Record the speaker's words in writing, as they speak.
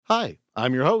Hi,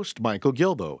 I'm your host, Michael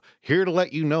Gilbo, here to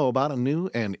let you know about a new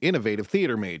and innovative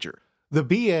theater major, the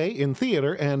BA in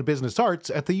Theater and Business Arts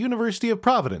at the University of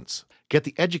Providence. Get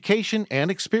the education and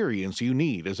experience you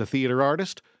need as a theater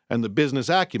artist and the business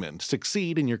acumen to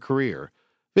succeed in your career.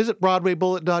 Visit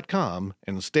BroadwayBullet.com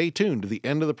and stay tuned to the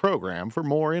end of the program for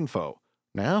more info.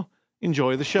 Now,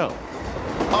 enjoy the show.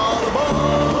 All aboard!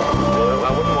 Well,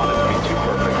 I wouldn't want it to be too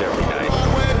perfect every night.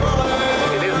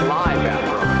 It is live,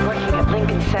 after Working at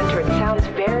Lincoln Center, it sounds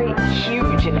very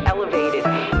huge and elevated,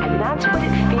 and that's what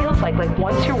it feels like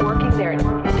once you're working there,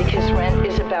 because Rent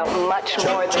is about much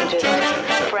more than just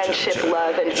friendship,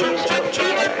 love, and musical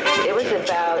theater. It was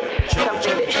about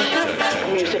something that shook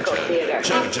musical theater.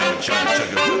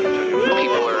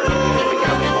 People are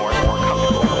becoming more and more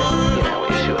comfortable with, the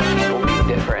issue of people being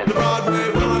different.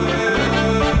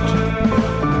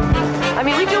 I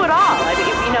mean, we do it all.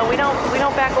 We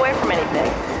don't back away from anything.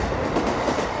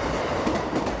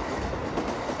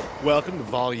 Welcome to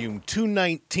Volume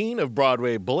 219 of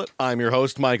Broadway Bullet. I'm your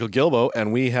host, Michael Gilbo,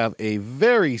 and we have a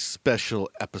very special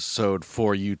episode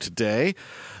for you today.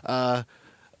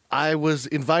 I was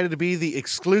invited to be the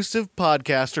exclusive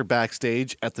podcaster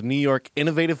backstage at the New York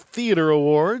Innovative Theater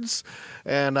Awards,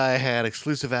 and I had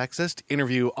exclusive access to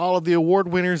interview all of the award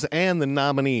winners and the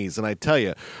nominees. And I tell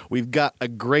you, we've got a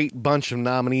great bunch of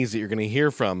nominees that you're going to hear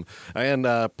from, and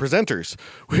presenters.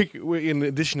 We, in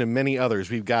addition to many others,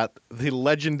 we've got the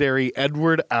legendary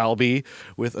Edward Albee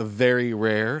with a very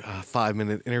rare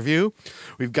 5-minute interview.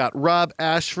 We've got Rob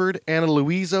Ashford, Anna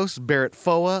Luizos, Barrett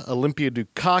Foa, Olympia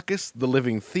Dukakis, The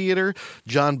Living Theater,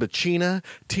 John Bacina,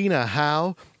 Tina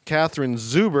Howe, Catherine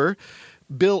Zuber,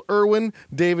 Bill Irwin,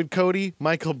 David Cody,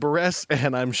 Michael Barres,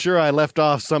 and I'm sure I left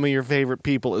off some of your favorite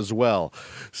people as well.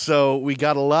 So we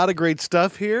got a lot of great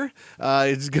stuff here.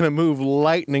 It's going to move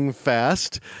lightning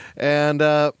fast, and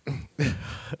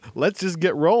let's just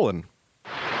get rolling.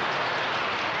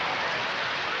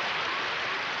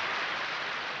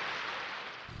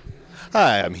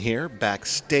 Hi, I'm here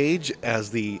backstage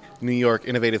as the New York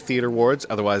Innovative Theater Awards,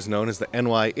 otherwise known as the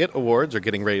NY IT Awards, are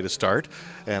getting ready to start.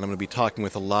 And I'm going to be talking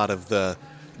with a lot of the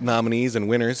nominees and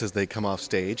winners as they come off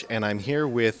stage. And I'm here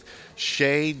with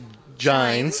Shay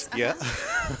Gines,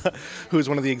 who is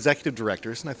one of the executive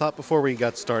directors. And I thought before we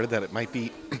got started that it might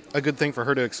be a good thing for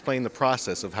her to explain the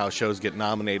process of how shows get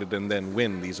nominated and then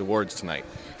win these awards tonight.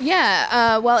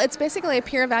 Yeah, well, it's basically a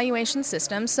peer evaluation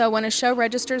system. So when a show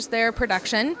registers their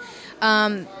production,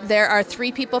 there are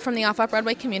 3 people from the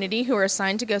Off-Broadway community who are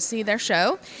assigned to go see their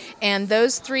show. And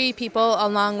those 3 people,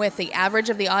 along with the average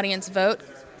of the audience vote,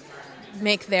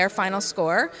 make their final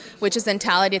score, which is then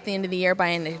tallied at the end of the year by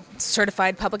a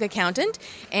certified public accountant,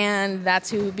 and that's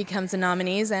who becomes the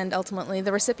nominees and ultimately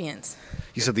the recipients.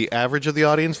 You said the average of the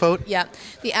audience vote? Yeah,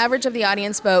 the average of the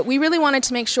audience vote. We really wanted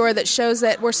to make sure that shows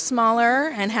that were smaller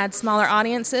and had smaller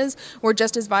audiences were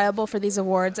just as viable for these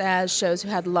awards as shows who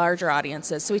had larger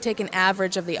audiences. So we take an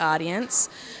average of the audience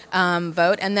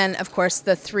vote, and then, of course,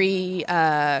 the 3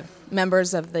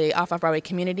 members of the Off-Broadway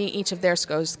community, each of their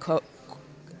scores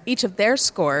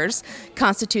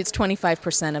constitutes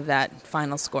 25% of that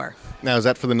final score. Now, is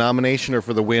that for the nomination or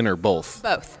for the win or both?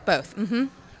 Both. Mm-hmm.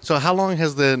 So how long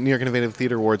has the New York Innovative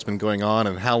Theater Awards been going on,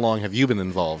 and how long have you been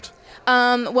involved?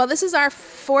 Well, this is our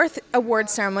 4th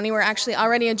award ceremony. We're actually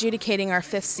already adjudicating our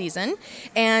 5th season,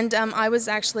 and I was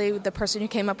actually the person who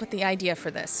came up with the idea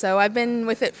for this. So I've been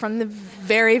with it from the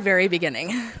very, very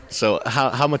beginning. So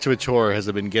how much of a chore has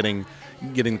it been getting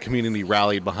community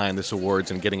rallied behind this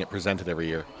awards and getting it presented every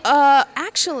year?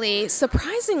 Actually,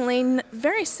 surprisingly,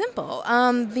 very simple.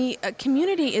 The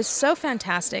community is so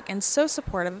fantastic and so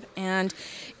supportive, and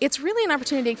it's really an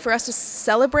opportunity for us to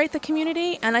celebrate the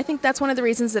community, and I think that's one of the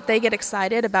reasons that they get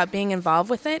excited about being involved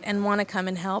with it and want to come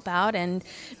and help out and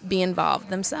be involved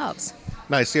themselves.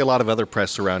 Now, I see a lot of other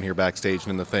press around here backstage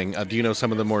and in the thing. Do you know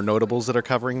some of the more notables that are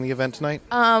covering the event tonight?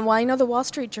 Well, I know the Wall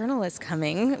Street Journal is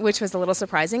coming, which was a little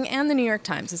surprising, and the New York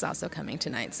Times is also coming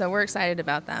tonight, so we're excited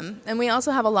about them. And we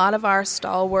also have a lot of our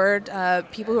stalwart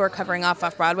people who are covering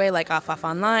Off-Broadway, like Off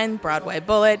Online, Broadway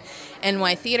Bullet,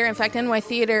 NY Theater. In fact, NY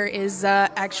Theater is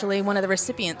actually one of the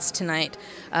recipients tonight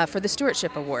for the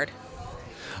Stewardship Award.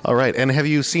 All right, and have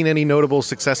you seen any notable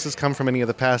successes come from any of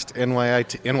the past NY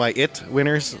IT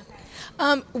winners?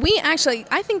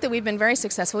 I think that we've been very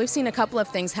successful. We've seen a couple of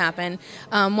things happen.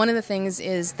 One of the things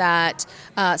is that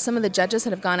some of the judges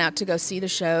that have gone out to go see the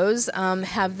shows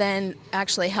have then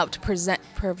actually helped present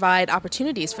provide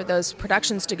opportunities for those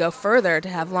productions to go further, to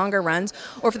have longer runs,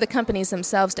 or for the companies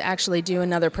themselves to actually do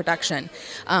another production,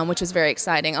 which is very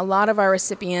exciting. A lot of our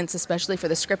recipients, especially for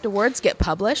the Script Awards, get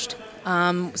published,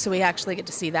 so we actually get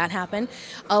to see that happen.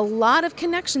 A lot of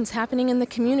connections happening in the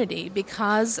community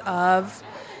because of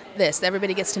this.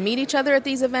 Everybody gets to meet each other at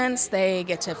these events. They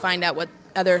get to find out what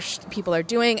other people are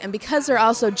doing, and because they're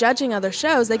also judging other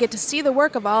shows, they get to see the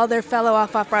work of all their fellow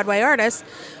off-Broadway artists,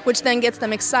 which then gets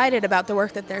them excited about the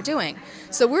work that they're doing.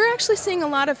 So we're actually seeing a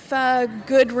lot of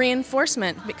good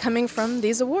reinforcement coming from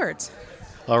these awards.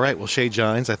 All right. Well, Shay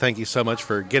Gines, I thank you so much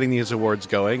for getting these awards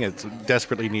going. It's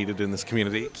desperately needed in this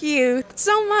community. Thank you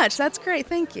so much. That's great.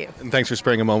 Thank you. And thanks for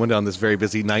sparing a moment on this very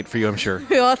busy night for you, I'm sure.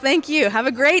 Well, thank you. Have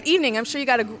a great evening. I'm sure you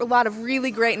got a lot of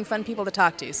really great and fun people to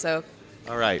talk to. So,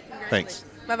 all right. Thanks.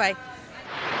 Bye-bye.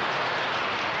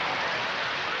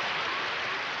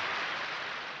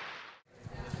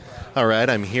 All right,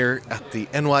 I'm here at the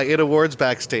NY It Awards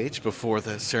backstage before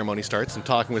the ceremony starts and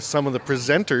talking with some of the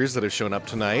presenters that have shown up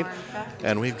tonight.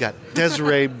 And we've got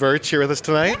Desiree Birch here with us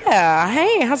tonight. Yeah,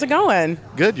 hey, how's it going?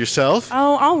 Good, yourself?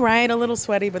 Oh, all right, a little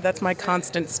sweaty, but that's my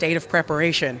constant state of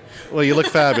preparation. Well, you look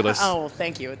fabulous. Oh, well,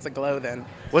 thank you. It's a glow then.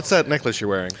 What's that necklace you're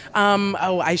wearing?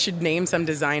 I should name some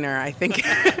designer. I think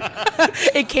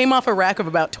it came off a rack of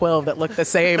about 12 that looked the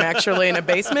same, actually, in a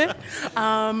basement.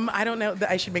 I don't know.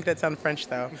 I should make that sound French,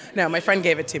 though. No, my friend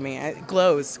gave it to me. It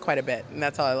glows quite a bit, and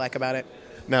that's all I like about it.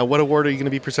 Now, what award are you going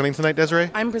to be presenting tonight,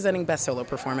 Desiree? I'm presenting Best Solo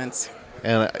Performance.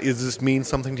 And does this mean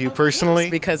something to you personally?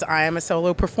 Yes, because I am a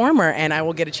solo performer, and I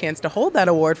will get a chance to hold that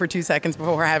award for 2 seconds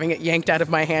before having it yanked out of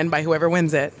my hand by whoever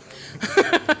wins it.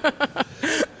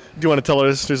 Do you want to tell our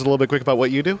listeners a little bit quick about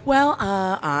what you do? Well,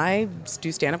 I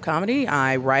do stand-up comedy.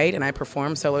 I write and I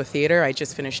perform solo theater. I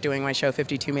just finished doing my show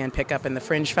 52 Man Pickup in the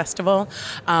Fringe Festival,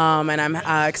 and I'm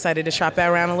excited to shop that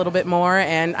around a little bit more.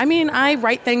 And I mean, I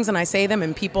write things and I say them,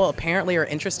 and people apparently are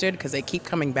interested because they keep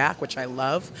coming back, which I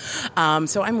love.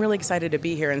 So I'm really excited to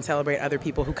be here and celebrate other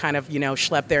people who kind of,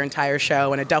 schlep their entire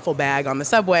show in a duffel bag on the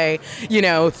subway,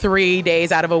 3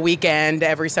 days out of a weekend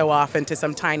every so often to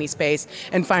some tiny space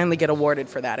and finally get awarded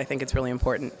for that. I think it's really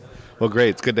important. Well, great.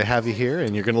 It's good to have you here,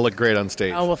 and you're going to look great on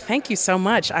stage. Oh, well, thank you so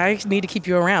much. I need to keep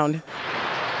you around.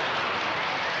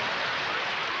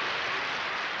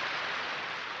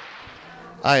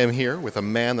 I am here with a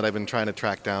man that I've been trying to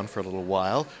track down for a little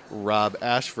while, Rob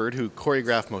Ashford, who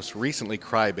choreographed most recently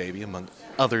Cry Baby, among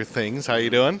other things. How are you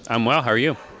doing? I'm well. How are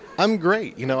you? I'm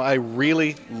great. I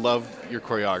really loved your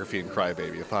choreography in Cry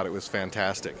Baby. I thought it was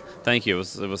fantastic. Thank you.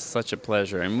 It was such a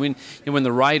pleasure. And when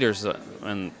the writers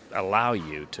allow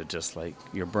you to just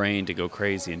your brain to go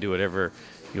crazy and do whatever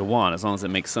you want, as long as it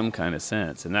makes some kind of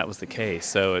sense, and that was the case.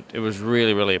 So it was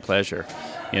really, really a pleasure.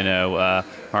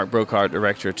 Mark Brokart,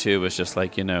 director too, was just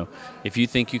if you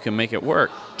think you can make it work,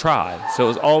 try. So it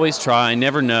was always try,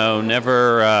 never know,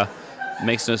 never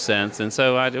makes no sense. And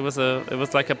so it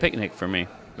was like a picnic for me.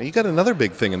 Now, you got another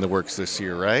big thing in the works this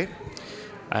year, right?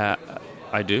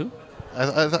 I do.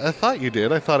 I thought you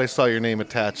did. I thought I saw your name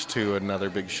attached to another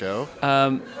big show.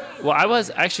 Well, I was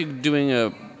actually doing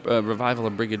a revival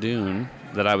of Brigadoon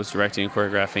that I was directing and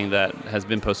choreographing that has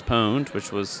been postponed,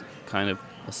 which was kind of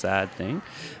a sad thing.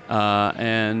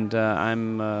 And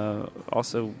I'm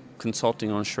also consulting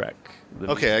on Shrek.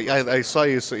 Okay, I saw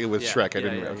you with Shrek. I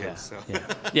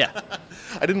didn't. Yeah.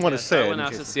 I didn't want to say. So I went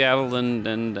out to Seattle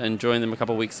and joined them a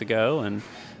couple weeks ago, and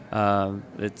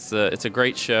it's a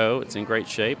great show. It's in great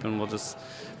shape, and we're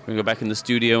gonna go back in the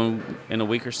studio in a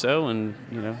week or so, and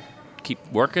keep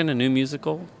working a new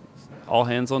musical. All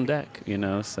hands on deck,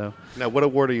 So now, what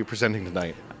award are you presenting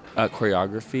tonight?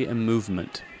 Choreography and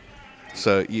movement.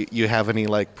 So you have any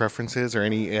preferences or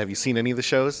any? Have you seen any of the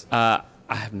shows? I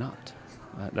have not.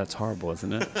 That's horrible,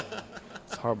 isn't it?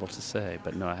 It's horrible to say,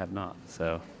 but no, I have not.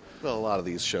 So. Well, a lot of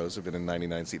these shows have been in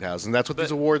 99-seat houses, and that's what these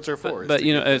awards are for. But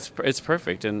it's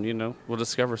perfect, and we'll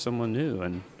discover someone new,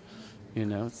 and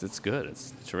it's good.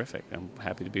 It's terrific. I'm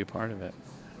happy to be a part of it.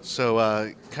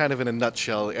 So, kind of in a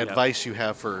nutshell, advice you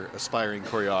have for aspiring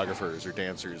choreographers or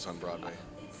dancers on Broadway?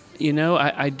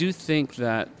 I do think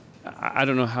that, I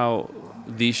don't know how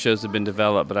these shows have been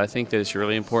developed, but I think that it's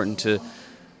really important to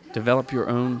develop your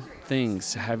own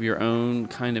things, to have your own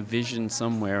kind of vision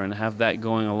somewhere and have that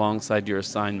going alongside your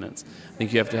assignments. I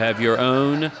think you have to have your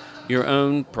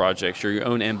own projects or your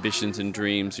own ambitions and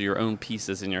dreams or your own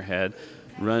pieces in your head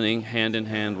running hand in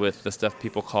hand with the stuff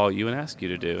people call you and ask you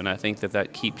to do. And I think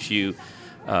that keeps you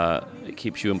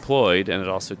employed, and it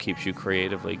also keeps you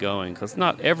creatively going, because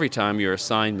not every time your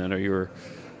assignment or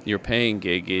your paying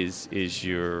gig is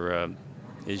your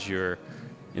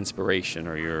inspiration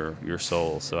or your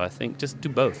soul. So I think just do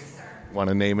both. Want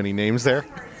to name any names there?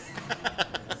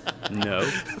 No,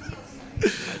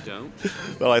 I don't.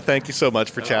 Well, I thank you so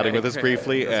much for chatting with us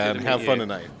briefly, It was good and to have meet fun you.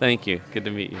 tonight. Thank you. Good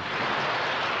to meet you.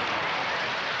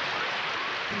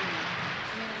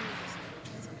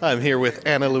 I'm here with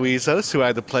Ana Luizos, who I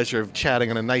had the pleasure of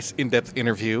chatting on a nice in-depth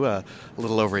interview a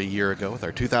little over a year ago with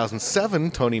our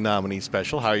 2007 Tony nominee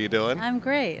special. How are you doing? I'm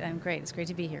great. It's great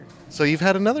to be here. So you've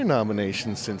had another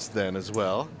nomination since then as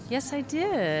well, Yes, I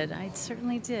did. I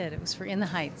certainly did. It was for In the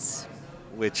Heights.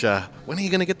 which, when are you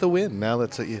going to get the win? Now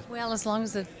that's what you... Well, as long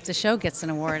as the show gets an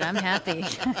award, I'm happy.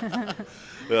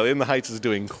 Well, In the Heights is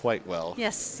doing quite well.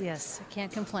 Yes. I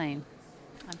can't complain.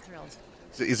 I'm thrilled.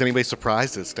 Is anybody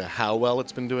surprised as to how well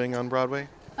it's been doing on Broadway?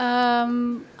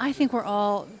 I think we're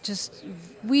all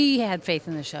we had faith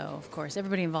in the show, of course.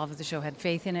 Everybody involved with the show had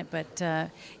faith in it, but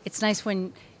it's nice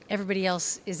when everybody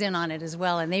else is in on it as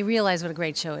well, and they realize what a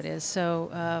great show it is.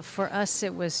 So for us,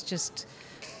 it was just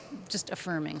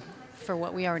affirming for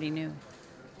what we already knew.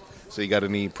 So you got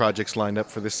any projects lined up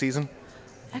for this season?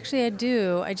 Actually, I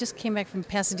do. I just came back from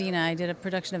Pasadena. I did a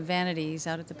production of Vanities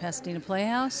out at the Pasadena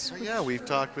Playhouse. Yeah, we've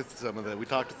talked with we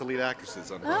talked with the lead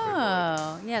actresses on Broadway.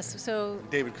 Oh, yes. So,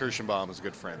 David Kirschenbaum is a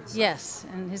good friend. So. yes,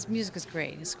 and his music is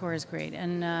great. His score is great,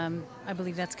 and I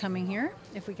believe that's coming here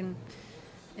if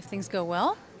things go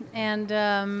well. And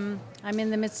I'm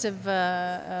in the midst of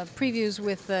previews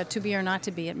with To Be or Not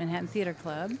to Be at Manhattan Theater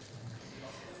Club,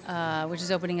 which is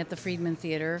opening at the Friedman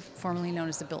Theater, formerly known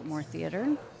as the Biltmore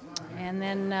Theater. And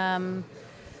then I'm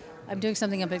doing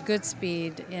something up at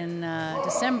Goodspeed in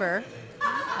December,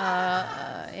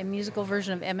 a musical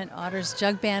version of Emmett Otter's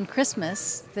Jug Band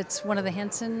Christmas. That's one of the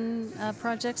Henson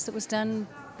projects that was done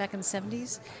back in the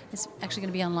 70s. It's actually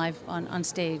going to be on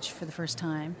stage for the first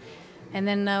time. And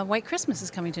then White Christmas is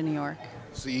coming to New York.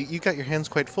 So you got your hands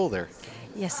quite full there.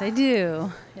 Yes, I do.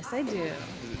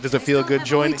 Does it feel good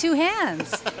joining? Only two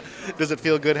hands. Does it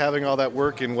feel good having all that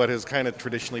work in what has kind of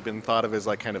traditionally been thought of as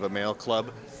like kind of a male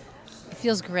club? It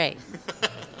feels great.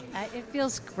 It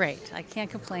feels great. I can't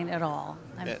complain at all.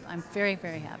 I'm very,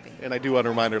 very happy. And I do want to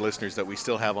remind our listeners that we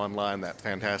still have online that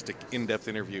fantastic in-depth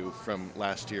interview from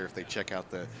last year if they check out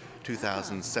the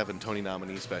 2007 Tony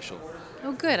nominee special.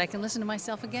 Oh, good. I can listen to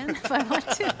myself again if I want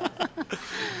to.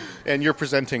 And you're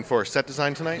presenting for Set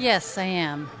Design tonight? Yes, I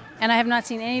am. And I have not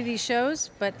seen any of these shows,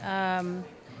 but I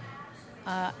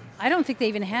don't think they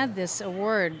even had this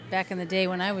award back in the day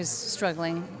when I was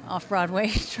struggling off Broadway,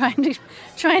 trying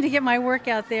to get my work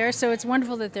out there. So it's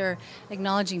wonderful that they're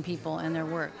acknowledging people and their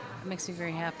work. It makes me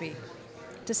very happy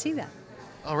to see that.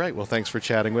 All right. Well, thanks for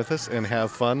chatting with us and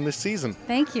have fun this season.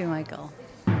 Thank you, Michael.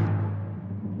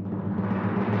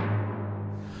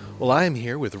 Well, I am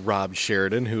here with Rob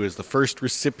Sheridan, who is the first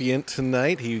recipient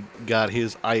tonight. He got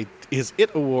his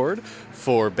IT Award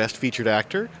for Best Featured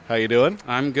Actor. How you doing?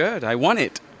 I'm good. I won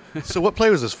it. So what play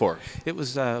was this for? It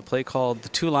was a play called The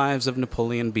Two Lives of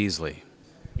Napoleon Beasley.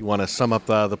 You want to sum up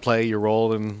the play, your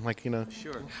role, and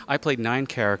Sure. I played 9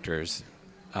 characters.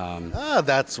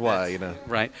 That's why,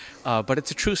 Right. But it's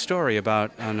a true story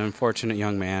about an unfortunate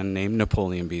young man named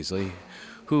Napoleon Beasley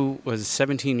who was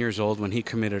 17 years old when he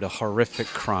committed a horrific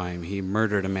crime. He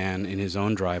murdered a man in his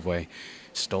own driveway,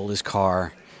 stole his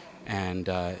car, and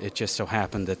it just so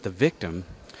happened that the victim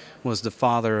was the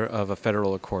father of a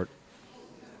federal appellate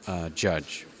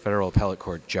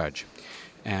court judge.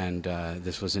 And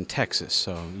this was in Texas,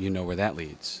 so you know where that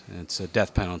leads. It's a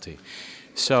death penalty.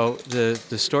 So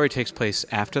the story takes place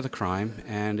after the crime,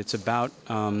 and it's about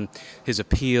his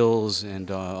appeals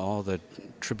and all the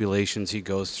tribulations he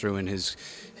goes through in his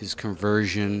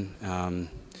conversion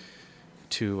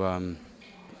to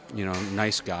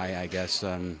nice guy, I guess.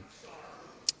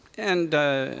 And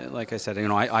like I said,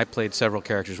 I played several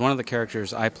characters. One of the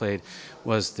characters I played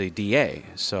was the DA,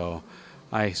 so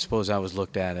I suppose I was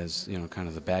looked at as, kind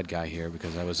of the bad guy here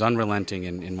because I was unrelenting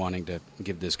in wanting to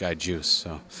give this guy juice.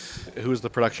 So, who is the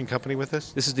production company with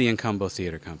this? This is the Incumbo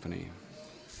Theater Company.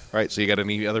 All right, so you got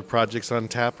any other projects on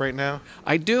tap right now?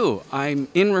 I do. I'm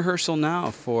in rehearsal now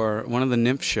for one of the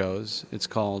NYMF shows. It's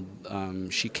called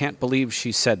She Can't Believe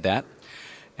She Said That,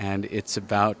 and it's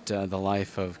about the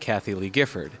life of Kathy Lee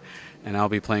Gifford. And I'll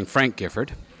be playing Frank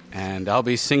Gifford, and I'll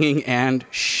be singing and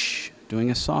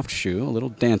doing a soft shoe, a little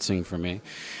dancing for me.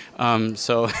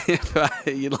 So if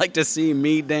you'd like to see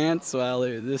me dance, well,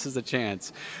 this is a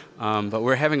chance. But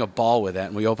we're having a ball with that,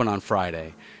 and we open on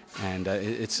Friday. And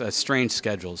it's a strange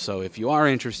schedule. So if you are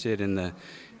interested in the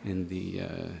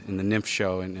NYMF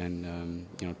show, and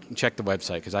check the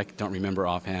website because I don't remember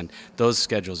offhand. Those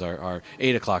schedules are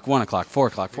 8 o'clock, 1 o'clock, 4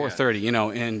 o'clock,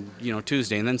 4:30. And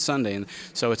Tuesday and then Sunday, and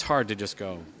so it's hard to just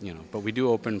go. But we do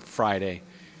open Friday,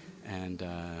 and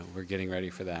we're getting ready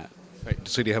for that. Right,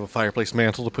 so do you have a fireplace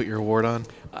mantle to put your award on?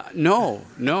 No.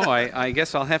 I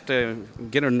guess I'll have to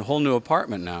get a whole new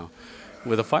apartment now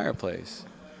with a fireplace.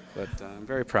 But I'm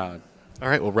very proud. All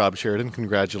right, well, Rob Sheridan,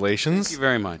 congratulations. Thank you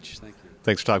very much. Thank you.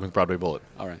 Thanks for talking with Broadway Bullet.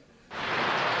 All right.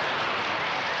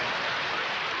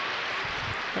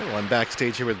 All right, well, I'm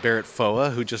backstage here with Barrett Foa,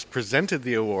 who just presented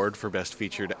the award for Best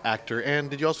Featured Actor. And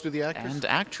did you also do the actress? And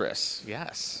actress,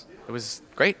 yes. It was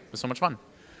great. It was so much fun.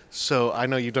 So I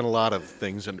know you've done a lot of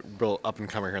things and real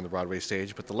up-and-comer here on the Broadway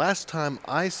stage, but the last time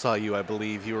I saw you, I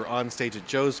believe, you were on stage at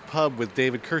Joe's Pub with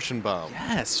David Kirschenbaum.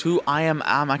 Yes, who I'm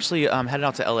actually headed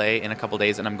out to LA in a couple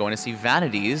days, and I'm going to see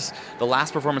Vanities, the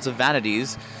last performance of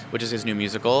Vanities, which is his new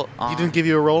musical. He didn't give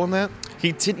you a role in that?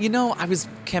 He did. You know, I was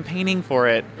campaigning for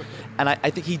it, and I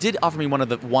think he did offer me one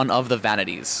of the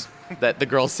Vanities that the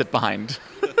girls sit behind.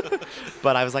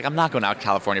 But I was like, I'm not going out to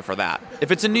California for that.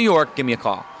 If it's in New York, give me a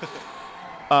call.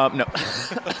 No,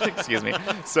 excuse me.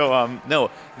 So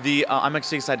no, I'm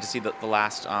actually excited to see the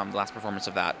last performance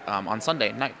of that on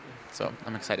Sunday night. So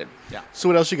I'm excited. Yeah. So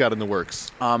what else you got in the works?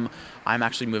 I'm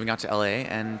actually moving out to LA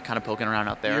and kind of poking around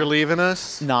out there. You're leaving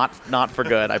us? Not for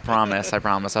good. I promise. I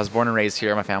promise. I was born and raised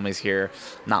here. My family's here.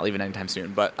 Not leaving anytime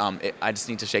soon. But I just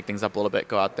need to shake things up a little bit.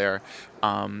 Go out there.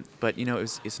 But you know,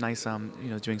 it's nice. You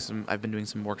know, I've been doing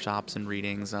some workshops and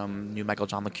readings. New Michael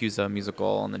John LaChiusa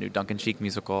musical and the new Duncan Sheik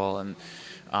musical and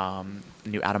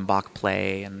new Adam Bach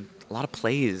play and a lot of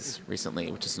plays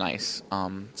recently, which is nice.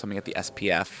 Something at the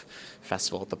SPF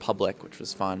Festival at the Public, which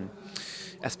was fun.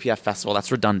 SPF Festival,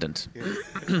 that's redundant.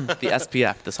 The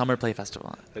SPF, the Summer Play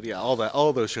Festival. But yeah,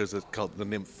 all those shows are called the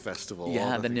NYMF Festival.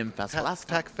 Yeah, the NYMF Festival.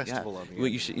 TAC Festival. Yeah. Well,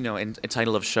 you should, you know, in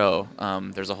title of show,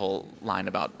 there's a whole line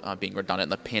about being redundant,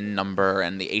 the PIN number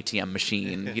and the ATM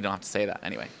machine. You don't have to say that.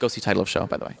 Anyway, go see title of show,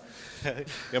 by the way.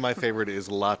 Yeah, my favorite is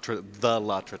the La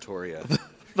Trattoria.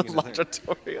 The La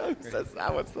Trattoria? Who says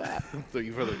that? What's that?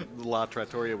 You've heard of the La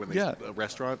Trattoria when they a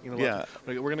restaurant? You know, yeah.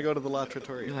 We're going to go to the La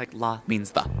Trattoria. You're like, La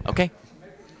means the, okay?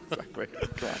 Exactly.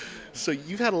 So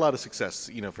you've had a lot of success,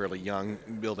 you know, fairly young,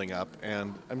 building up,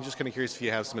 and I'm just kind of curious if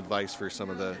you have some advice for some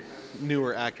of the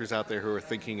newer actors out there who are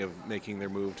thinking of making their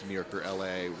move to New York or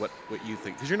LA. What you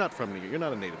think? Because you're not from New York. You're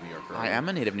not a native New Yorker. I am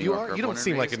a native New Yorker. You don't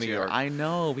seem like a New Yorker. I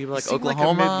know. People like seem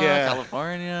Oklahoma, like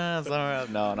California.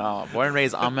 No. Born and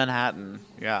raised on Manhattan.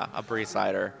 Yeah, Upper East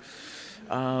Sider.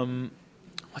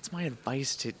 What's my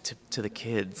advice to the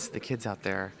kids out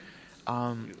there?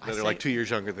 They're like 2 years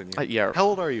younger than you. Yeah. How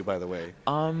old are you, by the way?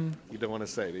 You don't want to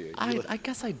say, do you? I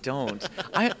guess I don't.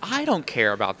 I don't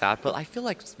care about that, but I feel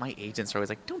like my agents are always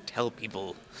like, don't tell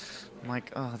people. I'm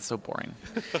like, oh, that's so boring.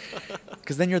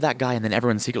 Because then you're that guy, and then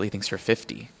everyone secretly thinks you're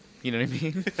 50. You know what I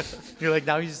mean? You're like,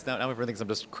 now everyone thinks I'm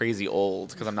just crazy old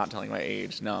because I'm not telling my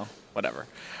age. No, whatever.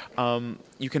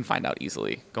 You can find out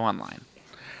easily. Go online.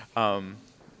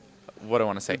 What do I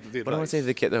want to say? What do I want to say to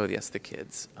the kids? Oh, yes, the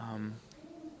kids.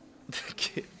 The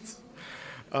kids.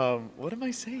 What am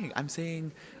I saying? I'm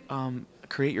saying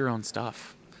create your own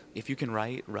stuff. If you can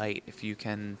write. If you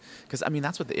can, because I mean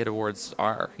that's what the IT Awards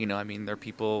are. You know, I mean they're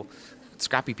people,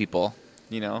 scrappy people.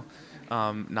 You know,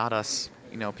 not us.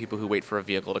 You know, people who wait for a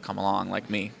vehicle to come along like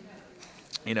me.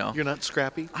 You know, you're not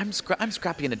scrappy. I'm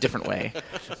scrappy in a different way,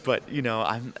 but you know,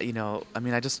 I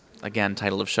mean, I just again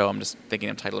title of show. I'm just thinking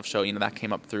of title of show. You know, that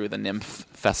came up through the NYMF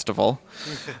Festival.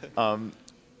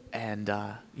 And,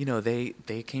 you know, they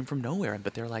came from nowhere,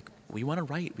 but they're like, we want to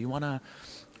write. We want to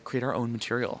create our own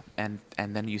material. And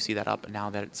then you see that up now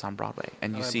that it's on Broadway.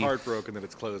 And you I'm heartbroken that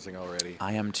it's closing already.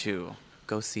 I am too.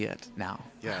 Go see it now.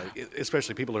 Yeah,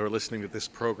 especially people who are listening to this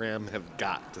program have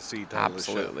got to see title of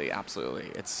the show.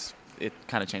 Absolutely. It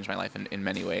kind of changed my life in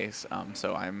many ways.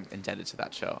 So I'm indebted to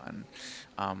that show. And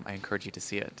I encourage you to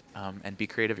see it and be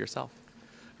creative yourself.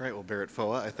 All right, well, Barrett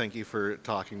Foa, I thank you for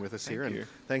talking with us here. And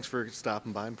thanks for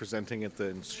stopping by and presenting at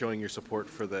and showing your support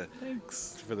for the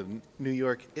New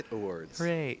York IT Awards.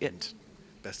 Hooray, IT.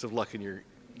 Best of luck in your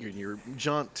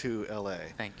jaunt to LA.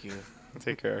 Thank you.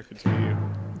 Take care. Good to meet you.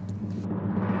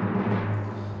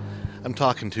 I'm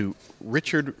talking to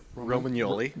Richard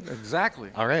Romagnoli. Exactly.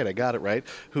 All right, I got it right.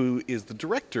 Who is the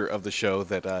director of the show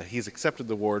that he's accepted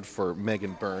the award for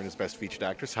Megan Byrne as Best Featured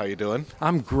Actress. How you doing?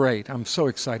 I'm great. I'm so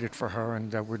excited for her,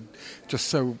 and we're just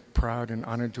so proud and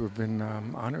honored to have been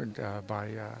honored by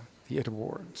the IT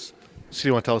Awards. So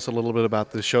you want to tell us a little bit about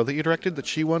the show that you directed that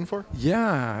she won for?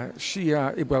 Yeah, it's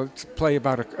a play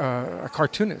about a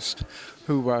cartoonist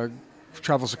who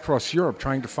travels across Europe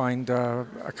trying to find a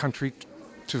country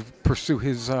to pursue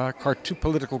his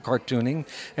political cartooning,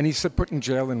 and he's put in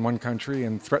jail in one country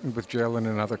and threatened with jail in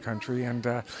another country.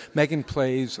 And Megan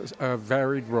plays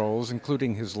varied roles,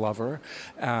 including his lover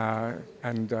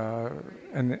and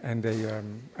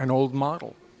an old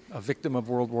model, a victim of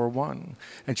World War I.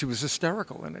 And she was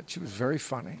hysterical in it. She was very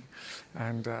funny.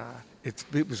 And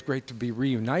it was great to be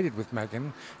reunited with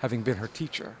Megan, having been her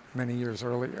teacher many years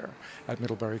earlier at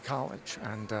Middlebury College.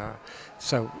 And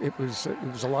so it was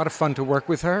a lot of fun to work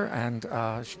with her, and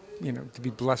to be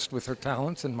blessed with her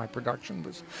talents in my production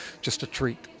was just a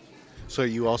treat. So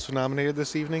you also nominated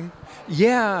this evening?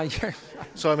 Yeah.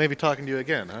 So I may be talking to you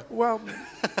again, huh? Well,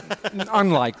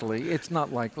 unlikely. It's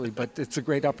not likely, but it's a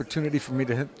great opportunity for me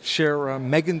to share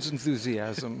Megan's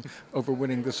enthusiasm over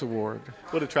winning this award.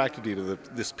 What attracted you to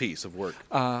this piece of work?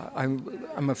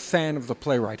 I'm a fan of the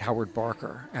playwright Howard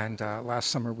Barker, and last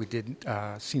summer we did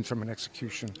Scenes from an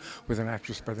Execution with an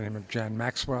actress by the name of Jan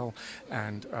Maxwell,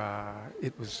 and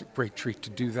it was a great treat to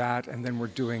do that. And then we're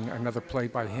doing another play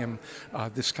by him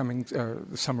this coming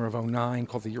the summer of '09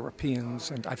 called The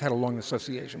Europeans, and I've had a long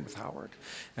association with Howard,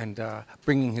 and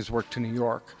bringing his work to New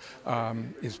York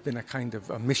has been a kind of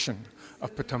a mission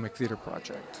of Potomac Theater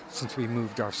Project since we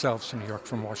moved ourselves to New York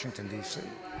from Washington, D.C.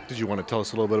 Did you want to tell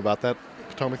us a little bit about that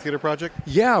Potomac Theater Project?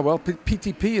 Yeah, well,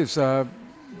 PTP is a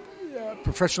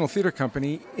professional theater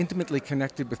company intimately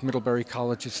connected with Middlebury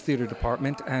College's theater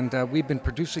department, and we've been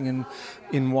producing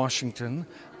in Washington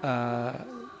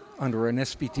under an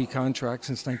SBT contract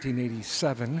since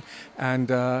 1987, and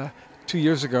 3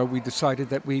 years ago we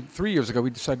decided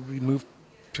we'd move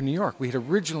to New York. We had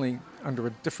originally, under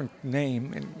a different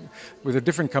name and with a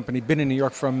different company, been in New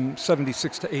York from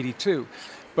 76 to 82,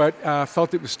 but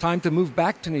felt it was time to move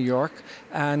back to New York,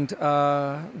 and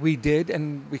we did,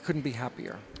 and we couldn't be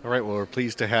happier. All right, well, we're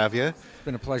pleased to have you. It's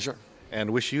been a pleasure.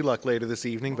 And wish you luck later this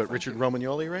evening. But Richard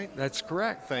Romagnoli, right? That's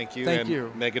correct. Thank you. Thank you.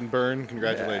 Megan Byrne,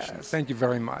 congratulations. Yeah, thank you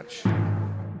very much.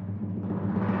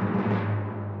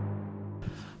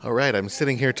 All right, I'm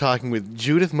sitting here talking with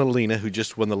Judith Molina, who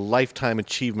just won the Lifetime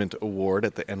Achievement Award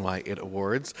at the NY IT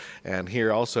Awards. And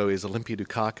here also is Olympia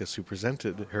Dukakis, who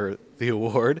presented her the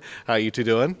award. How are you two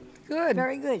doing? Good.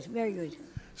 Very good. Very good.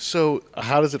 So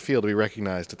how does it feel to be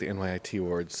recognized at the NYIT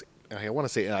Awards? I want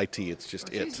to say IT, it's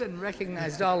just She's been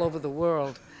recognized all over the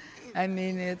world. I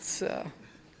mean, it's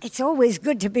always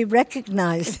good to be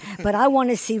recognized, but I want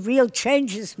to see real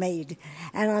changes made.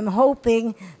 And I'm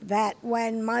hoping that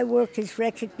when my work is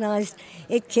recognized,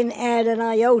 it can add an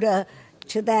iota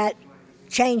to that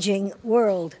changing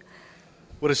world.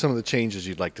 What are some of the changes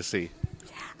you'd like to see?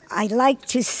 I'd like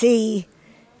to see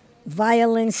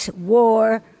violence,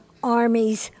 war,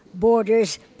 armies,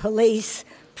 borders, police,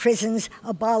 prisons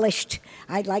abolished.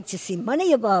 I'd like to see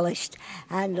money abolished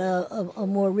and a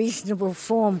more reasonable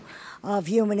form of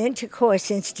human intercourse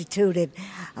instituted.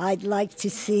 I'd like to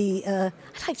see a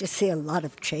lot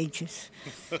of changes.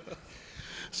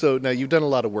 So now you've done a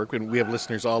lot of work, and we have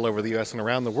listeners all over the U.S. and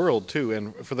around the world too.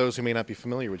 And for those who may not be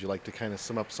familiar, would you like to kind of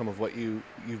sum up some of what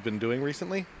you've been doing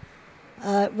recently?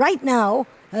 Right now,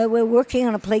 we're working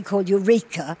on a play called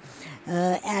Eureka,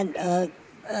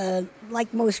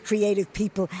 like most creative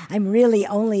people, I'm really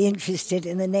only interested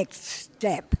in the next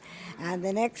step. And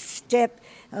the next step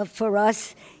for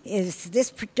us is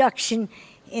this production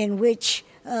in which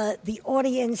the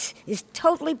audience is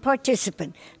totally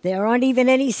participant. There aren't even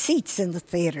any seats in the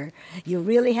theater. You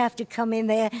really have to come in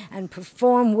there and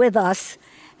perform with us.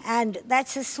 And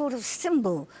that's a sort of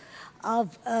symbol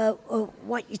of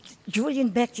what Julian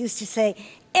Beck used to say,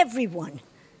 everyone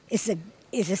is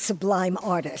a sublime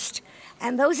artist.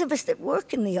 And those of us that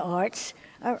work in the arts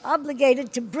are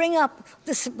obligated to bring up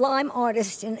the sublime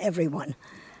artist in everyone.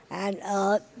 And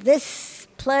this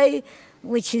play,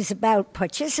 which is about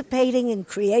participating in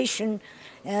creation,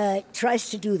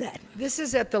 tries to do that. This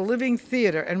is at the Living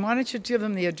Theater, and why don't you give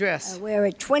them the address? We're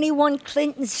at 21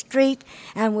 Clinton Street,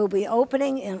 and we'll be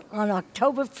opening on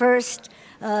October 1st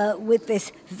with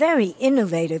this very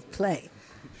innovative play.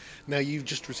 Now, you've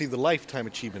just received the Lifetime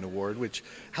Achievement Award,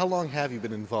 how long have you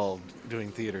been involved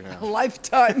doing theater now? A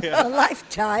lifetime. A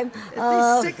lifetime.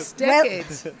 At least 6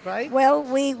 decades, right? Well,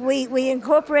 we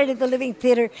incorporated the Living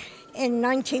Theater in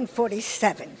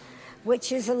 1947,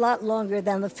 which is a lot longer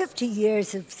than the 50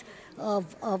 years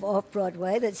of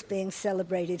Off-Broadway that's being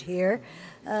celebrated here.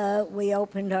 We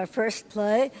opened our first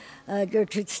play,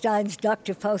 Gertrude Stein's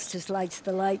Dr. Faustus Lights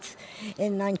the Lights,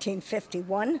 in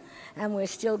 1951, and we're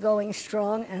still going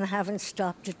strong and haven't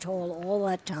stopped at all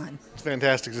that time. It's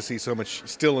fantastic to see so much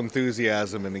still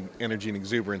enthusiasm and energy and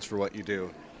exuberance for what you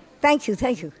do. Thank you.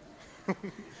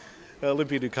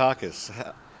 Olympia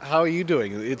Dukakis, How are you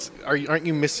doing? Aren't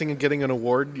you missing getting an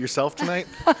award yourself tonight?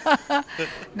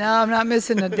 No, I'm not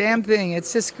missing a damn thing.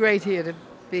 It's just great here to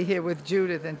be here with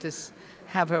Judith and just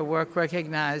have her work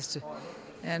recognized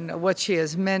and what she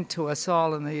has meant to us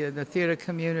all in the theater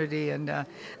community. And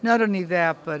not only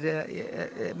that, but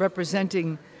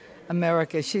representing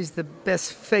America. She's the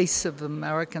best face of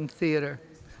American theater.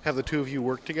 Have the two of you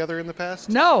worked together in the past?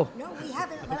 No. No, we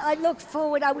haven't. But I look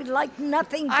forward. I would like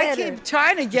nothing I better. keep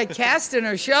trying to get cast in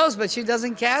her shows, but she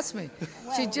doesn't cast me.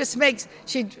 She just makes.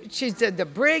 She did The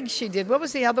Brig. She did. What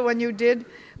was the other one you did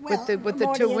with the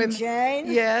Morty two and women?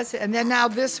 Jane. Yes, and then now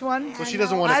this one. Well, she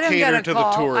doesn't want I to don't get cater a to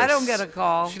call. the tourists. I don't get a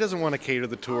call. She doesn't want to cater to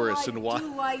the tourists and why.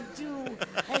 I do.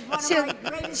 As one of my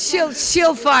greatest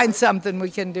She'll find something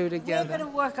we can do We're together. going to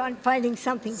work on finding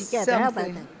something together. How about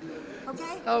Something. that?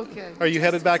 Okay? Okay. Are you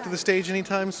headed back to the stage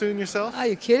anytime soon yourself? Are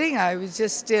you kidding? I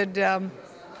just did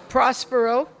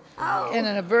Prospero Oh. in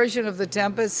a version of The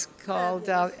Tempest called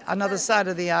Another Side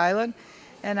of the Island.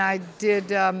 And I did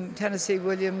Tennessee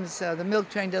Williams' The Milk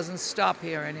Train Doesn't Stop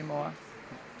Here Anymore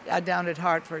down at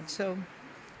Hartford. So,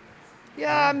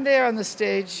 yeah, I'm there on the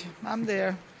stage. I'm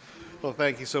there. Well,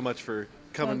 thank you so much for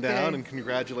coming Okay. down, and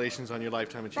congratulations on your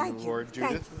Lifetime Achievement Thank you. Award,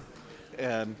 Thank Judith.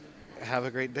 And have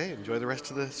a great day. Enjoy the rest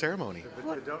of the ceremony.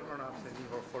 But don't run off sending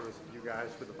more photos of you guys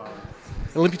for the volume.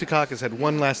 Olympia Dukakis had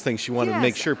one last thing she wanted to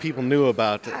make Yes. sure people knew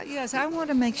about. Yes, I want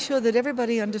to make sure that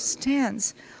everybody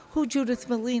understands who Judith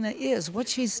Malina is, what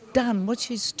she's done, what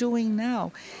she's doing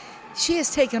now. She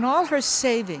has taken all her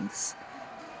savings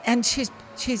and she's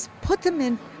put them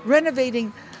in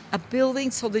renovating a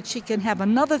building so that she can have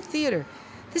another theater.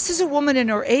 This is a woman in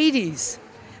her 80s.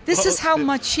 This is how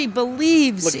much she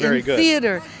believes Look very in good.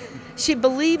 theater. She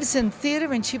believes in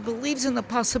theater and she believes in the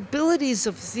possibilities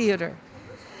of theater.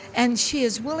 And she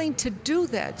is willing to do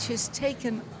that. She's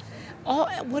taken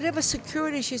whatever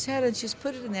security she's had and she's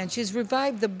put it in there. And she's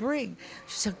revived The Brig.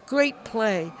 She's a great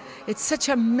play. It's such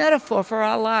a metaphor for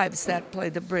our lives, that play,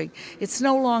 The Brig. It's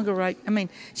no longer right. I mean,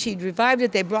 she revived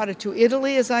it. They brought it to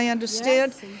Italy, as I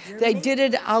understand. Yes, in Germany. They did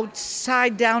it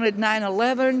outside down at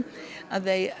 9/11.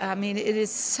 I mean, it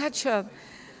is such a.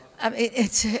 I mean,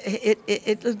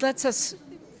 it lets us.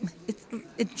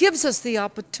 It gives us the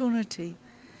opportunity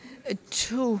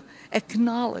to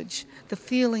acknowledge the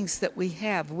feelings that we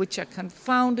have, which are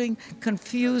confounding,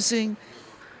 confusing,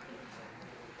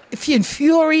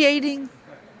 infuriating.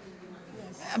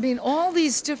 I mean, all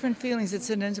these different feelings.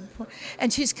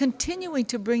 And she's continuing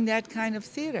to bring that kind of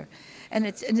theater, and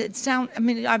it's down. I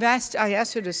mean, I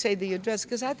asked her to say the address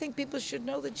because I think people should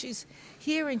know that she's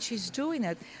here and she's doing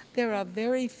that. There are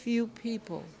very few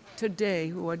people today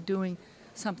who are doing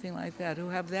something like that, who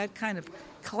have that kind of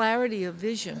clarity of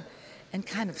vision and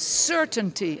kind of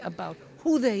certainty about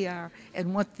who they are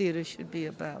and what theater should be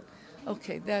about.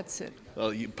 Okay, that's it.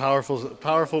 Well,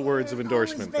 powerful words of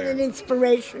endorsement It's been there. an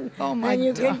inspiration. Oh, my And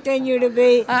you God. continue to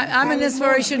be. I'm an and it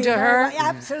inspiration moves me to her? very-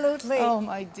 Absolutely. Oh,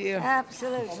 my dear.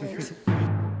 Absolutely.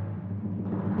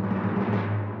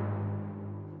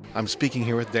 I'm speaking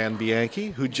here with Dan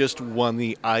Bianchi, who just won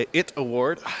the IT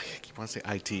Award. I keep wanting to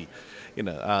say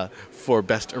IT, for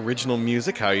Best Original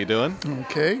Music. How are you doing?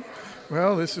 Okay.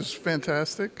 Well, this is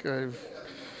fantastic.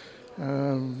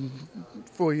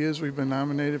 4 years we've been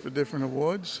nominated for different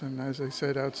awards, and as I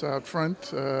said out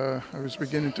front, I was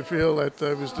beginning to feel that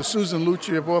I was the Susan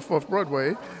Lucci of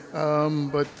Off-Broadway,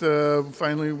 but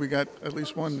finally we got at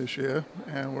least one this year,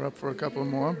 and we're up for a couple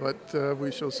more, but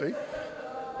we shall see.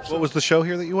 What was the show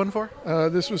here that you won for?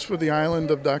 This was for the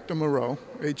Island of Dr. Moreau,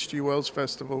 H.G. Wells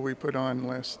Festival we put on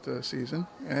last season,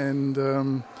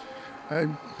 and I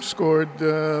scored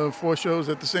 4 shows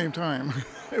at the same time.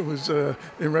 It was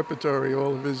in repertory,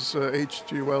 all of his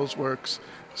H.G. Wells works.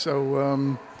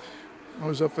 So I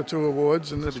was up for 2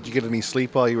 awards. And Did you get any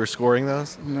sleep while you were scoring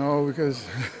those? No, because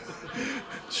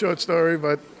short story,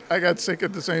 but I got sick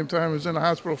at the same time. I was in the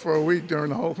hospital for a week during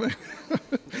the whole thing.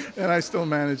 And I still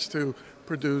managed to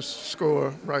produce,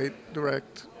 score, write,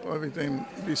 direct, everything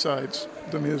besides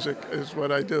the music is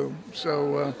what I do.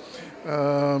 So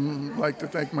like to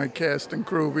thank my cast and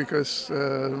crew because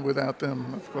without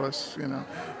them, of course,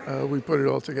 we put it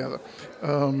all together.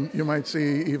 You might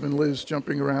see even Liz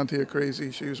jumping around here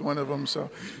crazy. She was one of them, so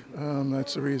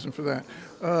that's the reason for that.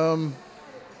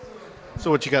 So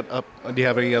what you got up? Do you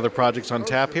have any other projects on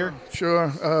tap here?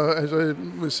 Sure. As I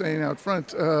was saying out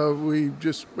front, we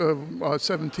just, our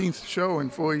 17th show in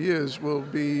 4 years will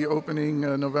be opening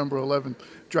November 11th,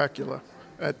 Dracula,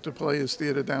 at the Players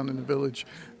Theater down in the Village.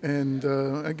 And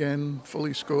again,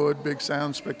 fully scored, big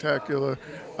sound, spectacular.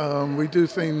 We do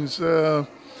things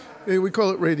We call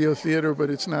it radio theater,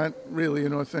 but it's not really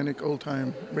an authentic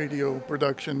old-time radio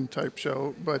production type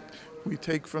show. But we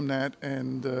take from that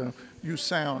and use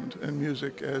sound and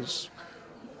music as,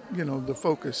 the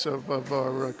focus of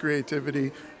our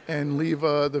creativity, and leave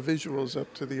the visuals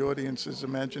up to the audience's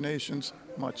imaginations,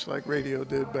 much like radio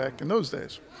did back in those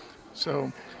days.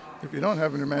 So if you don't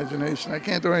have an imagination, I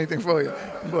can't do anything for you.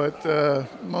 But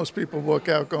most people walk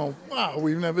out going, wow,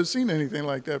 we've never seen anything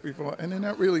like that before. And they're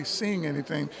not really seeing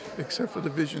anything except for the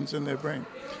visions in their brain.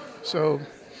 So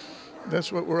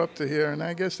that's what we're up to here. And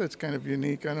I guess that's kind of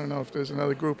unique. I don't know if there's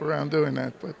another group around doing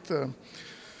that. But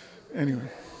anyway.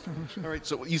 All right,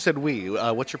 so you said we.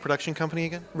 What's your production company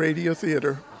again? Radio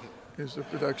Theater is the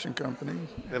production company.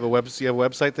 You have a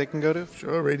website they can go to?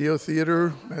 Sure, Radio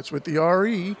Theater, that's with the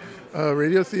R-E,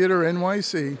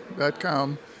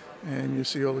 radiotheaternyc.com, and you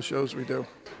see all the shows we do.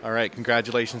 All right,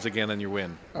 congratulations again on your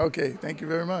win. Okay, thank you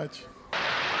very much.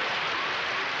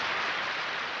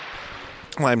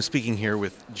 Well, I'm speaking here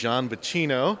with John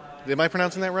Bacino. Am I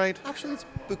pronouncing that right? Actually, it's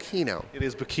Buccino. It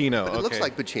is Buccino. But it looks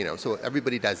like Buccino, so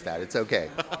everybody does that. It's okay.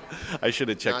 I should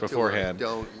have checked beforehand.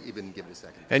 Don't even give it a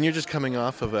second. And you're just coming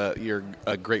off of a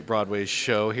great Broadway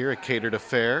show here, A Catered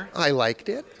Affair. I liked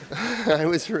it. I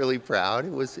was really proud.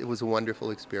 It was a wonderful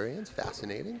experience,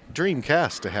 fascinating. Dream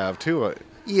cast to have, too.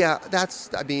 Yeah,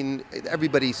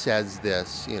 everybody says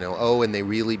this, and they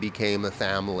really became a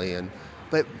family,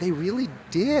 but they really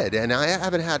did, and I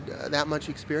haven't had that much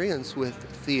experience with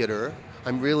theater.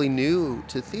 I'm really new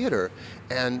to theater,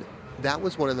 and that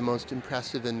was one of the most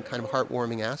impressive and kind of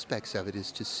heartwarming aspects of it,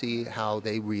 is to see how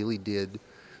they really did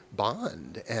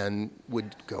bond and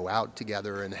would go out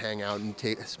together and hang out and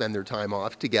spend their time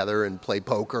off together and play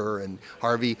poker. And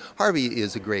Harvey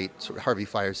is a great, Harvey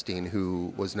Fierstein,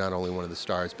 who was not only one of the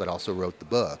stars but also wrote the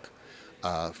book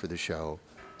for the show,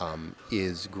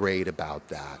 is great about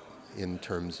that, in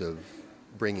terms of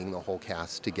bringing the whole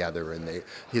cast together, and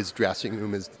his dressing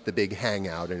room is the big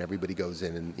hangout, and everybody goes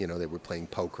in, and they were playing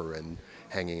poker and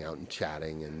hanging out and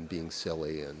chatting and being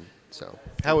silly, and so.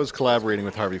 How was collaborating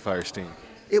with Harvey Fierstein?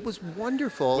 It was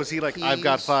wonderful. Was he like, I've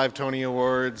got 5 Tony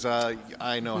Awards, I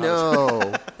know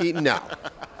how?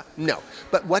 No.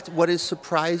 But what is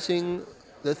surprising,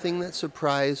 the thing that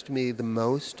surprised me the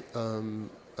most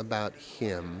about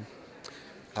him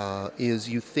is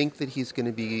you think that he's going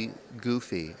to be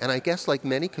goofy. And I guess like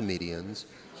many comedians,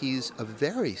 he's a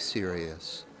very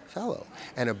serious fellow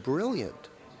and a brilliant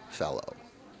fellow.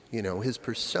 His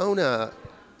persona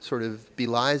sort of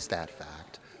belies that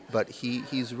fact, but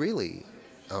he's really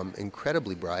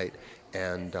incredibly bright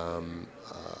and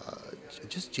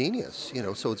just genius,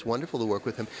 so it's wonderful to work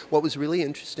with him. What was really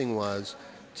interesting was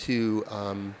to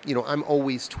I'm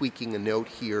always tweaking a note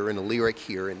here and a lyric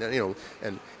here,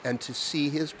 and to see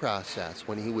his process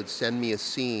when he would send me a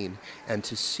scene and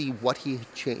to see what he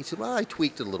had changed. He said, well, I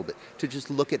tweaked it a little bit, to just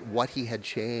look at what he had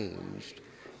changed,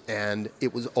 and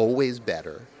it was always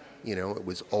better. It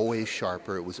was always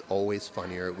sharper, it was always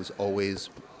funnier, it was always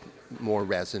more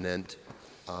resonant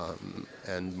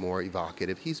and more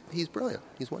evocative. He's brilliant.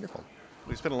 He's wonderful.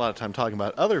 We spent a lot of time talking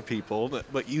about other people,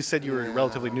 but you said you were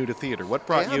relatively new to theater. What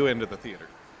brought you into the theater?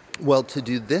 Well, to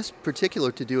do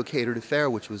A Catered Affair,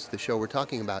 which was the show we're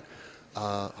talking about,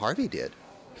 Harvey did.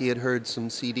 He had heard some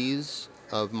CDs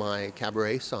of my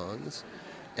cabaret songs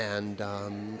and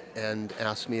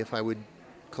asked me if I would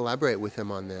collaborate with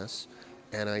him on this.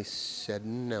 And I said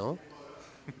no.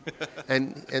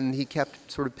 and he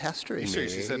kept sort of pestering me.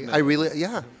 Seriously said no?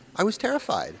 I was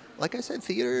terrified. Like I said,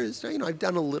 theater is, I've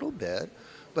done a little bit,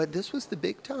 but this was the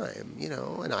big time,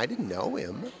 and I didn't know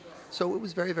him. So it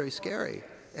was very, very scary.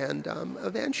 And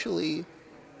eventually,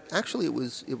 actually it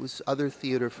was other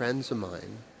theater friends of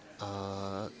mine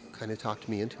kind of talked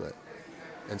me into it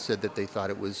and said that they thought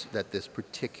that this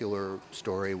particular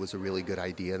story was a really good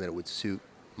idea and that it would suit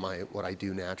what I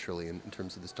do naturally in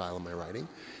terms of the style of my writing.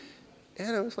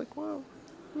 And I was like, well,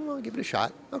 I'll give it a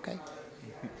shot. Okay.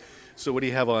 So what do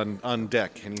you have on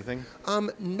deck? Anything?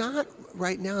 Not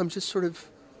right now. I'm just sort of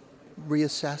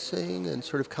reassessing and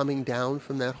sort of coming down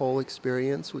from that whole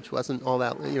experience, which wasn't all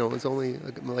that, it was only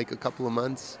like a couple of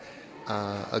months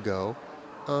ago.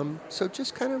 So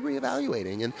just kind of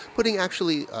reevaluating and putting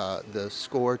actually the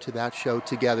score to that show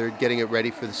together, getting it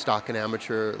ready for the stock and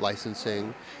amateur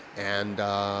licensing. And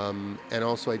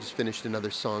also I just finished another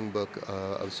songbook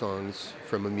of songs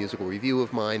from a musical review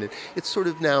of mine. And it's sort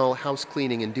of now house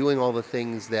cleaning and doing all the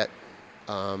things that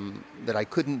I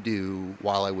couldn't do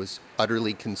while I was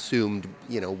utterly consumed,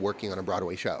 working on a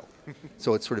Broadway show.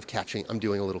 So it's sort of I'm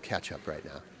doing a little catch up right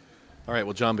now. All right,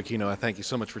 well, John Bacchino, I thank you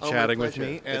so much for Oh, my chatting with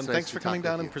pleasure. me, It's and nice thanks to for talk coming with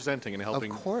down you. and presenting and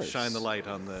helping Of course. shine the light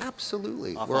on the.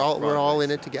 Absolutely. off- We're all off-Broadway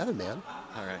in it stuff. together, man.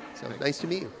 All right. So nice to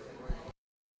meet you.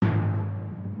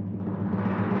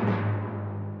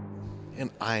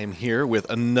 And I am here with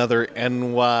another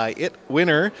NY It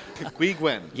winner, Gui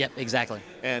Gwen. Yep, exactly.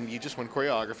 And you just won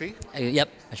choreography. Yep,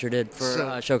 I sure did for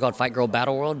a show called Fight Girl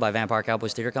Battle World by Vampire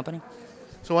Cowboys Theater Company.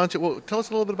 So why don't you tell us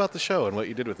a little bit about the show and what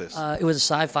you did with this? It was a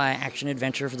sci-fi action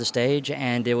adventure for the stage,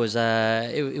 and it was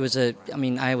I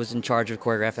mean, I was in charge of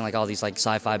choreographing like all these like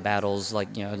sci-fi battles,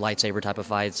 like lightsaber type of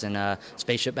fights and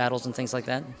spaceship battles and things like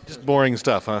that. Just boring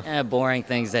stuff, huh? Yeah, boring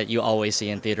things that you always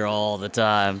see in theater all the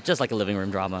time, just like a living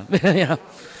room drama.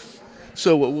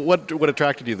 So what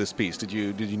attracted you to this piece? Did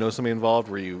you know somebody involved?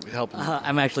 Were you helping?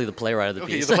 I'm actually the playwright of the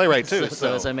Okay, piece. you're the playwright too.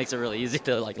 so it makes it really easy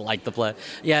to like the play.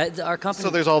 Yeah, our company. So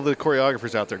there's all the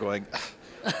choreographers out there going.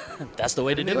 That's the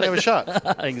way to do Maybe it. have a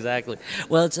shot. Exactly.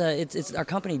 Well, it's our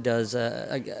company does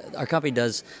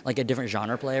like a different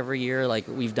genre play every year. Like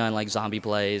we've done like zombie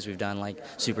plays, we've done like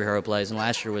superhero plays, and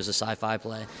last year was a sci-fi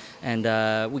play. And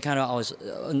we kind of always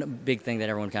a big thing that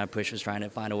everyone kind of pushed was trying to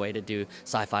find a way to do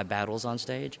sci-fi battles on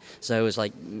stage. So it was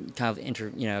like kind of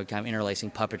interlacing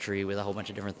puppetry with a whole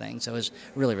bunch of different things. So it was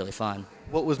really, really fun.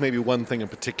 What was maybe one thing in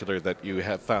particular that you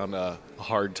have found a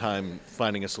hard time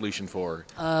finding a solution for?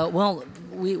 Well,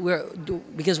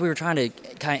 because we were trying to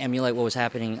kind of emulate what was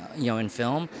happening, in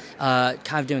film. Kind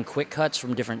of doing quick cuts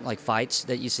from different like fights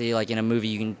that you see, like in a movie.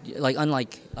 You can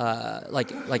unlike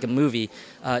a movie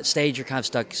stage, you're kind of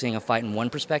stuck seeing a fight in one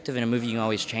perspective. In a movie, you can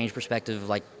always change perspective,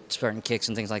 like certain kicks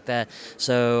and things like that.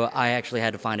 So I actually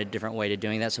had to find a different way to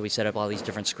doing that. So we set up all these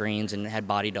different screens and had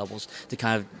body doubles to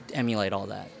kind of emulate all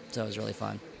that. So it was really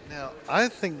fun. Now, I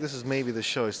think this is maybe the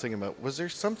show I was thinking about. Was there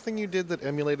something you did that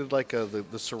emulated like the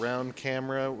surround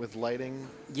camera with lighting?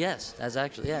 Yes, that's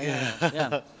actually,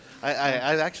 yeah.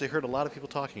 I actually heard a lot of people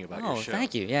talking about your show. Oh,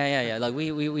 thank you. Yeah. Like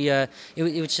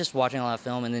it was just watching a lot of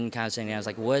film and then kind of saying, I was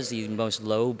like, what is the most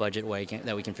low budget way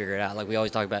that we can figure it out? Like we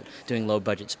always talk about doing low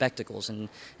budget spectacles, and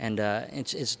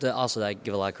also that I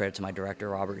give a lot of credit to my director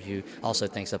Robert, who also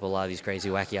thinks up a lot of these crazy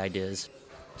wacky ideas.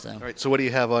 So. All right. So what do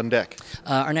you have on deck?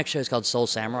 Our next show is called Soul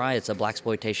Samurai. It's a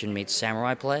blaxploitation meets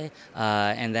samurai play,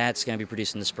 and that's going to be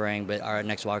produced in the spring. But our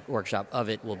next workshop of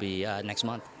it will be next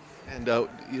month. And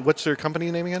what's your company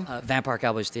name again? Vampire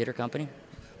Cowboys Theater Company.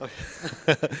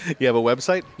 You have a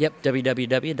website? Yep,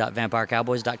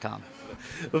 www.vampirecowboys.com.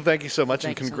 Well, thank you so much,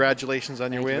 Thank and you so congratulations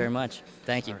on your win. Thank you very much.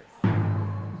 Thank you.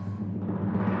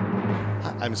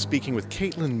 I'm speaking with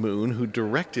Caitlin Moon, who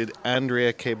directed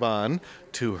Andrea Caban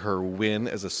to her win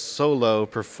as a solo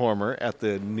performer at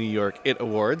the New York It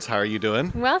Awards. How are you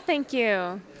doing? Well, thank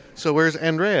you. So where's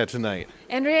Andrea tonight?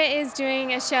 Andrea is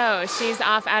doing a show. She's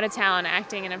off out of town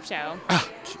acting in a show.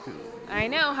 I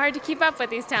know, hard to keep up with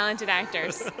these talented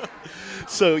actors.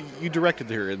 So you directed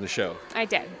her in the show. I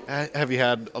did.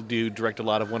 Do you direct a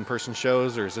lot of one-person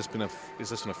shows, or is this been a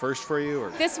first for you?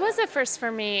 Or? This was a first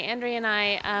for me. Andrea and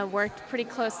I worked pretty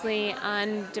closely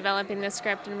on developing the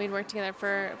script, and we'd worked together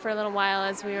for a little while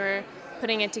as we were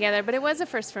putting it together. But it was a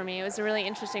first for me. It was a really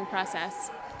interesting process.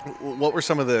 What were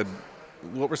some of the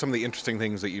interesting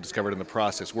things that you discovered in the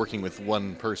process working with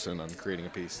one person on creating a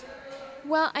piece?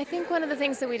 Well, I think one of the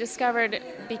things that we discovered,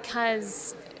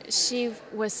 because she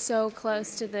was so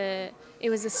close to it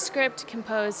was a script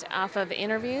composed off of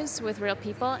interviews with real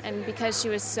people, and because she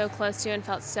was so close to and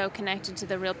felt so connected to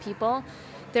the real people,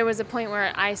 there was a point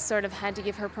where I sort of had to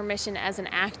give her permission as an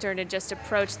actor to just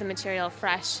approach the material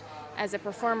fresh as a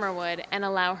performer would and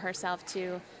allow herself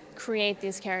to create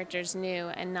these characters new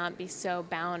and not be so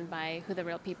bound by who the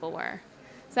real people were.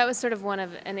 So that was sort of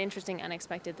an interesting,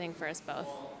 unexpected thing for us both.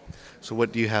 So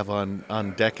what do you have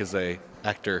on deck as a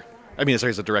director?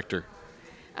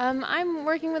 I'm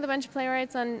working with a bunch of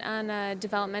playwrights on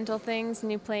developmental things,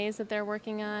 new plays that they're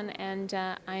working on, and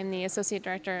I'm the associate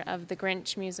director of the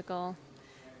Grinch musical,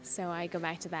 so I go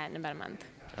back to that in about a month.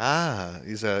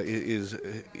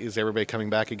 Is everybody coming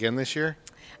back again this year?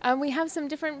 We have some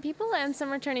different people and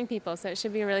some returning people, so it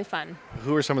should be really fun.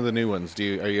 Who are some of the new ones?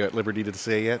 Are you at liberty to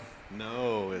say yet?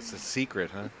 No, it's a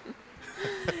secret, huh?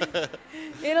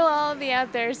 It'll all be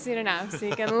out there soon enough, so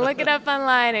you can look it up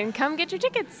online and come get your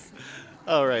tickets.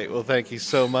 All right. Well, thank you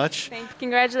so much.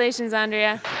 Congratulations,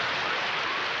 Andrea.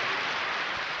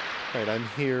 All right. I'm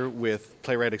here with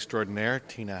playwright extraordinaire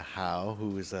Tina Howe,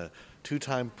 who is a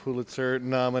 2-time Pulitzer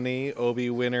nominee, Obie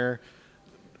winner,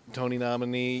 Tony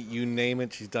nominee, you name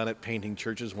it. She's done it. Painting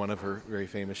Churches, one of her very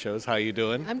famous shows. How are you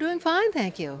doing? I'm doing fine,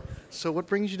 thank you. So what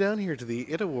brings you down here to the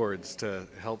IT Awards to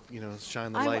help,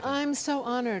 shine the light? I'm so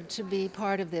honored to be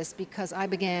part of this because I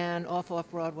began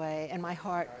off Broadway, and my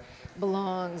heart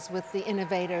belongs with the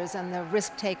innovators and the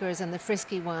risk takers and the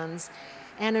frisky ones.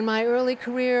 And in my early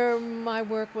career, my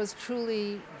work was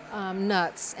truly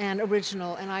nuts and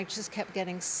original, and I just kept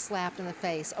getting slapped in the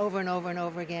face over and over and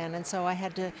over again. And so I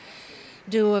had to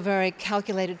do a very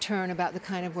calculated turn about the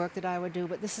kind of work that I would do,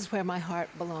 but this is where my heart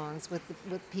belongs, with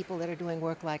people that are doing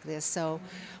work like this. So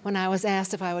when I was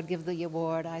asked if I would give the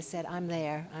award, I said, I'm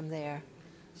there.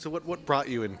 So what brought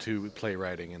you into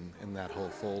playwriting and that whole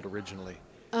fold originally?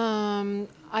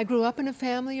 I grew up in a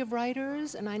family of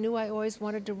writers, and I knew I always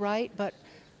wanted to write, but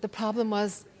the problem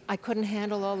was I couldn't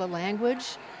handle all the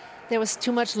language. There was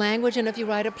too much language, and if you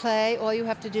write a play, all you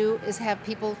have to do is have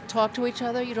people talk to each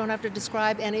other. You don't have to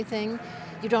describe anything.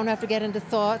 You don't have to get into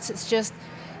thoughts. It's just,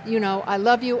 I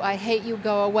love you, I hate you,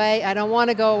 go away. I don't want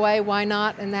to go away, why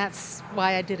not? And that's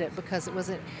why I did it, because it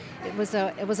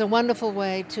was a wonderful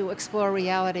way to explore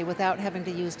reality without having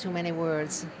to use too many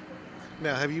words.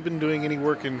 Now, have you been doing any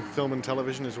work in film and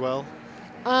television as well?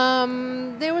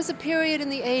 There was a period in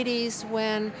the 80s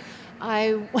when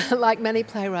I, like many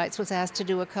playwrights, was asked to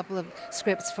do a couple of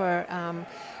scripts for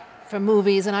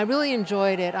movies, and I really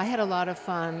enjoyed it. I had a lot of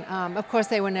fun. Of course,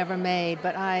 they were never made,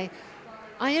 but I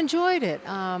enjoyed it.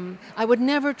 I would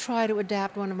never try to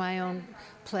adapt one of my own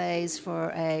plays for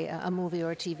a movie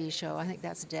or a TV show. I think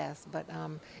that's death, but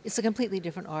it's a completely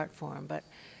different art form. But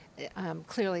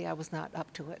clearly, I was not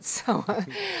up to it, so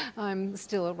I'm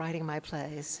still writing my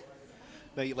plays.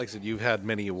 Now, like I said, you've had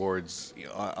many awards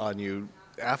on you.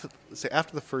 After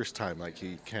the first time, like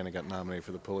you kind of got nominated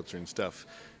for the Pulitzer and stuff,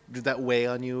 did that weigh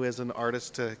on you as an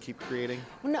artist to keep creating?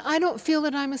 No, I don't feel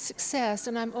that I'm a success,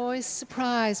 and I'm always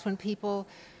surprised when people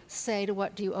say, to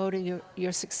what do you owe to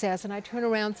your success? And I turn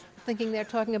around thinking they're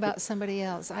talking about somebody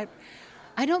else.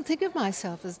 I don't think of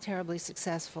myself as terribly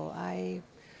successful. I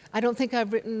don't think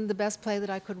I've written the best play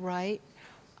that I could write.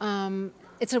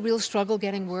 It's a real struggle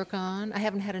getting work on. I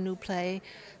haven't had a new play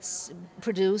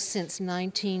produced since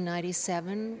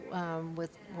 1997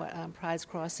 with Pride's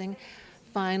Crossing.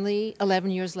 Finally,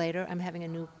 11 years later, I'm having a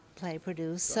new play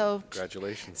produced. So,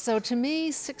 congratulations. So to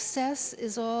me, success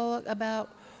is all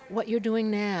about what you're doing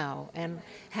now and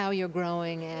how you're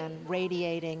growing and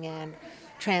radiating and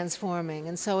transforming.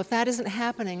 And so if that isn't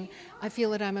happening, I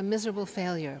feel that I'm a miserable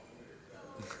failure.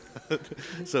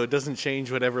 So it doesn't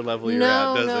change whatever level you're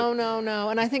at, does it? No.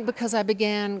 And I think because I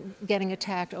began getting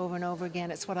attacked over and over again,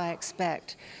 it's what I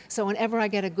expect. So whenever I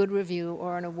get a good review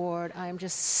or an award, I'm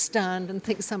just stunned and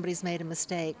think somebody's made a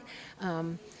mistake.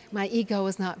 My ego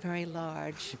is not very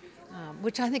large,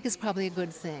 which I think is probably a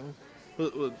good thing.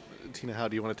 Well, Tina, how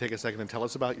do you want to take a second and tell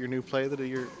us about your new play that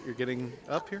you're getting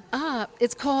up here?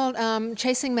 It's called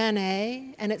Chasing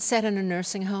Manet, and it's set in a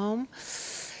nursing home.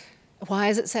 Why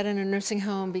is it set in a nursing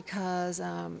home? Because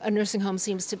a nursing home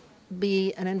seems to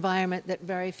be an environment that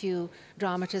very few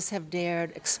dramatists have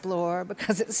dared explore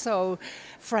because it's so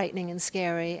frightening and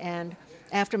scary. And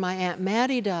after my Aunt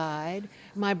Mattie died,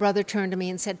 my brother turned to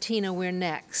me and said, Tina, we're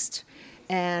next.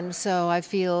 And so I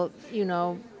feel,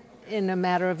 in a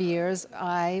matter of years,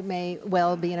 I may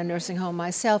well be in a nursing home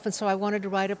myself. And so I wanted to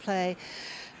write a play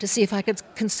to see if I could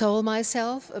console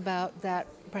myself about that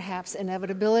perhaps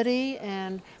inevitability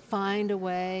and find a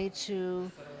way to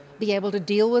be able to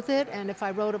deal with it. And if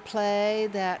I wrote a play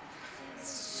that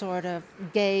sort of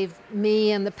gave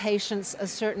me and the patients a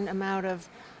certain amount of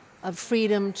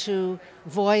freedom to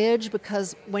voyage,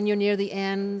 because when you're near the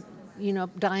end,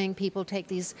 dying people take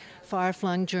these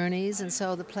far-flung journeys, and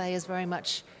so the play is very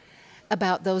much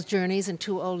about those journeys and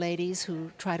two old ladies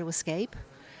who try to escape,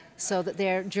 so that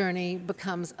their journey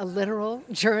becomes a literal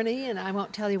journey, and I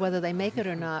won't tell you whether they make it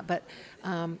or not, but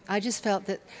I just felt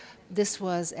that this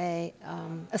was a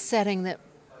setting that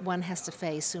one has to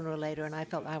face sooner or later, and I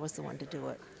felt I was the one to do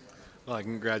it. Well,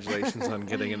 congratulations on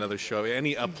getting another show.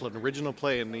 An original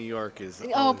play in New York is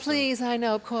please, I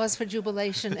know, cause for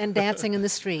jubilation and dancing in the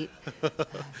street.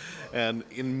 And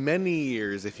in many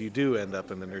years, if you do end up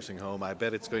in the nursing home, I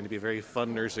bet it's going to be a very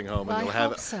fun nursing home, and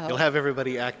you'll have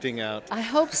everybody acting out. I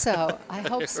hope so.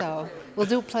 So. We'll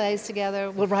do plays together.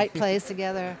 We'll write plays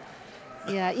together.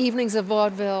 Yeah, evenings of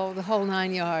vaudeville, the whole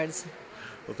 9 yards.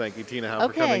 Well, thank you, Tina Howe,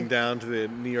 for coming down to the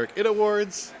New York IT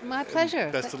Awards. My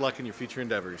pleasure. Best of luck in your future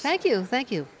endeavors. Thank you.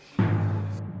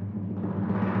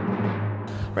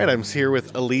 Right, I'm here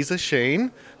with Aliza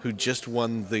Shane, who just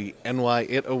won the NY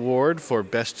IT Award for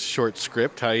Best Short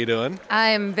Script. How you doing?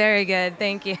 I'm very good,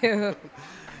 thank you.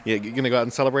 Yeah, you gonna go out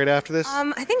and celebrate after this?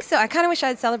 I think so. I kind of wish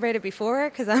I'd celebrated before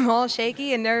because I'm all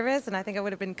shaky and nervous, and I think I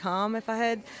would have been calm if I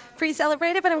had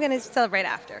pre-celebrated, but I'm going to celebrate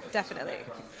after, definitely.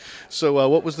 So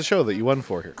what was the show that you won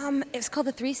for here? It was called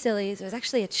The Three Sillies. It was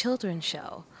actually a children's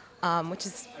show. which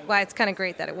is why it's kind of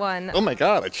great that it won. Oh my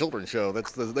God, a children's show.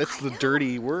 That's the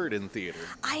dirty word in theater.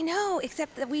 I know,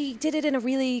 except that we did it in a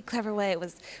really clever way. We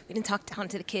didn't talk down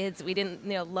to the kids. We didn't,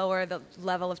 lower the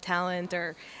level of talent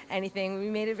or anything. We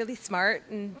made it really smart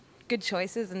and good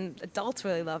choices, and adults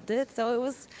really loved it. So it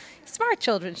was a smart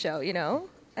children's show,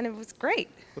 and it was great.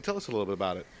 Well, tell us a little bit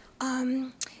about it.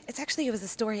 It was a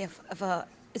story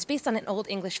it's based on an old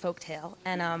English folk tale.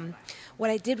 And what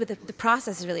I did with the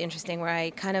process is really interesting, where I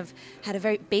kind of had a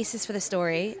very basis for the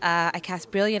story. I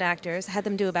cast brilliant actors, had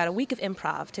them do about a week of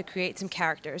improv to create some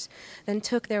characters, then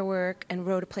took their work and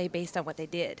wrote a play based on what they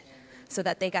did, so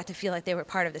that they got to feel like they were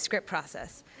part of the script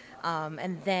process. So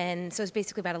it's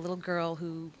basically about a little girl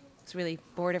who is really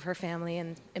bored of her family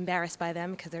and embarrassed by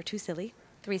them because they're too silly.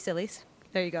 3 sillies.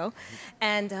 There you go.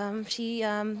 And she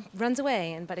runs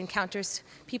away, but encounters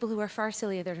people who are far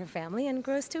sillier than her family and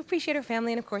grows to appreciate her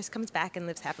family, and of course comes back and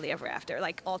lives happily ever after,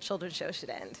 like all children's shows should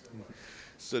end.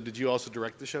 So did you also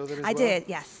direct the show then as well? I did,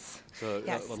 yes. So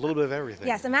yes. A little bit of everything.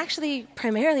 Yes, I'm actually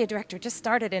primarily a director, just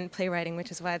started in playwriting,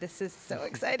 which is why this is so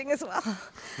exciting as well.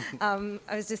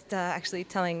 I was just actually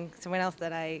telling someone else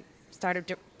that I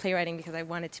started playwriting because I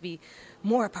wanted to be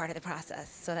more a part of the process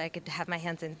so that I could have my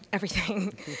hands in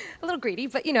everything. A little greedy,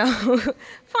 but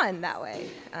fun that way.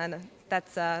 And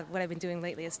that's what I've been doing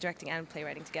lately, is directing and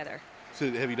playwriting together. So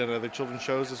have you done other children's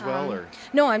shows as well? Or?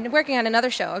 No, I'm working on another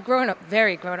show,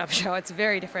 very grown-up show. It's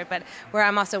very different, but where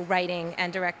I'm also writing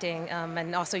and directing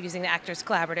and also using the actors'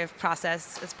 collaborative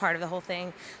process as part of the whole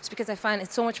thing. Just because I find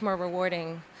it's so much more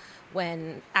rewarding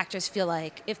when actors feel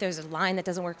like if there's a line that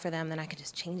doesn't work for them, then I can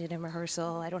just change it in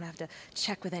rehearsal. I don't have to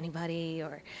check with anybody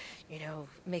or,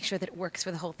 make sure that it works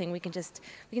for the whole thing. We can just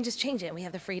change it, and we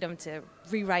have the freedom to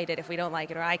rewrite it if we don't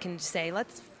like it. Or I can just say,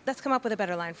 let's come up with a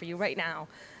better line for you right now.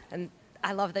 And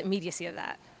I love the immediacy of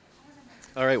that.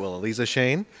 All right, well, Eliza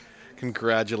Shane,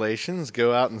 congratulations.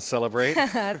 Go out and celebrate.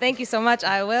 Thank you so much.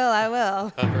 I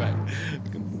will. All right.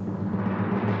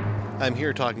 I'm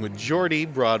here talking with Jordy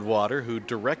Broadwater, who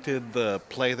directed the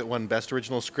play that won Best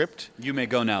Original Script. You May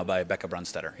Go Now by Becca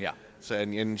Brunstetter, yeah. So,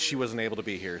 and she wasn't able to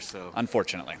be here, so...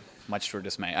 Unfortunately, much to her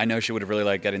dismay. I know she would have really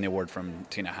liked getting the award from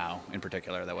Tina Howe in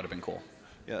particular. That would have been cool.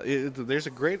 Yeah, there's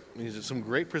some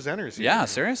great presenters here. Yeah,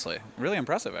 seriously. Really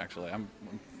impressive, actually.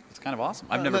 It's kind of awesome.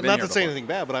 I've never been here Not to say before. anything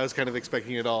bad, but I was kind of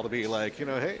expecting it all to be like,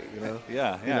 hey,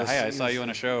 Yeah, hey, I saw you in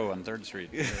a show on 3rd Street.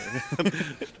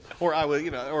 Or I was,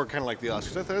 or kind of like the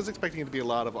Oscars. I was expecting it to be a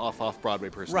lot of off-Broadway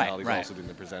personalities right. also doing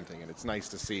the presenting, and it's nice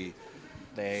to see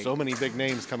so many big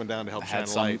names coming down to help shine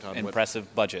a light on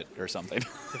impressive budget or something.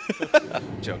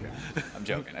 I'm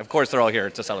joking. Of course, they're all here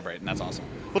to celebrate, and that's awesome.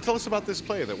 Well, tell us about this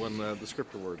play that won the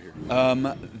script award here.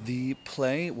 The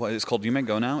play is called You May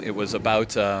Go Now. It was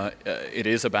about, it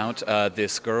is about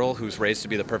this girl who's raised to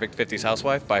be the perfect 50s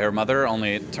housewife by her mother,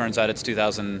 only it turns out it's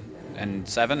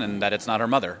 2007 and that it's not her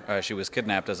mother. She was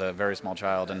kidnapped as a very small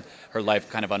child, and her life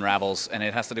kind of unravels, and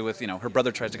it has to do with, her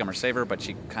brother tries to come her saver, but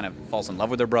she kind of falls in love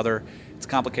with her brother. It's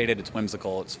complicated, it's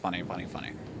whimsical, it's funny.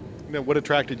 Now, what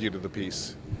attracted you to the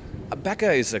piece?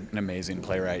 Becca is an amazing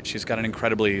playwright. She's got an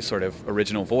incredibly sort of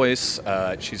original voice.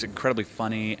 She's incredibly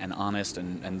funny and honest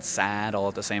and sad all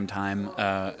at the same time.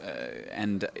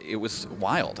 And it was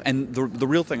wild. And the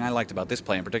real thing I liked about this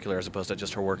play in particular, as opposed to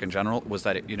just her work in general, was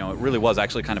that it really was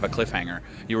actually kind of a cliffhanger.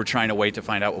 You were trying to wait to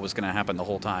find out what was going to happen the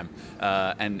whole time.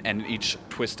 And each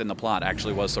twist in the plot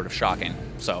actually was sort of shocking.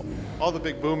 So all the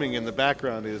big booming in the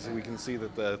background is we can see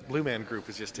that the Blue Man Group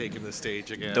has just taken the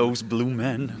stage again. Those blue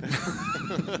men.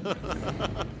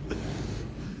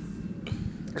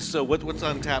 So what's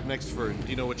on tap next for? Do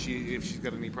you know if she's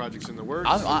got any projects in the works?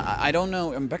 I don't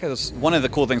know. Becca's one of the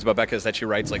cool things about Becca is that she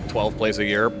writes like 12 plays a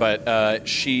year. But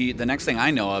the next thing I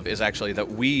know of is actually that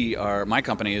my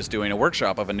company is doing a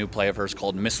workshop of a new play of hers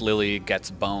called Miss Lily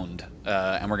Gets Boned,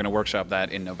 and we're going to workshop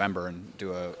that in November and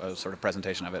do a sort of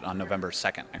presentation of it on November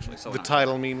 2nd. Actually, so the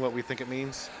title mean what we think it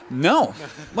means? No.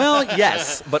 Well,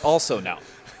 yes, but also no.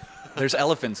 There's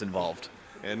elephants involved.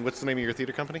 And what's the name of your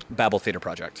theater company? Babel Theater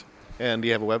Project. And do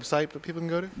you have a website that people can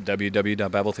go to?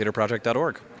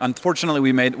 www.babeltheaterproject.org. Unfortunately,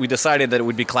 we decided that it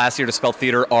would be classier to spell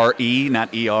theater R-E,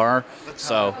 not E-R.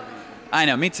 So, I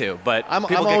know, me too. But I'm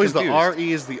always the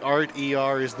R-E is the art,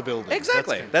 E-R is the building.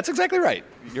 Exactly. That's exactly right.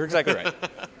 You're exactly right.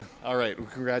 All right. Well,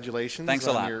 congratulations. Thanks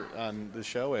a lot. On the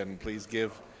show, and please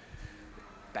give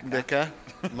Becca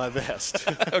my best.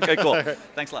 Okay, cool. Right.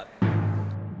 Thanks a lot.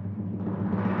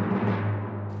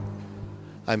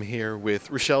 I'm here with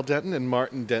Rochelle Denton and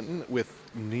Martin Denton with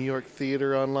New York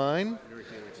Theater Online.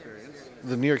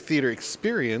 The New York Theater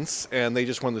Experience, and they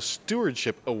just won the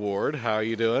Stewardship Award. How are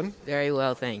you doing? Very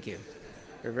well, thank you.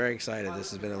 We're very excited. This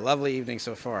has been a lovely evening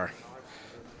so far.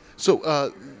 So,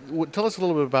 tell us a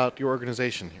little bit about your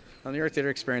organization here. New York Theater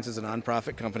Experience is a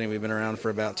nonprofit company. We've been around for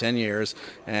about 10 years,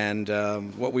 and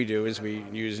what we do is we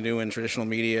use new and traditional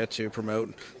media to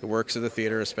promote the works of the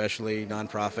theater, especially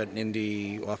nonprofit,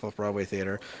 indie, off-Broadway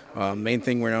theater. Main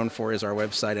thing we're known for is our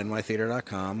website,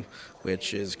 nytheater.com,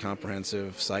 which is a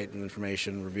comprehensive site and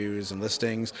information, reviews, and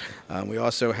listings. We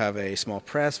also have a small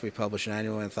press. We publish an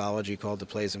annual anthology called the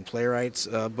Plays and Playwrights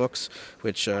books,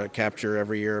 which capture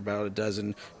every year about a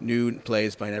dozen new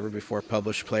plays by never-before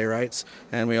published playwrights.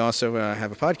 And we also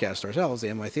have a podcast ourselves,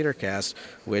 the NY Theater Cast,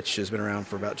 which has been around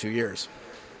for about 2 years.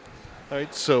 All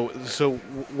right, so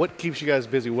what keeps you guys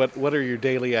busy? What are your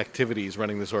daily activities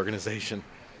running this organization?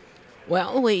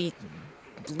 Well, we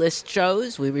list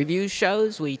shows, we review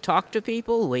shows, we talk to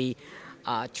people, we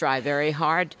try very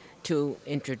hard to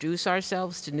introduce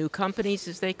ourselves to new companies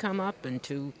as they come up and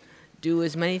to do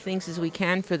as many things as we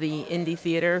can for the indie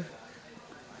theater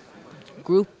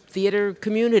group theater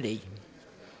community.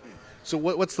 So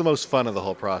what's the most fun of the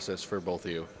whole process for both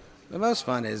of you? The most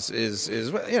fun is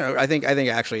I think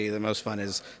actually the most fun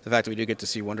is the fact that we do get to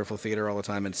see wonderful theater all the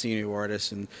time and see new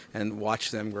artists and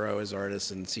watch them grow as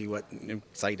artists and see what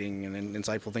exciting and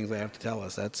insightful things they have to tell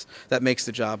us. That makes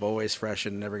the job always fresh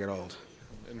and never get old.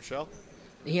 And Michelle?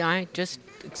 Yeah, just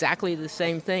exactly the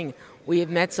same thing. We have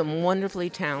met some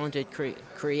wonderfully talented,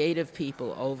 creative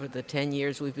people over the 10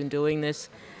 years we've been doing this,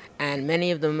 and many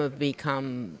of them have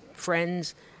become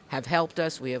friends, have helped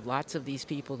us. We have lots of these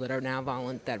people that are now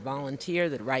volunteer,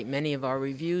 that write many of our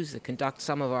reviews, that conduct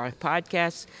some of our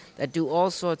podcasts, that do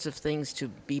all sorts of things to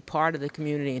be part of the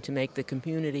community and to make the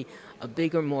community a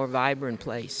bigger, more vibrant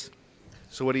place.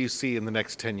 So what do you see in the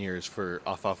next 10 years for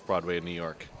Off-Broadway in New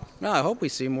York? No, I hope we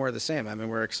see more of the same. I mean,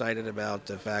 we're excited about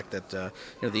the fact that the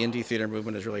indie theater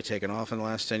movement has really taken off in the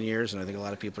last 10 years, and I think a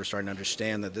lot of people are starting to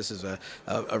understand that this is a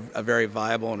very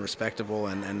viable and respectable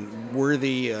and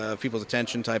worthy people's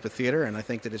attention type of theater, and I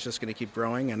think that it's just going to keep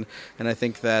growing, and I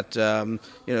think that the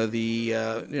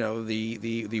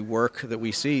work that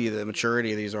we see, the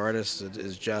maturity of these artists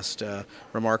is just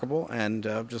remarkable, and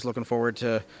just looking forward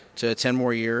to 10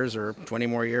 more years or 20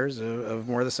 more years of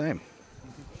more of the same.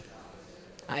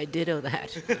 I ditto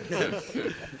that.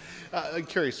 I'm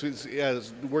curious,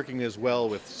 as working as well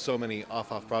with so many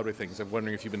off-Broadway things, I'm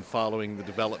wondering if you've been following the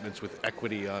developments with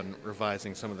Equity on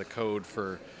revising some of the code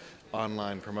for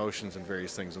online promotions and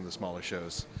various things in the smaller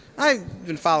shows. I've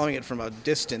been following it from a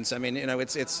distance. I mean,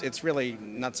 it's really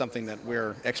not something that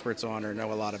we're experts on or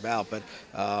know a lot about, but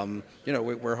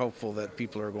we're hopeful that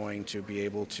people are going to be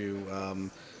able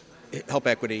to help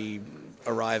Equity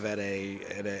arrive at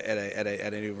a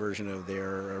new version of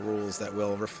their rules that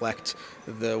will reflect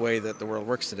the way that the world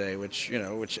works today, which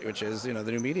is the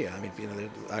new media. I mean,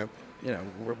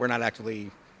 we're not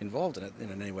actively involved in it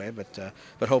in any way, but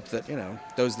hope that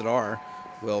those that are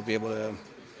will be able to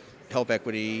help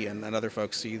Equity and other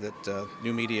folks see that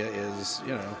new media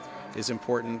is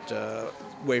important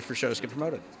way for shows to get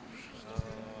promoted.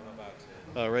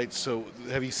 All right. So,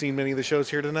 have you seen many of the shows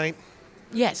here tonight?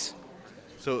 Yes.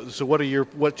 So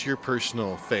what's your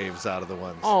personal faves out of the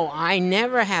ones? Oh, I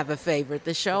never have a favorite.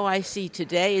 The show I see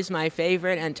today is my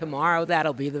favorite, and tomorrow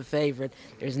that'll be the favorite.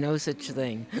 There's no such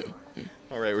thing.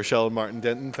 All right, Rochelle and Martin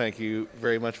Denton, thank you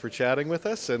very much for chatting with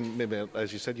us. And maybe,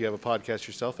 as you said, you have a podcast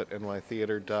yourself at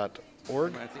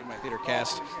nytheater.org. My Theater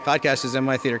Cast. Podcast is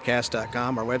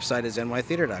nytheatercast.com. Our website is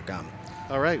nytheater.com.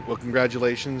 All right. Well,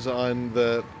 congratulations on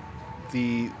the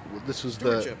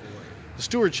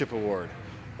Stewardship Award.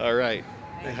 All right.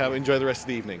 Enjoy the rest of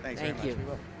the evening. Thanks Thank you.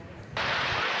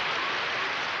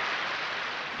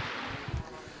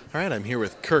 All right, I'm here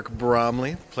with Kirk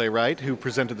Bromley, playwright, who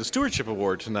presented the Stewardship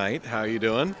Award tonight. How are you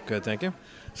doing? Good, thank you.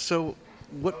 So,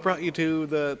 what brought you to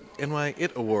the NY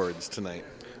IT Awards tonight?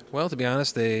 Well, to be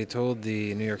honest, they told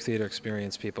the New York Theater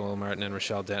Experience people, Martin and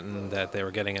Rochelle Denton, that they were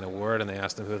getting an award, and they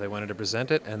asked them who they wanted to present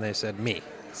it, and they said me.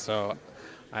 So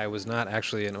I was not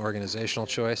actually an organizational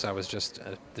choice. I was just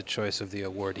the choice of the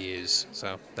awardees.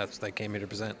 So they came here to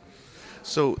present.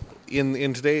 So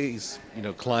in today's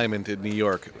climate in New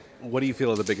York, what do you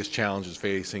feel are the biggest challenges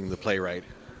facing the playwright?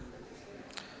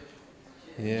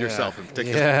 Yourself in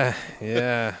particular.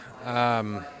 Yeah.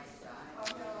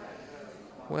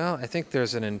 Well, I think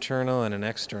there's an internal and an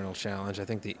external challenge. I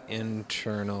think the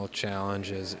internal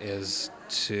challenge is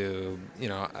to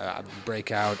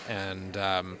break out and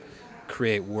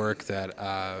create work that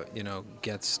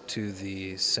gets to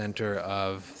the center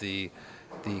of the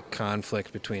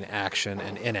conflict between action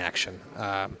and inaction.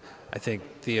 I think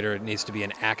theater needs to be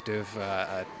an active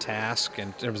task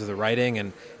in terms of the writing,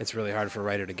 and it's really hard for a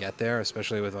writer to get there,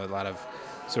 especially with a lot of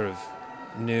sort of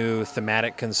new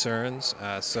thematic concerns.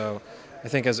 So I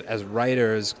think as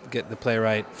writers, get the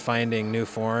playwright finding new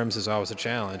forms is always a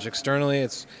challenge. Externally,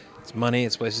 it's money,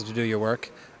 it's places to do your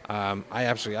work. I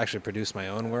actually produce my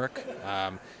own work,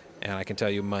 and I can tell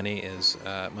you money is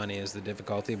the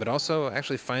difficulty, but also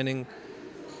actually finding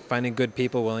good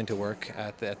people willing to work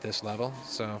at this level.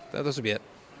 So those would be it.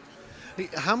 Hey,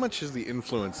 how much is the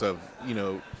influence of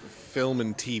film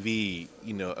and TV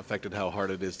affected how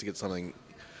hard it is to get something?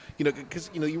 Because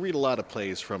you read a lot of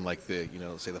plays from like the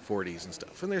say the 40s and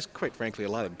stuff, and there's quite frankly a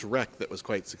lot of direct that was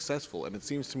quite successful, and it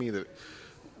seems to me that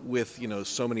with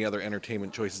so many other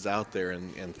entertainment choices out there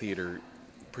and theater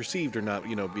perceived or not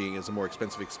being as a more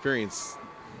expensive experience,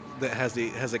 that has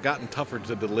it gotten tougher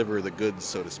to deliver the goods,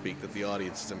 so to speak, that the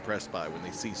audience is impressed by when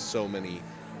they see so many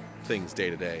things day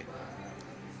to day?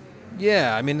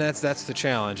 Yeah, I mean that's the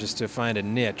challenge, is to find a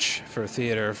niche for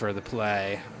theater, for the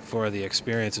play, for the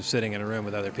experience of sitting in a room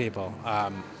with other people.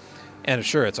 And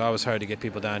sure, it's always hard to get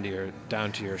people down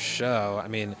to your show. I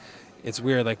mean, it's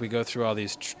weird. Like we go through all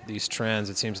these trends.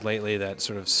 It seems lately that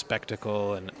sort of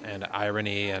spectacle and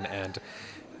irony and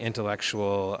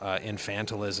intellectual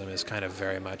infantilism is kind of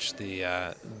very much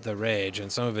the rage, and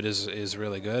some of it is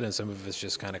really good, and some of it's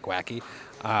just kind of quacky.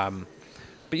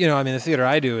 But the theater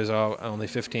I do is only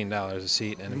 $15 a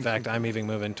seat, and in fact, I'm even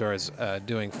moving towards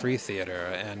doing free theater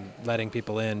and letting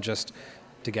people in just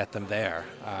to get them there.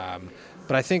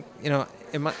 But I think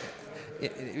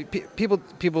people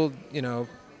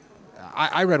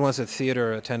I read once that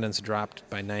theater attendance dropped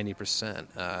by 90%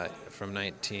 from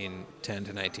 1910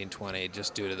 to 1920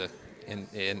 just due to the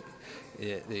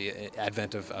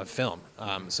advent of film.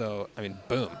 So I mean,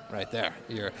 boom, right there.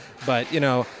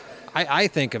 I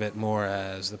think of it more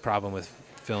as the problem with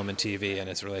film and TV and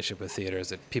its relationship with theater is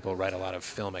that people write a lot of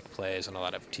filmic plays and a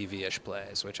lot of TV-ish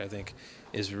plays, which I think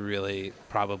is really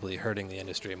probably hurting the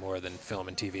industry more than film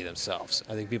and TV themselves.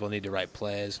 I think people need to write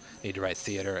plays, need to write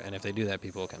theater, and if they do that,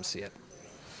 people will come see it.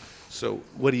 So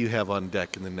what do you have on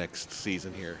deck in the next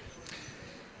season here?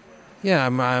 Yeah,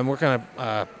 I'm working on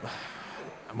a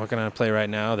play right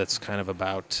now that's kind of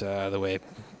about the way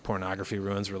pornography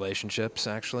ruins relationships,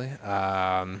 actually.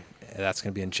 That's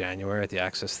going to be in January at the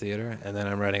Access Theater. And then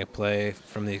I'm writing a play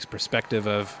from the perspective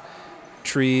of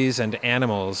trees and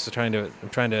animals. I'm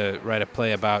trying to write a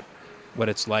play about what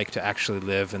it's like to actually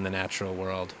live in the natural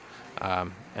world.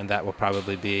 And that will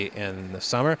probably be in the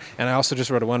summer. And I also just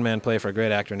wrote a one-man play for a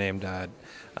great actor named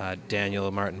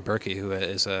Daniel Martin Berkey, who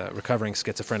is a recovering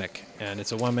schizophrenic. And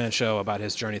it's a one-man show about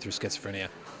his journey through schizophrenia.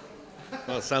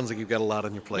 Well, it sounds like you've got a lot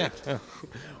on your plate. Yeah.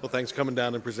 Well, thanks for coming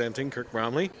down and presenting, Kirk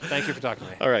Bromley. Thank you for talking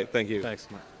to me. All right, thank you. Thanks.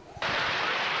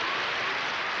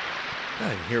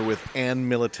 I'm here with Ann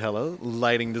Militello,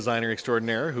 lighting designer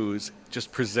extraordinaire, who's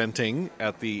just presenting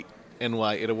at the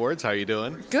NY IT Awards. How are you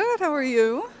doing? Good. How are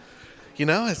you?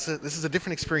 This is a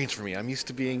different experience for me. I'm used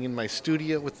to being in my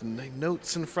studio with the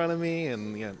notes in front of me,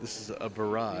 and this is a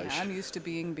barrage. Yeah, I'm used to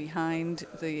being behind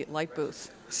the light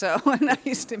booth, so I'm not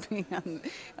used to being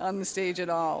on the stage at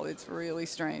all. It's really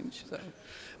strange. So.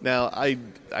 Now, I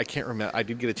can't remember. I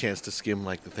did get a chance to skim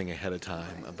the thing ahead of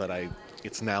time, but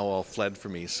it's now all fled for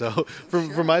me. So,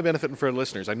 for my benefit and for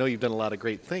listeners, I know you've done a lot of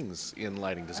great things in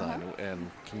lighting design,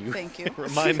 and can you Thank you.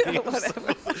 remind me of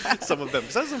some of them?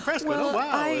 Because I was impressed with. Oh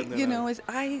wow!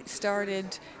 I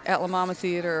started at La Mama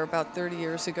Theater about 30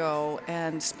 years ago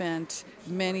and spent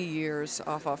many years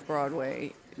off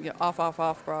Broadway.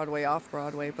 Off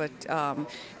Broadway, but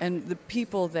and the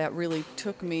people that really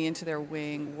took me into their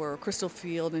wing were Crystal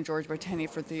Field and George Barteni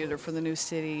for theater for the New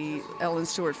City, Ellen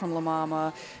Stewart from La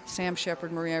Mama, Sam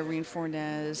Shepard, Marie Irene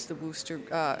Fornez, the Wooster,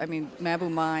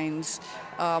 Mabu Mines,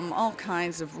 all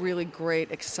kinds of really great,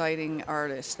 exciting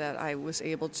artists that I was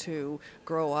able to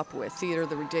grow up with. Theater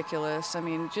the Ridiculous,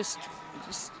 just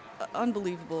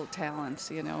unbelievable talents,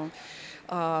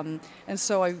 and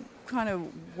so I kind of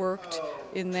worked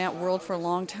in that world for a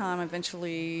long time.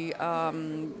 Eventually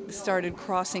started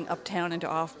crossing uptown into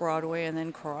off-Broadway, and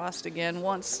then crossed again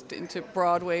once into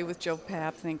Broadway with Joe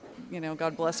Papp.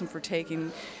 God bless him for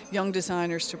taking young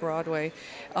designers to Broadway.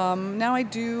 Now I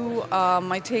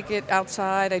take it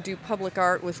outside. I do public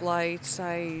art with lights.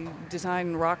 I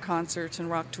design rock concerts and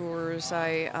rock tours.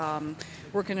 I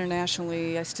work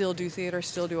internationally. I still do theater,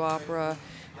 still do opera.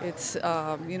 It's,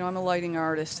 I'm a lighting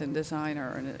artist and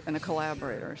designer and a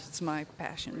collaborator. It's my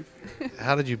passion.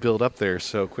 How did you build up there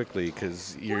so quickly?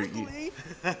 Because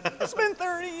It's been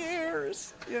 30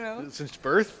 years, Since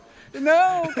birth?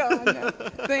 No, God, no.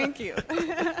 Thank you.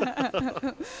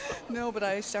 No, but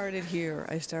I started here,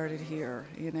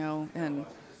 and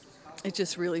it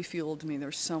just really fueled me.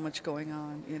 There's so much going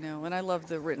on, and I love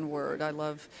the written word. I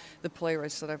love the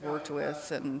playwrights that I've worked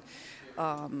with, and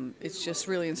it's just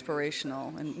really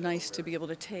inspirational and nice to be able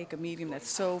to take a medium that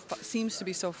seems to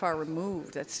be so far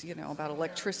removed. That's about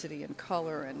electricity and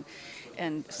color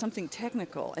and something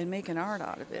technical, and make an art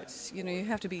out of it. You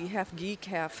have to be half geek,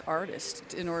 half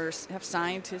artist in order to have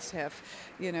scientists, have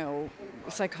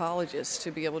psychologists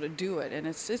to be able to do it, and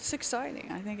it's exciting.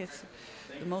 I think it's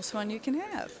the most fun you can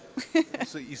have.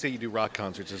 So you say you do rock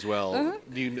concerts as well.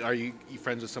 Uh-huh. Are you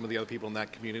friends with some of the other people in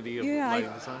that community of Yeah,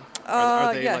 lighting design?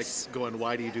 Are they yes. like going,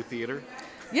 why do you do theater?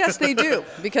 Yes, they do,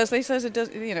 because they says it does.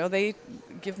 They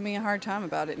give me a hard time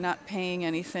about it not paying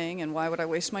anything, and why would I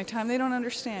waste my time? They don't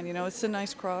understand. It's a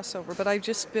nice crossover. But I've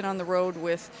just been on the road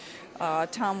with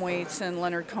Tom Waits and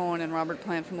Leonard Cohen and Robert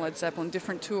Plant from Led Zeppelin,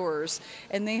 different tours,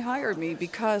 and they hired me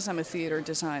because I'm a theater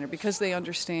designer, because they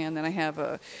understand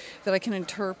that that I can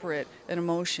interpret an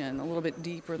emotion a little bit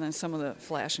deeper than some of the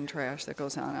flash and trash that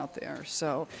goes on out there.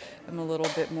 So I'm a little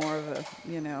bit more of a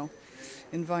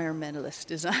environmentalist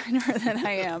designer than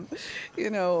I am,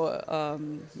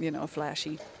 a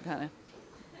flashy kind of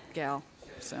gal.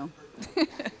 So.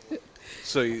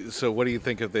 So what do you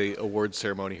think of the awards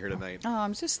ceremony here tonight? Oh,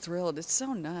 I'm just thrilled. It's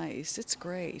so nice. It's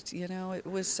great. It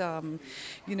was, when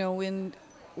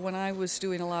I was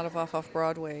doing a lot of off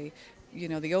Broadway,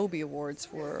 the Obie Awards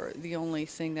were the only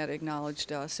thing that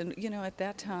acknowledged us. And, at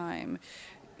that time,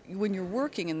 when you're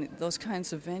working in those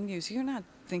kinds of venues, you're not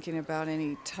thinking about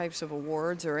any types of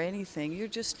awards or anything. You're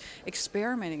just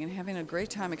experimenting and having a great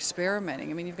time experimenting.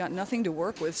 I mean, you've got nothing to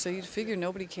work with, so you figure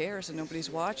nobody cares and nobody's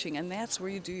watching, and that's where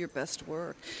you do your best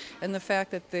work. And the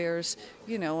fact that there's,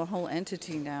 a whole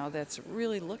entity now that's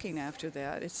really looking after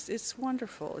that, it's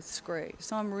wonderful. It's great.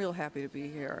 So I'm real happy to be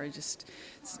here. It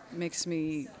makes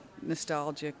me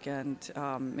nostalgic and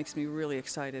makes me really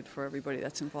excited for everybody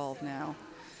that's involved now.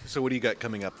 So what do you got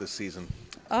coming up this season?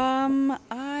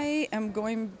 I am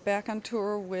going back on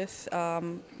tour with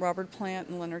Robert Plant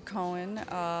and Leonard Cohen.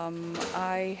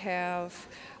 I have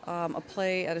a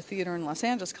play at a theater in Los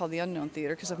Angeles called the Unknown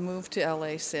Theater, because I've moved to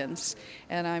LA since,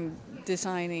 and I'm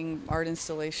designing art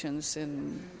installations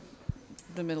in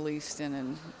the Middle East and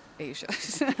in Asia.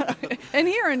 And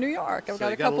here in New York. I've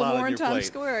got a couple more in Times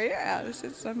Square. Yeah,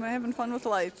 I'm having fun with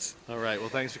lights. All right, well,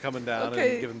 thanks for coming down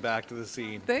and giving back to the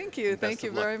scene. Thank you. Thank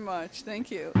you very much.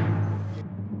 Thank you.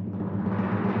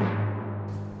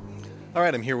 All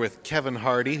right, I'm here with Kevin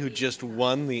Hardy, who just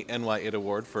won the NY-IT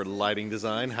Award for lighting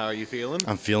design. How are you feeling?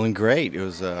 I'm feeling great. It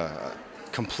was a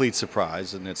complete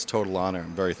surprise, and it's a total honor.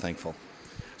 I'm very thankful.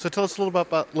 So tell us a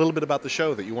little bit about the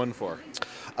show that you won for.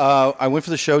 I went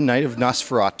for the show Night of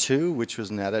Nosferatu, which was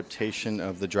an adaptation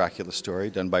of the Dracula story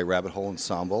done by Rabbit Hole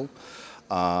Ensemble.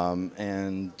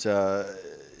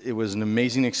 It was an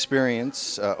amazing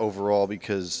experience overall,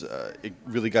 because it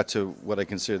really got to what I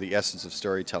consider the essence of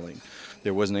storytelling.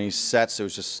 There wasn't any sets, it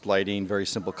was just lighting, very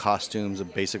simple costumes,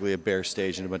 basically a bare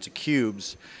stage and a bunch of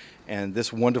cubes. And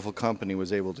this wonderful company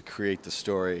was able to create the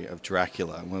story of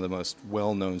Dracula, one of the most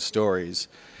well-known stories,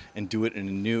 and do it in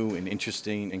a new and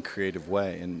interesting and creative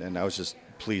way. And I was just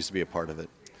pleased to be a part of it.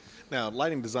 Now,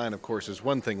 lighting design, of course, is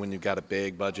one thing when you've got a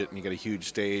big budget and you've got a huge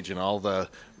stage and all the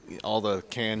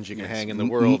cans you can hang in the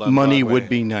world. On Money Broadway. would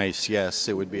be nice, yes.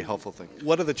 It would be a helpful thing.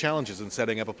 What are the challenges in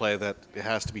setting up a play that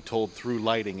has to be told through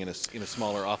lighting in a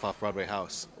smaller off-Broadway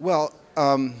house? Well,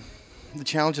 the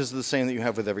challenges are the same that you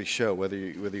have with every show, whether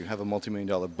you have a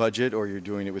multi-million-dollar budget or you're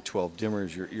doing it with 12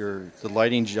 dimmers. The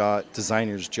lighting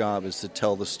designer's job is to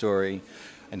tell the story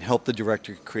and help the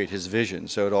director create his vision.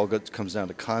 So it all comes down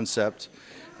to concept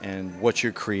and what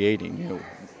you're creating.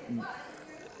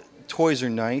 Toys are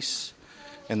nice,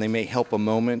 and they may help a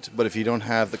moment, but if you don't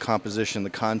have the composition, the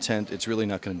content, it's really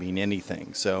not going to mean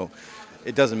anything. So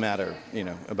it doesn't matter,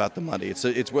 about the money. It's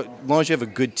as long as you have a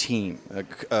good team,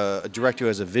 a director who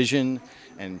has a vision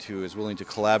and who is willing to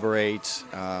collaborate,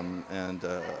 and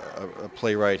a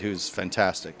playwright who's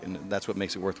fantastic, and that's what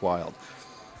makes it worthwhile.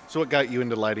 So what got you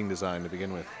into lighting design to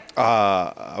begin with?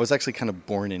 I was actually kind of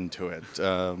born into it.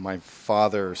 My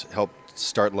father helped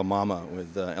start La Mama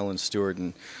with Ellen Stewart,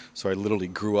 and so I literally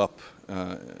grew up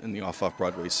in the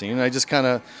off-Broadway scene. And I just kind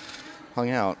of hung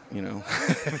out,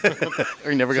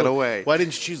 or never got away. Why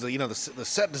didn't you choose the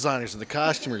set designers and the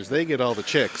costumers? They get all the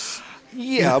chicks.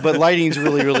 Yeah, but lighting's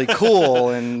really, really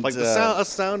cool, and like the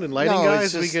sound and lighting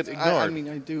guys, we get ignored. I mean,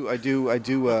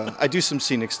 I do some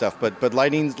scenic stuff, but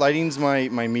lighting's my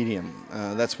medium.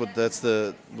 That's what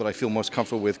I feel most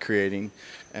comfortable with creating,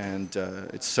 and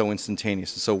it's so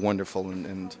instantaneous, it's so wonderful,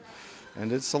 and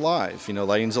it's alive.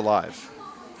 Lighting's alive.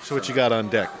 So what you got on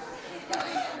deck?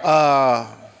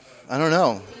 I don't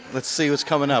know. Let's see what's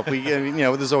coming up.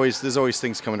 There's always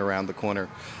things coming around the corner.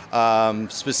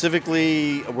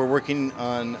 Specifically, we're working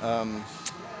on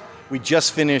We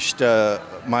just finished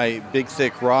My Big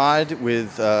Thick Rod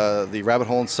with the Rabbit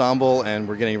Hole Ensemble, and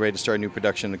we're getting ready to start a new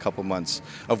production in a couple months,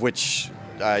 of which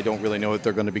I don't really know what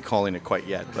they're going to be calling it quite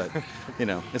yet, but,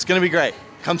 it's going to be great.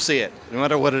 Come see it, no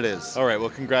matter what it is. All right, well,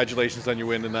 congratulations on your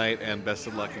win tonight, and best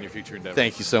of luck in your future endeavors.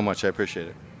 Thank you so much. I appreciate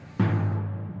it.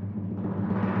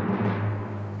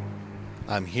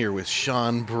 I'm here with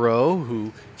Sean Bro,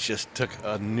 who just took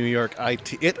a New York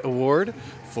IT Award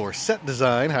for set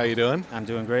design. How you doing? I'm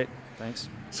doing great, thanks.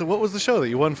 So what was the show that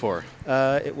you won for?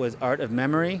 It was Art of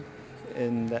Memory,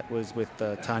 and that was with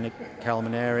Tanya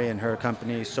Calamaneri and her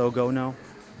company Sogono.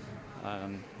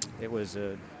 It was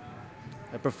a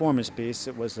performance piece.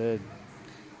 It was a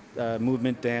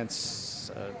movement dance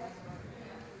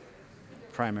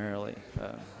primarily.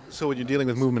 So when you're dealing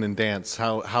with movement and dance,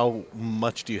 how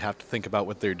much do you have to think about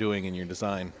what they're doing in your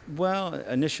design? Well,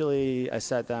 initially I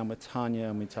sat down with Tanya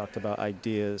and we talked about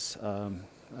ideas.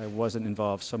 I wasn't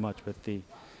involved so much with the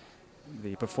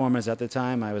performers at the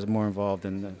time. I was more involved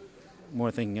in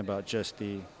more thinking about just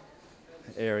the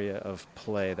area of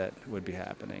play that would be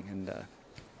happening, and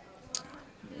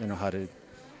how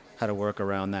to work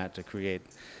around that to create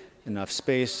enough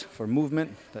space for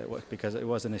movement. Because it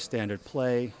wasn't a standard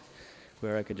play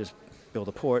where I could just build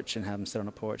a porch and have them sit on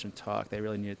a porch and talk. They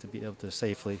really needed to be able to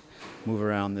safely move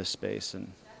around this space,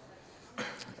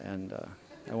 and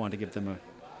I wanted to give them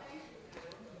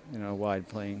a wide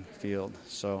playing field.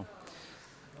 So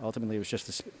ultimately, it was just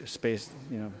the space.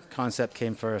 Concept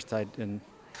came first, and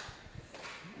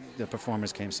the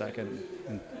performers came second,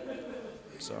 and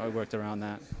so I worked around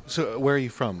that. So where are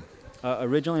you from?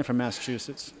 Originally, I'm from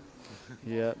Massachusetts.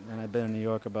 Yeah, and I've been in New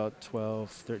York about 12,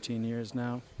 13 years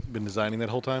now. Been designing that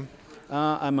whole time?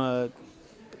 I'm a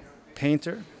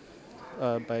painter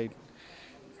by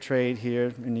trade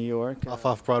here in New York.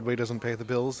 Off Broadway doesn't pay the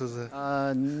bills, is it?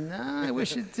 No, I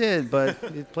wish it did, but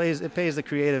it pays the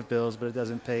creative bills, but it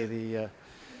doesn't pay the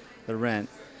rent.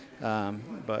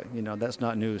 But that's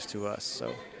not news to us.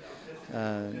 So,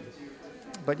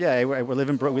 but yeah, we live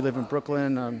in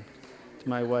Brooklyn.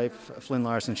 My wife, Flynn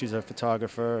Larson, she's a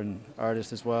photographer and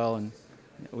artist as well, and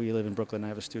we live in Brooklyn. I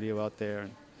have a studio out there.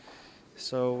 And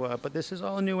so, but this is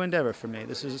all a new endeavor for me.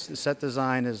 This set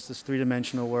design, this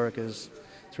three-dimensional work it's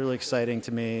really exciting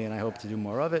to me, and I hope to do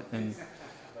more of it. And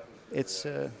it's,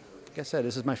 like I said,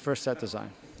 this is my first set design.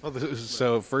 Oh,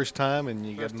 so first time, and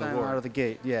you get an award out of the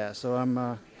gate. Yeah, so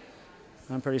I'm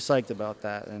pretty psyched about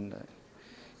that, and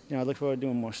I look forward to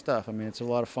doing more stuff. I mean, it's a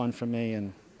lot of fun for me,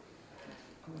 and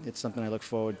it's something I look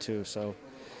forward to. So,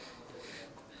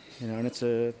 and it's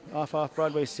a off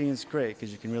Broadway scene. It's great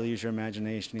because you can really use your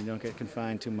imagination. You don't get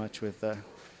confined too much with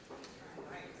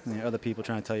other people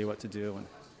trying to tell you what to do, and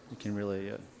you can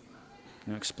really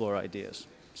explore ideas.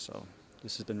 So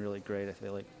this has been really great. I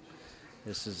feel like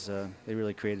this is they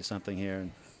really created something here,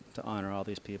 and to honor all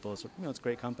these people, it's it's a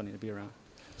great company to be around.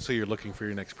 So you're looking for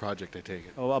your next project, I take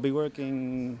it? Oh, I'll be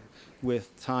working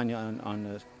with Tanya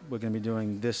on we're going to be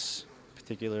doing this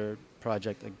particular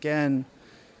project again,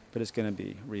 but it's going to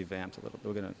be revamped a little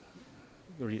bit.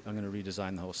 I'm going to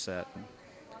redesign the whole set and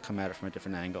come at it from a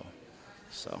different angle.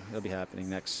 So it'll be happening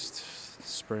next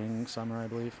spring, summer, I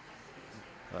believe.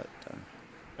 But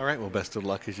all right, well, best of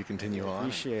luck as you continue on.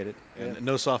 Appreciate it. And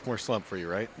no sophomore slump for you,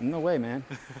 right? No way, man.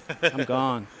 I'm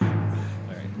gone.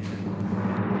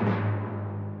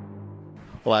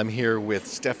 Well, I'm here with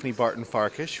Stephanie Barton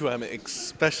Farkash, who I'm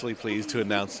especially pleased to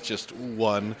announce just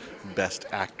won Best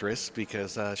Actress,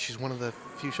 because she's one of the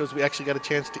few shows we actually got a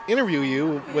chance to interview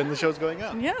you when the show's going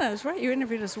up. Yeah, that's right. You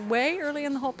interviewed us way early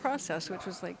in the whole process, which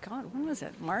was like, God, when was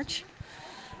it? March?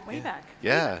 Way back.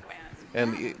 Yeah.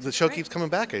 And the show keeps coming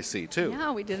back, I see, too.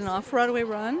 Yeah, we did an off-Broadway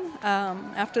run.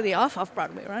 After the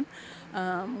off-Broadway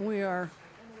run, we are...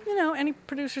 any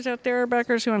producers out there,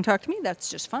 backers who want to talk to me, that's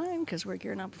just fine, because we're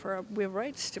gearing up we have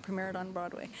rights to premiere it on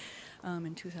Broadway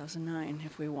in 2009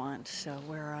 if we want. So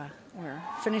we're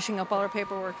finishing up all our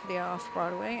paperwork for the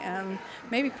off-Broadway and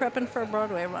maybe prepping for a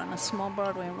Broadway run, a small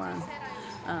Broadway run.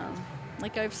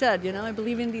 Like I've said, I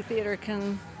believe indie theater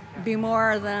can be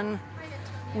more than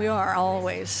we are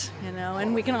always,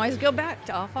 and we can always go back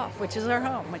to off, which is our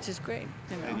home, which is great.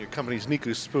 And your company's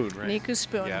Niku Spoon, right? Niku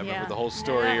Spoon, yeah. I remember the whole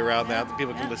story around that. The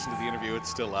people can listen to the interview. It's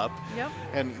still up. Yep.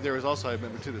 And there was also, I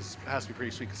remember too, this has to be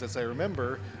pretty sweet, because as I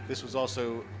remember, this was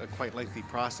also a quite lengthy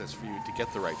process for you to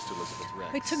get the rights to Elizabeth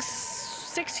Rex. It took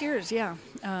 6 years, yeah,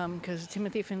 because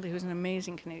Timothy Findlay, who's an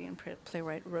amazing Canadian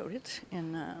playwright, wrote it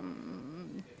in,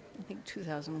 I think,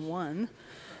 2001,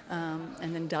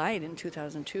 and then died in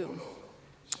 2002.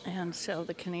 And so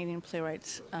the Canadian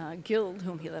Playwrights Guild,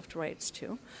 whom he left rights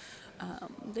to,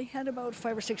 they had about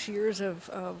 5 or 6 years of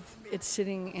it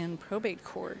sitting in probate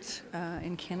courts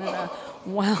in Canada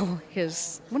while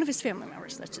one of his family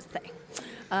members, let's just say,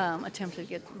 attempted to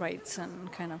get rights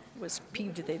and kind of was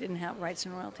peeved that they didn't have rights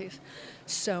and royalties.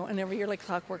 So, and every year, like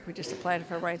clockwork, we just applied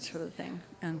for rights for the thing.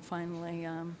 And finally,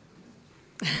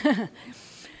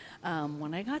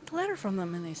 when I got the letter from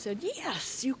them and they said,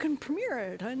 yes, you can premiere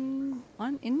it in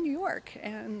New York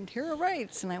and here are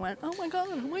rights. And I went, oh my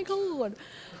God.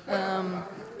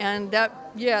 And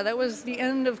that was the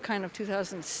end of kind of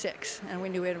 2006. And we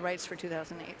knew we had rights for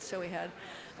 2008. So we had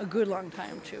a good long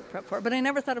time to prep for it. But I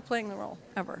never thought of playing the role,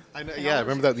 ever. I know, I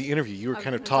remember that in the interview. You were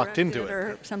kind of talked into it.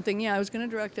 Or something, yeah, I was going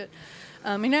to direct it.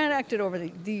 I mean, I had acted over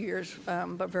the years,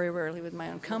 but very rarely with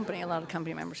my own company. A lot of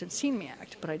company members had seen me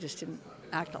act, but I just didn't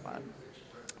act a lot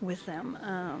with them.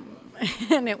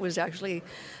 And it was actually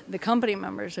the company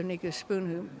members of Niku Spoon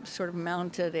who sort of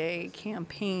mounted a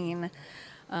campaign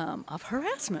of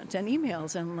harassment and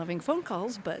emails and loving phone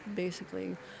calls, but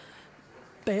basically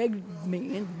begged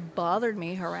me and bothered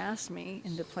me, harassed me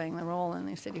into playing the role. And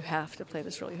they said, you have to play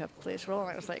this role, you have to play this role.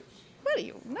 And I was like, what are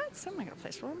you nuts? I'm not going to play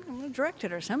this role. I'm going to direct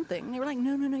it or something. And they were like,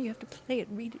 no, you have to play it.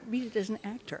 Read it as an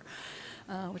actor,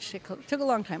 which took a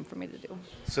long time for me to do.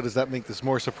 So does that make this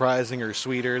more surprising or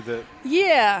sweeter?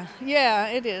 Yeah,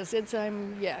 it is.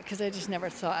 Because I just never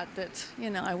thought that,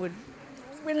 I would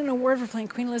win an award for playing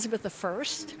Queen Elizabeth I,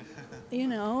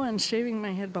 and shaving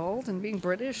my head bald and being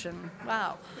British, and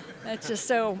wow, that's just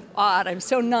so odd. I'm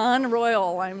so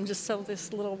non-royal. I'm just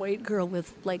this little white girl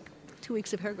with like 2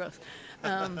 weeks of hair growth.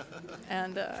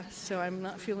 So I'm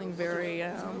not feeling very,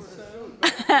 well,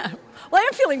 I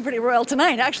am feeling pretty royal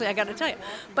tonight, actually, I got to tell you.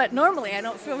 But normally I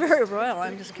don't feel very royal.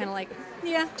 I'm just kind of like,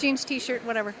 jeans, t-shirt,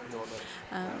 whatever.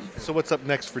 So what's up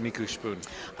next for Niku Spoon?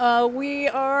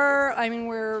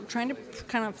 We're trying to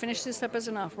kind of finish this up as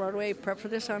an off-Broadway, prep for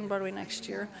this on Broadway next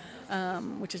year,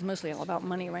 which is mostly all about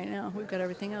money right now. We've got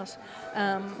everything else.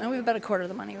 And we have about a quarter of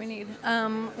the money we need.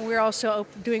 We're also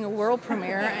doing a world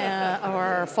premiere of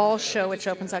our fall show, which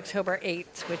opens October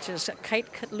 8th, which is A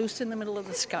Kite Cut Loose in the Middle of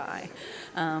the Sky,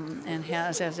 and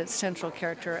has as its central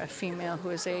character a female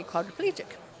who is a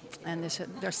quadriplegic. And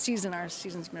our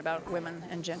season's been about women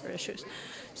and gender issues.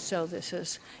 So this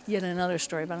is yet another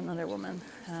story about another woman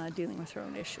dealing with her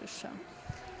own issues. So.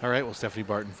 All right, well, Stephanie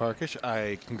Barton-Farkash,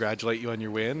 I congratulate you on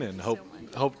your win and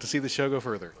hope to see the show go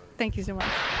further. Thank you so much.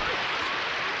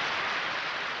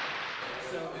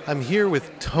 I'm here with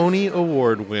Tony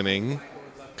Award-winning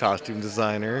costume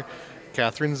designer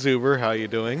Catherine Zuber. How are you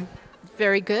doing?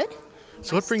 Very good.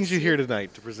 So what brings you here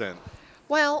tonight to present?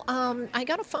 Well, I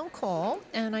got a phone call,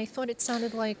 and I thought it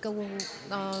sounded like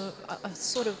a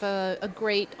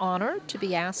great honor to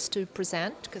be asked to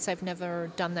present, because I've never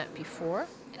done that before.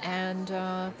 And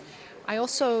I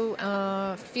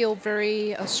also feel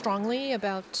very strongly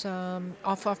about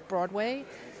Off-Broadway.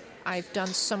 I've done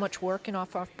so much work in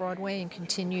Off-Broadway and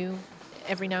continue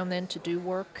every now and then to do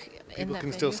work in that venue. People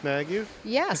can still snag you?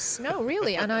 Yes, no,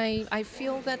 really. And I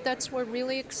feel that that's where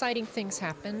really exciting things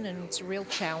happen, and it's a real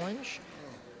challenge.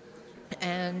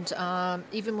 And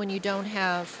even when you don't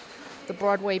have the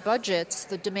Broadway budgets,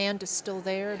 the demand is still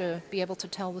there to be able to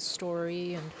tell the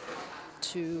story and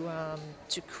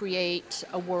to create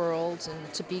a world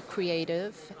and to be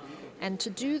creative. And to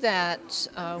do that,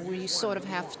 we sort of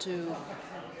have to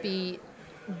be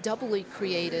doubly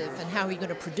creative, and how are you going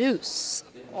to produce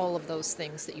all of those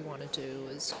things that you want to do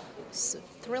is a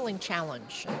thrilling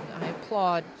challenge. And I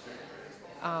applaud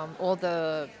all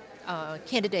the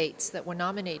candidates that were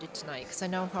nominated tonight, because I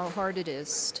know how hard it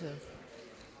is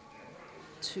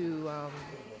to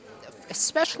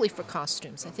especially for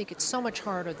costumes. I think it's so much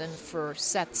harder than for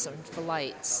sets and for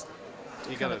lights.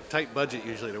 You got a tight budget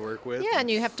usually to work with. Yeah,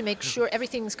 and you have to make sure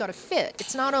everything's got to fit.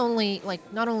 It's not only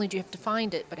do you have to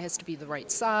find it, but it has to be the right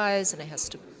size, and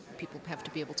people have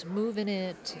to be able to move in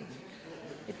it. And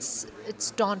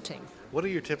it's daunting. What are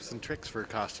your tips and tricks for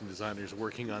costume designers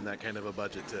working on that kind of a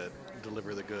budget to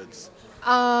deliver the goods?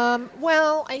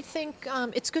 Well, I think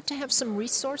it's good to have some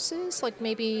resources, like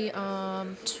maybe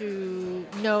to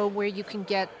know where you can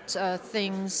get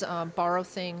things, borrow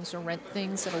things, or rent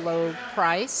things at a low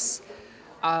price.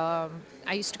 I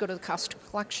used to go to the costume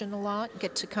collection a lot,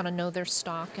 get to kind of know their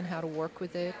stock and how to work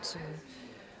with it.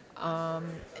 And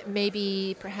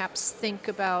maybe perhaps think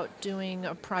about doing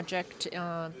a project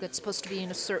that's supposed to be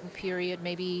in a certain period,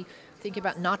 maybe think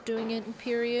about not doing it in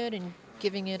period and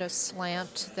giving it a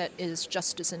slant that is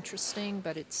just as interesting,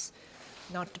 but it's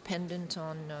not dependent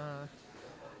on not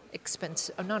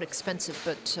expensive,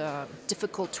 but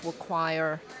difficult to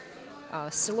acquire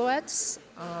silhouettes.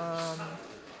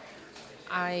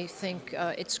 I think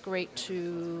it's great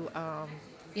to,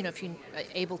 if you're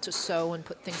able to sew and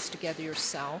put things together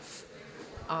yourself,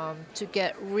 to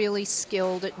get really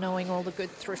skilled at knowing all the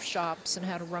good thrift shops and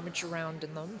how to rummage around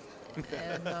in them.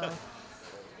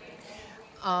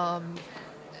 And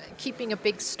keeping a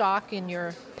big stock in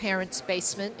your parents'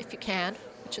 basement if you can,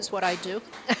 which is what I do.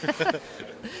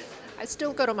 I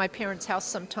still go to my parents' house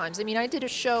sometimes. I mean, I did a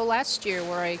show last year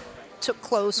where I took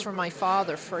clothes from my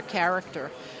father for a character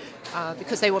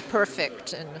because they were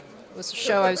perfect, and it was a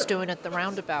show I was doing at the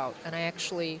Roundabout, and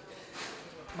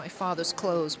my father's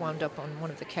clothes wound up on one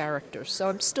of the characters, so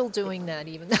I'm still doing that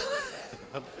even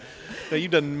though... Now,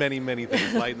 you've done many, many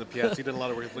things, Light in the Piazza, you've done a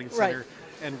lot of work at Lincoln Right. Center,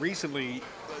 and recently,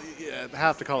 I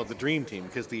have to call it the Dream Team,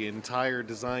 because the entire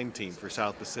design team for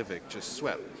South Pacific just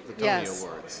swept the Tony Yes.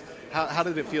 Awards. How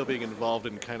did it feel being involved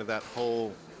in kind of that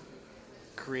whole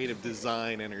creative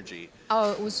design energy?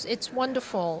 Oh, it's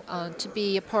wonderful to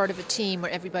be a part of a team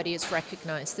where everybody is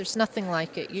recognized. There's nothing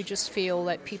like it. You just feel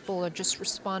that people are just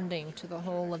responding to the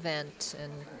whole event,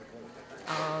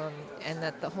 and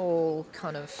that the whole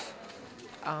kind of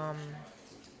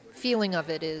feeling of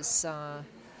it is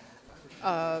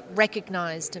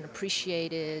recognized and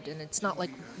appreciated, and it's not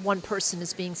like one person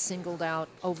is being singled out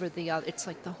over the other. It's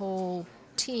like the whole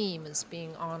team is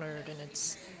being honored, and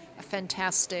it's a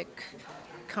fantastic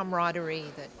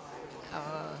camaraderie that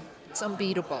it's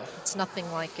unbeatable. It's nothing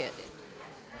like it.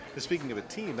 Speaking of a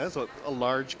team, that's a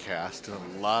large cast and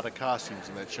a lot of costumes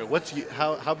in that show.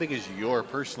 How big is your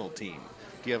personal team?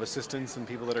 Do you have assistants and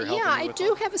people that are helping Yeah, you I with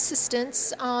do it? have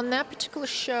assistants. On that particular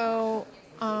show,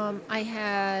 I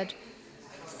had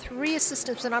 3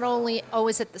 assistants, but not only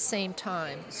always at the same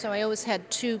time. So I always had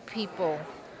 2 people,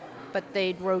 but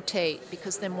they'd rotate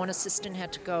because then one assistant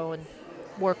had to go and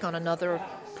work on another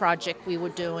project we were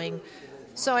doing.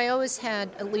 So I always had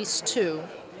at least 2,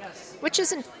 which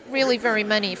isn't really very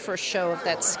many for a show of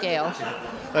that scale.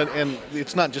 And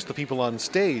it's not just the people on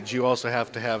stage. You also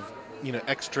have to have,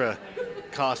 extra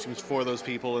costumes for those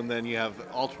people, and then you have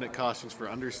alternate costumes for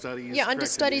understudies. Yeah, correct?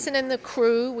 understudies, and then the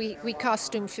crew. We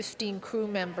costume 15 crew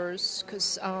members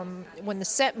because when the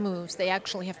set moves, they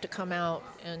actually have to come out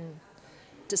and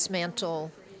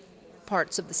dismantle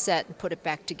parts of the set and put it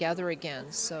back together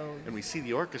again. So. And we see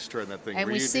the orchestra in that thing. And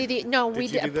Were we you- see did- the no, did we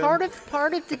you do did them?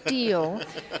 part of the deal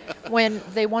when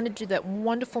they wanted to do that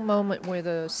wonderful moment where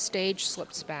the stage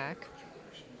slips back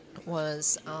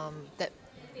was that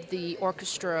the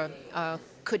orchestra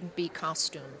couldn't be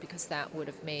costumed because that would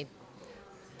have made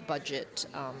the budget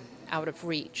out of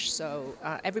reach. So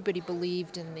everybody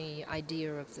believed in the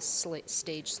idea of the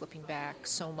stage slipping back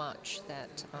so much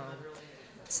that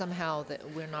somehow that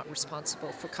we're not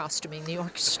responsible for costuming the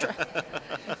orchestra.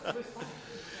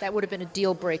 That would have been a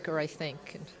deal breaker, I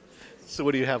think. So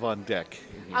what do you have on deck?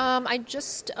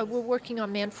 We're working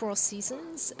on Man for All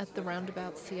Seasons at the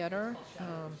Roundabout Theater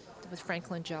with Frank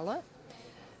Langella,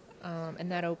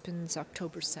 and that opens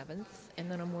October 7th.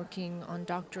 And then I'm working on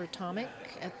Dr. Atomic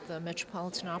at the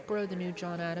Metropolitan Opera, the new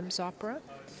John Adams opera.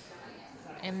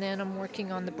 And then I'm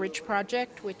working on The Bridge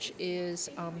Project, which is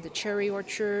The Cherry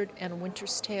Orchard and A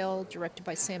Winter's Tale, directed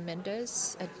by Sam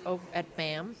Mendes at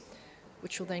BAM,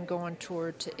 which will then go on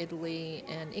tour to Italy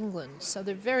and England. So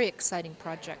they're very exciting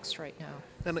projects right now.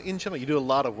 And in general, you do a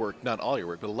lot of work, not all your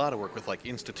work, but a lot of work with like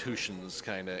institutions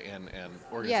kind of and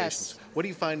organizations. Yes. What do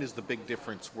you find is the big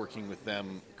difference working with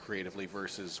them creatively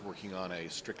versus working on a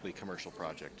strictly commercial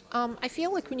project? I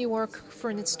feel like when you work for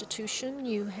an institution,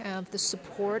 you have the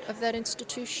support of that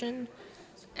institution.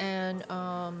 And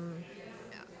I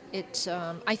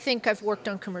think I've worked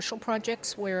on commercial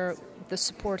projects where the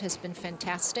support has been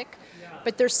fantastic.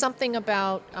 But there's something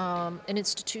about an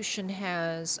institution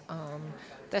has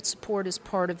that support is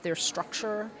part of their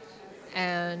structure,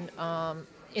 and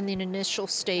in the initial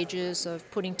stages of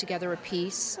putting together a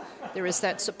piece, there is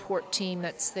that support team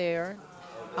that's there,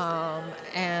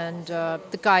 and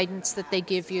the guidance that they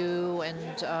give you,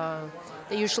 and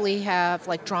they usually have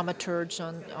like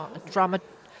dramaturgical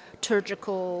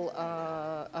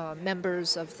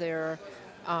members of their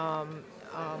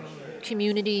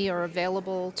community are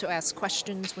available to ask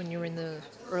questions when you're in the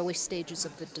early stages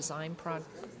of the design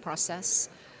process.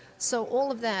 So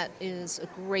all of that is a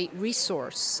great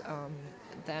resource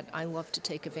that I love to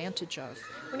take advantage of.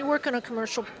 When you work on a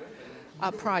commercial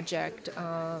project,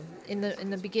 in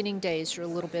the beginning days, you're a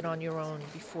little bit on your own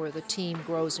before the team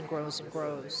grows and grows and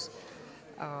grows.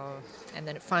 And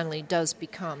then it finally does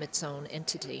become its own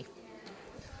entity.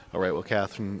 All right, well,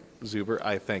 Catherine Zuber,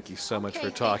 I thank you so much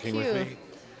for talking with me.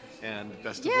 And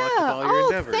best of luck with all your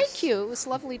endeavors. Thank you. It was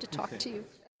lovely to talk to you.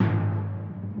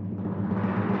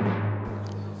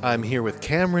 I'm here with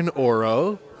Cameron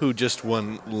Oro, who just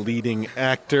won leading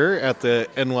actor at the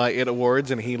NY It Awards,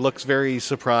 and he looks very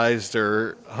surprised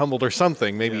or humbled or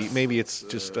something. Maybe it's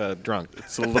just drunk.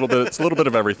 It's a little bit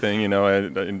of everything. You know,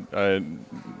 I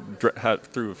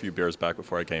threw a few beers back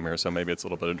before I came here, so maybe it's a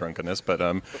little bit of drunkenness. But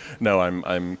no,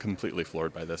 I'm completely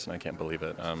floored by this, and I can't believe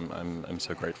it. I'm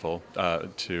so grateful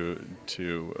to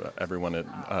everyone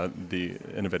at the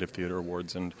Innovative Theater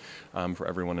Awards and for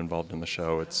everyone involved in the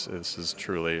show. This is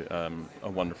truly a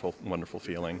wonderful, wonderful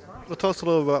feeling. Well, tell us a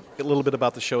little bit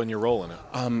about the show and your role in it.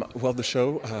 Well, the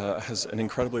show has an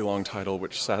incredibly long title,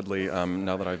 which sadly,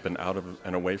 now that I've been out of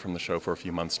and away from the show for a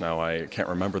few months now, I can't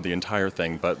remember the entire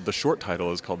thing. But the short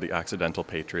title is called The Accidental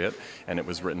Patriot, and it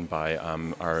was written by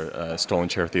our Stolen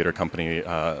Chair Theater Company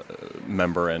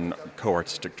member and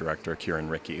co-artistic director, Kieran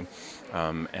Rickey.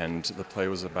 And the play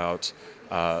was about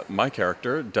my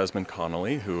character, Desmond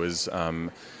Connolly, who is an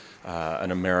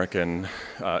American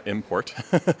import,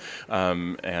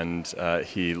 and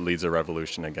he leads a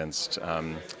revolution against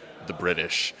the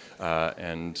British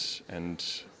and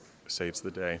saves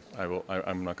the day.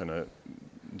 I'm not going to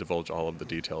divulge all of the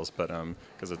details, but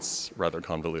because it's rather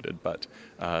convoluted. But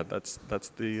that's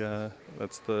the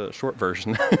short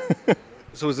version.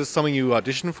 So is this something you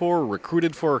auditioned for,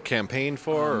 recruited for, campaigned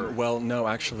for? Well, no,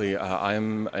 actually,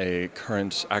 I'm a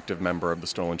current active member of the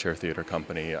Stolen Chair Theater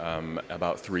Company.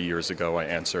 About 3 years ago, I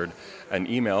answered an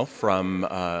email from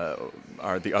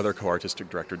the other co-artistic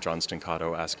director, John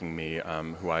Stincato, asking me,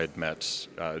 who I had met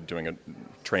doing a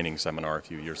training seminar a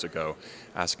few years ago,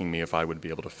 asking me if I would be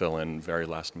able to fill in very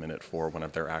last minute for one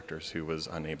of their actors who was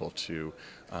unable to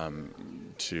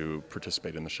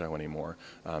participate in the show anymore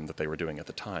that they were doing at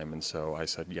the time. And so I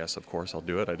said, yes, of course, I'll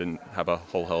do it. I didn't have a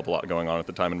whole hell of a lot going on at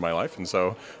the time in my life. And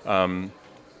so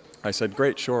I said,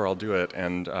 great, sure, I'll do it.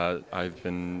 And I've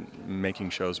been making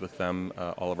shows with them.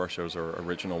 All of our shows are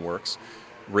original works,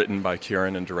 written by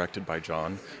Kieran and directed by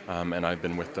John. And I've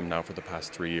been with them now for the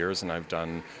past 3 years, and I've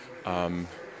done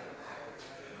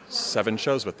 7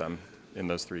 shows with them in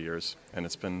those 3 years. And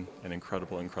it's been an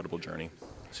incredible, incredible journey.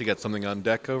 So you got something on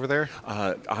deck over there?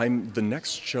 The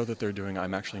next show that they're doing,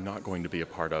 I'm actually not going to be a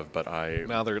part of, but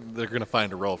now they're going to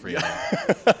find a role for you.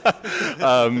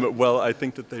 Well, I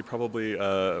think that they probably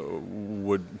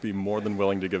would be more than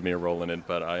willing to give me a role in it,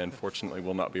 but I unfortunately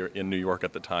will not be in New York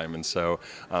at the time, and so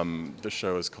the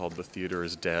show is called The Theater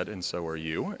is Dead, and So Are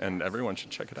You, and everyone should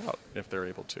check it out if they're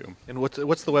able to. And what's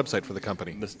the website for the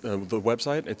company? The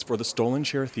website, it's for the Stolen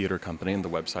Chair Theater Company, and the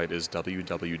website is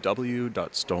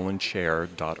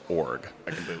www.stolenchair.org. I completely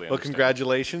understand. Well,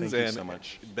 congratulations. Thank you and so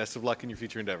much. Best of luck in your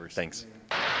future endeavors. Thanks.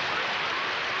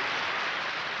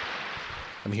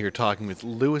 I'm here talking with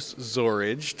Louis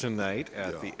Zorich tonight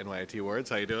at the NYIT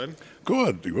Awards. How you doing?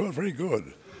 Good, very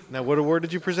good. Now, what award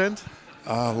did you present?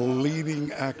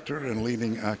 Leading actor and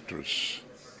leading actress.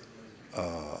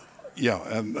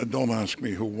 And don't ask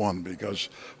me who won because,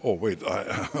 I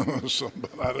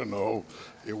don't know.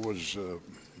 It was,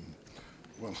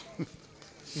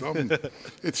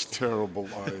 it's terrible.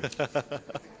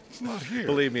 It's not here.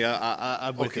 Believe me,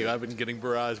 I'm with you. I've been getting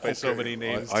barraged by so many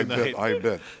names tonight. I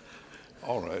bet.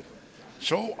 All right.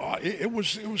 So it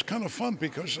was kind of fun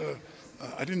because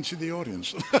I didn't see the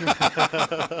audience.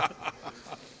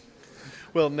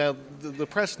 Well, now the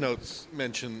press notes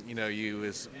mention you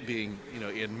as being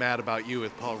in Mad About You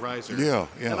with Paul Reiser. Yeah.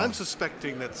 And I'm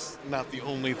suspecting that's not the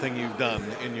only thing you've done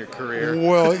in your career.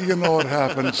 Well, you know what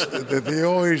happens. They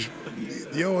always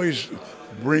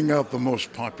bring out the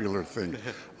most popular thing.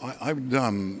 I've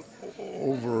done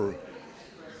over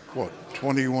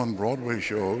 21 Broadway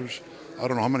shows. I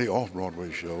don't know how many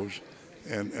off-Broadway shows,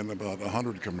 and about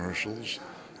 100 commercials,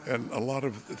 and a lot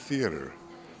of theater.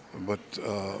 But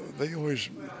they always,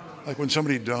 like when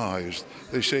somebody dies,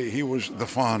 they say he was the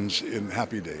Fonz in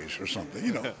Happy Days or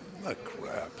something. That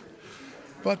crap.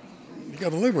 But you got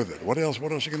to live with it. What else are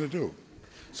you going to do?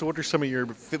 So what are some of your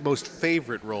most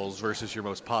favorite roles versus your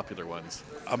most popular ones?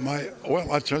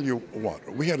 I'll tell you what.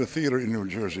 We had a theater in New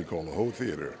Jersey called the Ho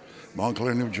Theater,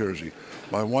 Montclair, New Jersey.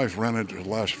 My wife ran it the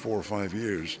last 4 or 5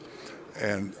 years,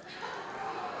 and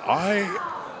I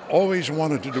always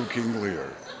wanted to do King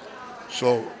Lear.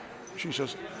 So she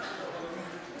says,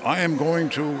 I am going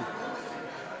to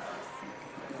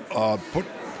I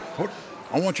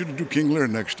want you to do King Lear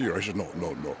next year. I said, no.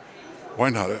 Why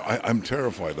not? I'm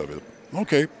terrified of it.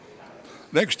 Okay.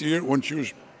 Next year, when she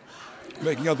was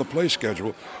making out the play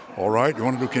schedule, all right, you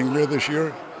want to do King Lear this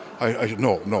year? I said,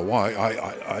 no,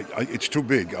 why? It's too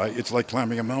big. It's like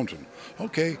climbing a mountain.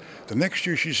 Okay. The next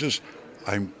year, she says,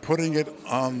 I'm putting it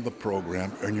on the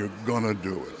program, and you're going to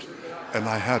do it. And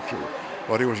I had to.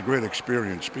 But it was a great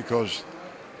experience because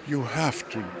you have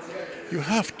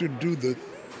to do the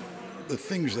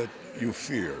things that you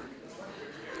fear.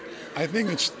 I think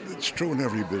it's true in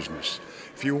every business.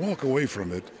 If you walk away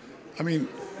from it, I mean,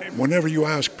 whenever you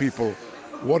ask people,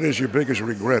 what is your biggest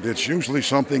regret? It's usually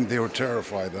something they were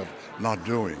terrified of not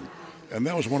doing. And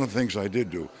that was one of the things I did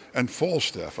do. And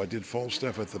Falstaff, I did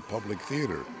Falstaff at the Public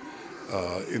Theater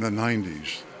in the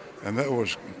 90s. And that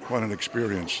was quite an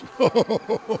experience.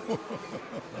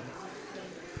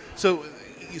 So,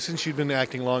 since you've been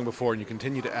acting long before and you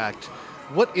continue to act,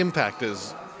 what impact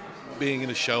does being in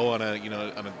a show on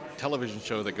a television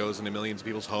show that goes into millions of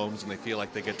people's homes and they feel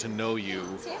like they get to know you,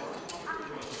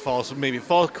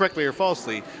 correctly or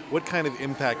falsely, what kind of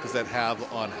impact does that have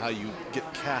on how you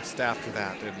get cast after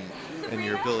that and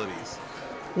your abilities?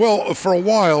 Well, for a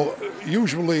while,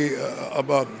 usually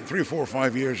about 3, 4,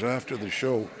 5 years after the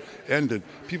show ended,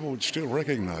 people would still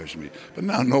recognize me. But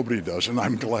now nobody does, and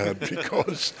I'm glad,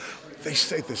 because they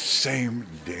say the same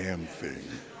damn thing.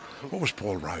 What was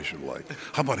Paul Reiser like?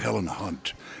 How about Helen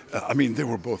Hunt? I mean, they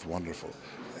were both wonderful.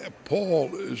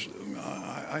 Paul is,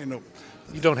 I know.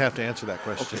 You don't have to answer that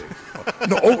question. Okay.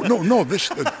 No, this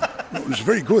is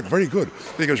very good, very good.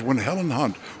 Because when Helen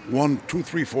Hunt won 2,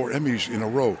 3, 4 Emmys in a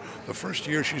row, the first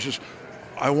year she says,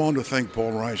 I want to thank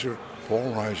Paul Reiser,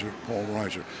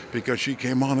 because she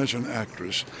came on as an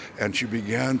actress and she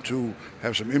began to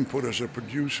have some input as a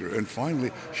producer, and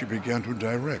finally she began to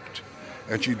direct.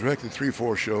 And she directed 3,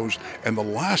 4 shows, and the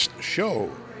last show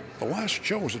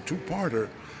was a 2-parter,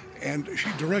 and she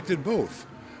directed both.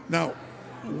 Now,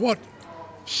 what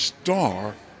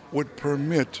star would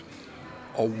permit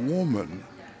a woman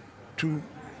to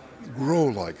grow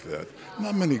like that?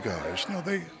 Not many guys. No,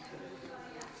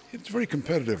 it's very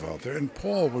competitive out there, and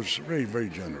Paul was very, very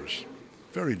generous.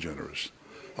 Very generous.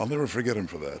 I'll never forget him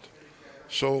for that.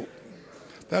 So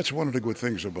that's one of the good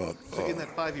things about. So in that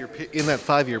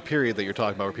 5-year period that you're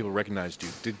talking about, where people recognized you,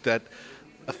 did that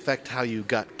affect how you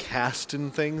got cast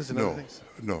in things and other things?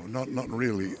 No, not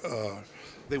really.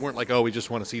 They weren't like, oh, we just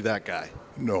want to see that guy.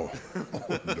 No,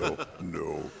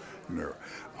 no.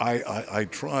 I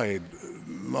tried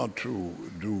not to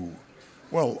do.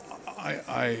 Well,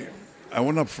 I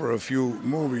went up for a few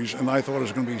movies, and I thought it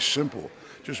was going to be simple.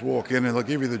 Just walk in and they'll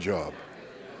give you the job.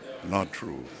 Not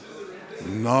true.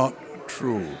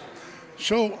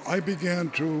 So I began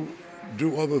to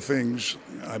do other things.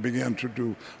 I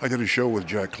did a show with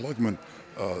Jack Klugman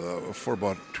for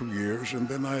about 2 years, and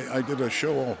then I did a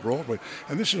show off Broadway.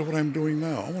 And this is what I'm doing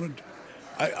now.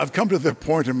 I've come to the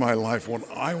point in my life when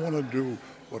I want to do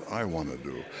what I want to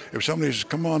do. If somebody says,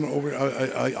 come on over,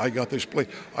 I got this play,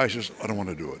 I says, I don't want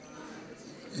to do it.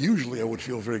 Usually I would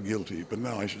feel very guilty, but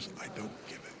now I says, I don't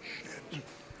give a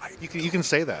shit. You can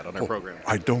say that on our program.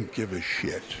 I don't give a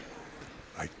shit.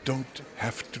 I don't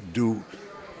have to do,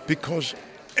 because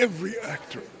every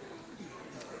actor,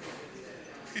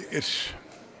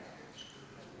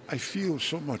 I feel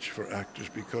so much for actors,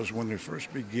 because when they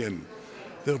first begin,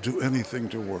 they'll do anything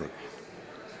to work.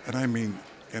 And I mean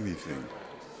anything.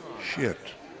 Shit,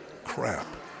 crap.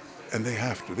 And they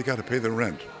have to. They got to pay the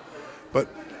rent. But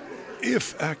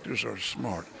if actors are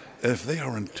smart, if they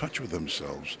are in touch with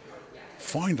themselves,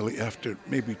 finally, after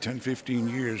maybe 10, 15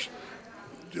 years,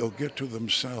 they'll get to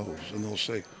themselves and they'll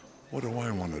say, what do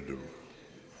I want to do?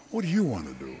 What do you want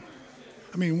to do?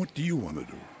 I mean, what do you want to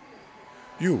do?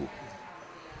 You.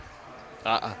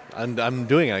 I'm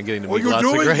doing it. I'm getting to meet lots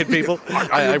of great people.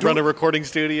 I run a recording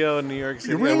studio in New York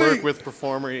City. Really? I work with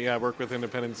performers. I work with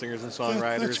independent singers and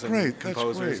songwriters and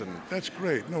composers. That's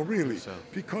great. No, really.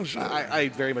 Because I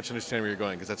very much understand where you're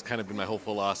going, because that's kind of been my whole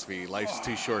philosophy. Life's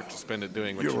too short to spend it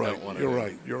doing what you don't want to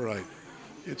do. You're right.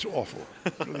 It's awful.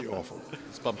 Really awful.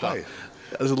 It's bumped up.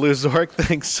 Lou Zork,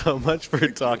 thanks so much for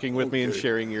talking with me and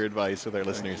sharing your advice with our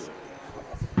listeners.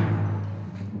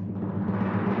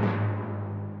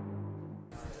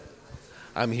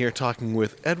 I'm here talking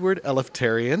with Edward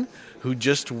Eleftherian, who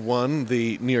just won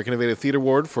the New York Innovative Theater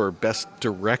Award for Best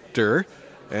Director.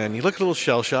 And you look a little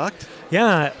shell-shocked.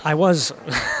 Yeah, I was.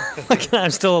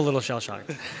 I'm still a little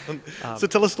shell-shocked. So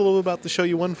tell us a little bit about the show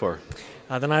you won for.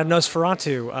 The Night of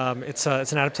Nosferatu. It's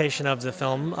an adaptation of the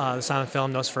film, the silent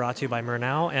film Nosferatu by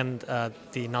Murnau, and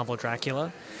the novel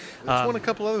Dracula. It's won a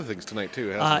couple other things tonight too,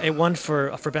 hasn't it won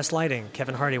for Best Lighting.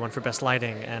 Kevin Hardy won for Best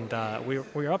Lighting, and we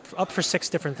were up for 6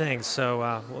 different things.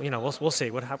 So we'll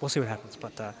see what happens.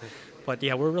 But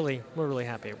yeah, we're really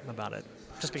happy about it.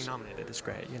 Just being nominated is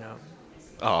great.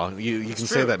 Oh, you can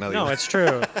say that now. No, it's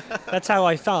true. That's how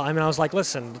I felt. I mean, I was like,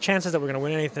 listen, the chances that we're going to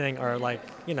win anything are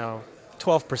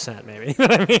 12% maybe. You know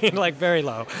what I mean? Like very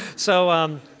low.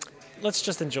 So let's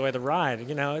just enjoy the ride.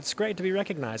 You know, it's great to be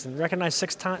recognized and recognized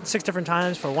six different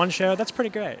times for one show. That's pretty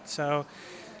great. So,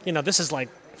 you know, this is like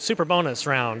super bonus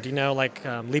round. You know, like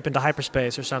leap into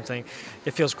hyperspace or something.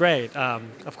 It feels great,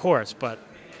 of course, but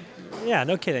yeah,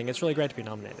 no kidding. It's really great to be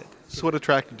nominated. So what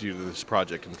attracted you to this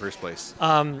project in the first place?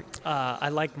 I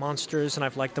like monsters, and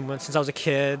I've liked them since I was a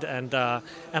kid. And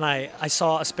I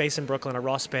saw a space in Brooklyn, a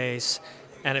raw space,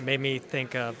 and it made me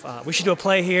think of we should do a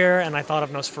play here. And I thought of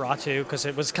Nosferatu because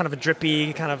it was kind of a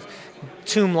drippy, kind of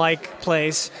tomb-like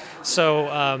place.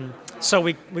 So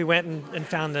we went and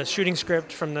found the shooting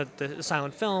script from the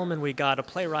silent film, and we got a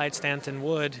playwright, Stanton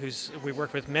Wood, who's we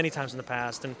worked with many times in the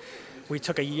past, and we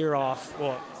took a year off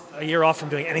from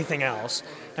doing anything else,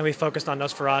 and we focused on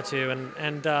Nosferatu,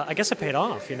 and I guess it paid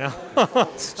off, you know.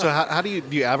 So how do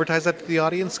you advertise that to the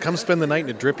audience? Come spend the night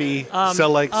in a drippy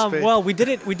cell-like space? Well, we did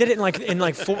it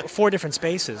in four different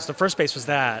spaces. The first space was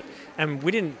that, and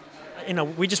we didn't, you know,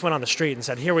 we just went on the street and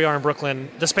said, here we are in Brooklyn.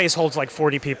 The space holds like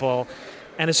 40 people.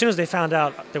 And as soon as they found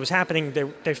out that was happening,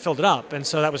 they filled it up, and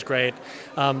so that was great.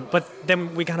 But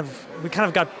then we kind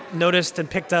of got noticed and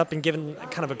picked up and given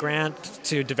kind of a grant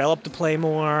to develop the play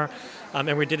more,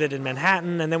 and we did it in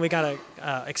Manhattan. And then we got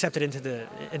accepted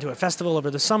into a festival over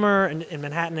the summer in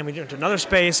Manhattan, and we went to another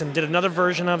space and did another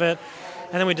version of it.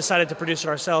 And then we decided to produce it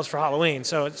ourselves for Halloween.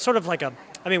 So it's sort of like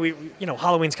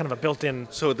Halloween's kind of a built-in.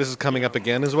 So this is coming up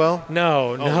again as well?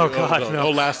 No, God, no.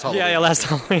 Oh, last Halloween. Yeah, last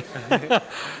Halloween.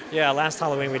 Yeah, last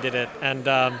Halloween we did it, and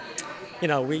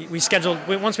we scheduled.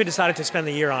 Once we decided to spend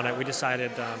the year on it, we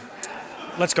decided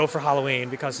let's go for Halloween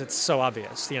because it's so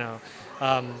obvious, you know.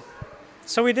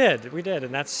 So we did,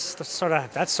 and that's sort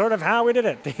of how we did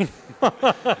it.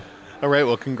 All right.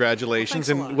 Well, congratulations.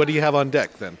 And what do you have on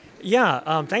deck then?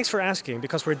 Yeah, thanks for asking,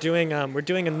 because we're doing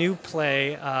a new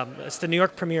play. It's the New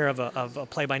York premiere of a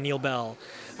play by Neil Bell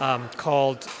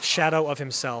called Shadow of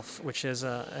Himself, which is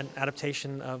an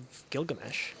adaptation of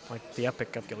Gilgamesh, like the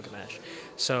Epic of Gilgamesh.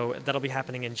 So that'll be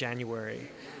happening in January.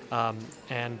 I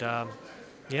don't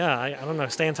know,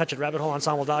 stay in touch at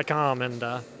rabbitholeensemble.com and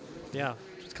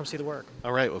just come see the work.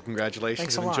 All right, well, congratulations.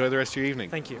 Thanks a and lot. Enjoy the rest of your evening.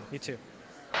 Thank you. You too.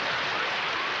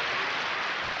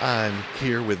 I'm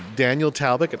here with Daniel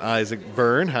Talbot and Isaac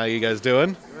Byrne. How are you guys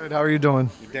doing? Good. How are you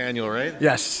doing? Daniel, right?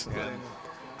 Yes. Good.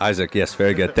 Isaac, yes,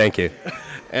 very good. Thank you.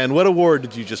 And what award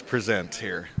did you just present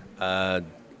here?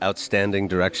 Outstanding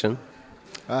direction.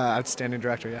 Outstanding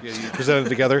director, yeah. You presented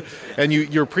together. And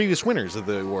you're previous winners of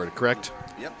the award, correct?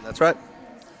 Yep, that's right.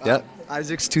 Yep.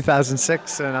 Isaac's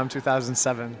 2006 and I'm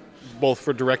 2007. Both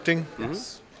for directing?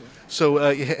 Yes.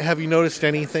 So have you noticed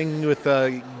anything with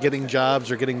getting jobs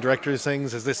or getting directors'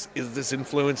 things? Is this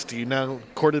influenced? Are you now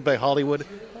courted by Hollywood?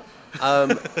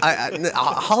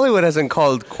 Hollywood hasn't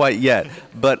called quite yet,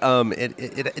 but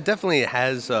it definitely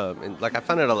has. I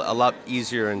found it a lot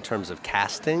easier in terms of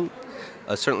casting.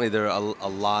 Certainly, there are a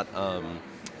lot,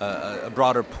 a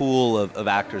broader pool of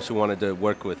actors who wanted to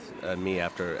work with me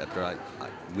after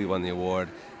we won the award.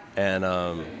 And,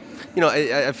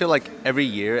 I feel like every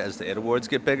year as the It Awards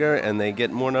get bigger and they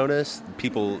get more notice,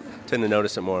 people tend to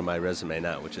notice it more on my resume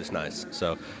now, which is nice.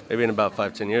 So maybe in about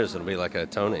 5-10 years, it'll be like a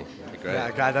Tony. It'll be great.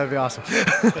 Yeah, God, that'd be awesome.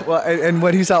 Well, and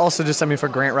what he's also just, for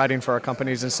grant writing for our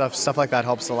companies and stuff like that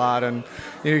helps a lot. And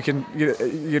you can,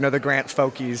 the grant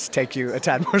folkies take you a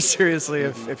tad more seriously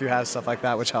if you have stuff like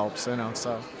that, which helps,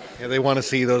 so. Yeah, they want to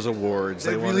see those awards.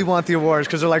 They really want the awards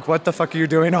because they're like, what the fuck are you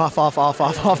doing off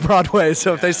Broadway?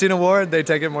 So if they see an award, they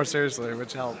take it more seriously,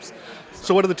 which helps.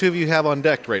 So what do the two of you have on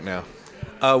deck right now?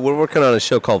 We're working on a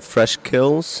show called Fresh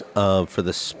Kills for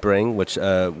the spring, which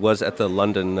was at the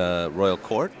London Royal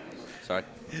Court. Sorry.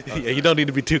 Yeah, you don't need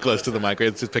to be too close to the mic.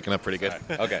 It's just picking up pretty good.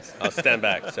 Right. Okay, I'll stand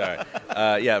back. Sorry.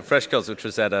 Fresh Kills, which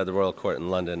was at the Royal Court in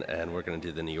London, and we're going to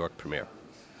do the New York premiere.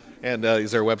 And is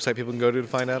there a website people can go to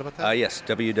find out about that? Yes,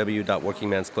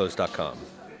 www.workingmansclothes.com.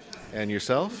 And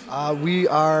yourself? We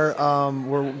are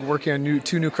we're working on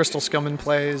two new Crystal Skillman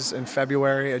plays in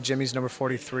February at Jimmy's number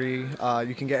 43.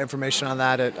 You can get information on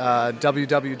that at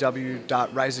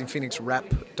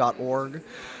www.risingphoenixrep.org.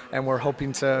 And we're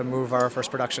hoping to move our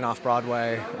first production off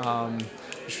Broadway,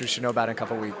 which we should know about in a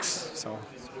couple weeks. So.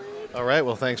 All right.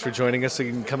 Well, thanks for joining us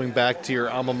and coming back to your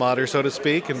alma mater, so to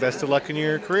speak, and best of luck in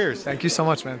your careers. Thank you so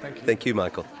much, man. Thank you. Thank you,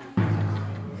 Michael.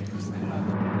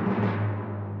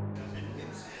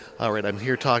 All right. I'm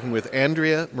here talking with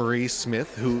Andrea Marie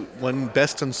Smith, who won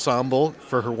Best Ensemble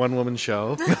for her one-woman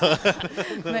show.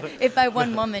 If by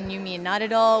one woman, you mean not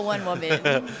at all one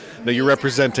woman. No, you're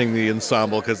representing the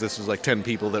ensemble because this was like 10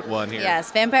 people that won here.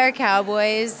 Yes, Vampire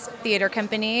Cowboys Theater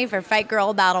Company for Fight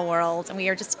Girl Battle World, and we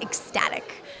are just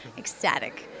ecstatic.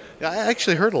 Yeah, I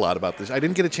actually heard a lot about this. I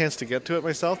didn't get a chance to get to it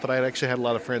myself, but I actually had a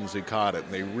lot of friends who caught it,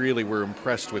 and they really were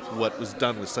impressed with what was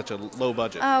done with such a low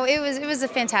budget. Oh, it was a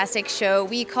fantastic show.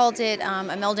 We called it a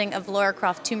melding of Lara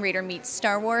Croft Tomb Raider meets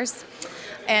Star Wars.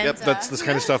 And, yep, that's the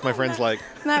kind of stuff my friends like.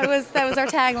 That was our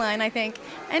tagline, I think.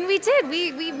 And we did.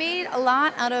 We made a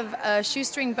lot out of a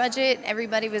shoestring budget.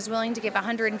 Everybody was willing to give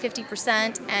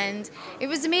 150%, and it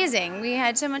was amazing. We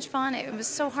had so much fun. It was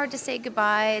so hard to say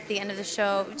goodbye at the end of the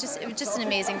show. It was just an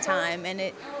amazing time,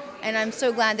 and I'm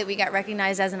so glad that we got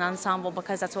recognized as an ensemble,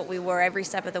 because that's what we were. Every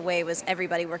step of the way was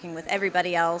everybody working with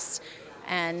everybody else,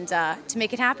 and to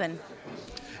make it happen.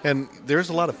 And there's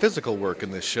a lot of physical work in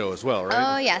this show as well,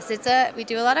 right? Oh yes, we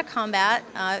do a lot of combat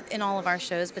in all of our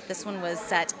shows, but this one was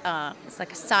set. It's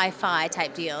like a sci-fi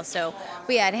type deal. So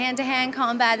we had hand-to-hand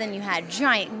combat, then you had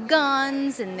giant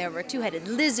guns, and there were two-headed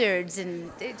lizards,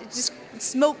 and just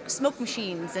smoke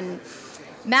machines, and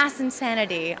mass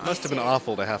insanity. Must have been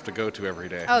awful to have to go to every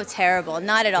day. Oh, terrible!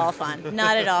 Not at all fun.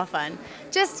 Not at all fun.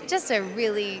 Just a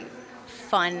really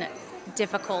fun,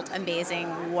 difficult,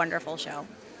 amazing, wonderful show.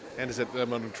 And is it? I'm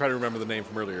going to try to remember the name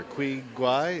from earlier. Qui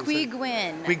Gwyn. Qui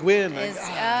Gwyn. Qui Gwyn.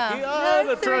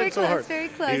 That's very so hard. close. Very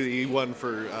close. He won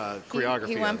for choreography.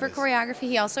 He won for choreography.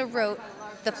 He also wrote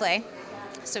the play,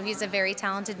 so he's a very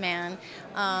talented man.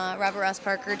 Robert Ross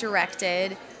Parker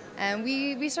directed, and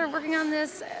we started working on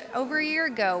this over a year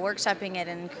ago, workshopping it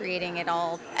and creating it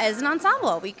all as an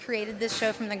ensemble. We created this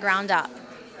show from the ground up.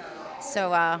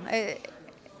 So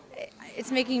it's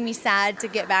making me sad to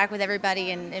get back with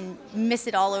everybody and miss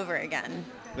it all over again.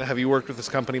 Now, have you worked with this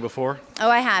company before? Oh,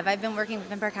 I have. I've been working with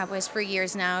Vampire Cowboys for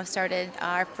years now. Started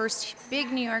our first big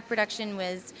New York production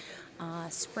was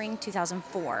spring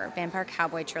 2004, Vampire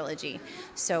Cowboy Trilogy.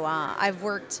 So I've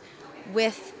worked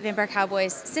with Vampire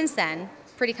Cowboys since then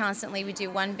pretty constantly. We do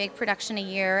one big production a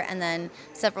year and then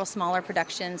several smaller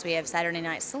productions. We have Saturday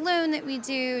Night Saloon that we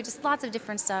do, just lots of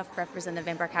different stuff representing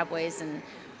Vampire Cowboys, and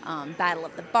Battle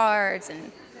of the Bards,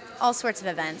 and all sorts of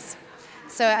events.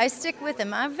 So I stick with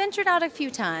them. I've ventured out a few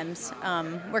times,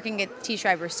 working at T.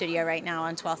 Schreiber Studio right now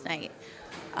on 12th Night,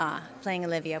 playing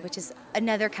Olivia, which is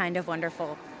another kind of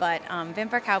wonderful. But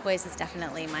Vampire Cowboys is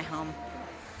definitely my home.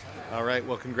 All right.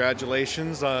 Well,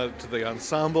 congratulations to the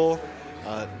ensemble,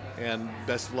 and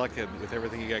best of luck with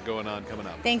everything you got going on coming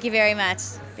up. Thank you very much.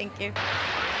 Thank you.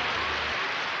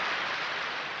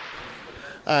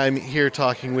 I'm here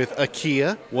talking with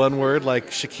Akia, one word like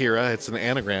Shakira. It's an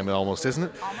anagram almost, isn't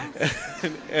it?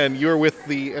 Almost. And you're with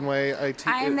the NYIT?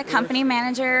 I am the company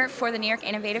manager for the New York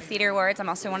Innovative Theater Awards. I'm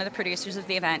also one of the producers of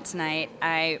the event tonight.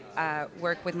 I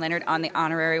work with Leonard on the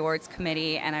Honorary Awards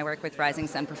Committee, and I work with Rising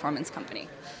Sun Performance Company.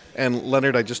 And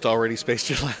Leonard, I just already spaced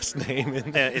your last name.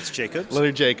 It's Jacobs.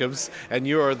 Leonard Jacobs. And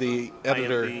you are the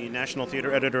editor. I am the National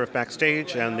Theater Editor of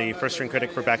Backstage and the first-string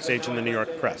critic for Backstage in the New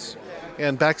York Press.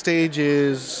 And Backstage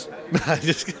is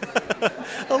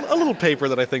a little paper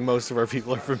that I think most of our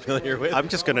people are familiar with. I'm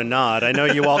just going to nod. I know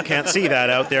you all can't see that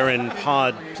out there in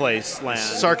pod place land.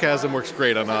 Sarcasm works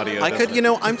great on audio.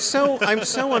 I'm so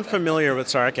unfamiliar with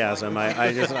sarcasm.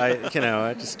 I'm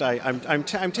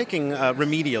taking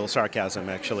remedial sarcasm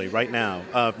actually right now.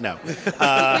 No.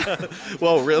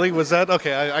 Well, really, was that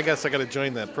okay? I guess I got to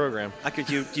join that program.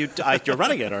 You're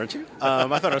running it, aren't you?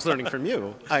 I thought I was learning from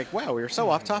you. Wow, we're so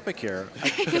off topic here.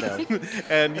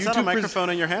 And is that a microphone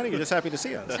in your hand, or you're just happy to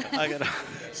see us?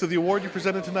 So the award you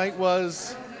presented tonight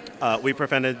was? We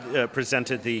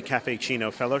presented the Cafe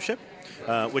Chino Fellowship,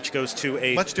 which goes to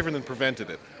a... Much different than prevented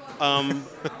it.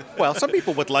 Well, some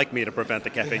people would like me to prevent the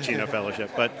Cafe Chino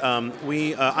Fellowship, but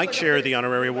I chair the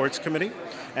Honorary Awards Committee,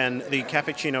 and the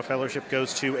Cafe Chino Fellowship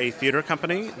goes to a theater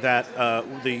company that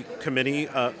the committee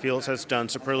feels has done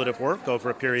superlative work over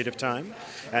a period of time,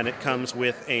 and it comes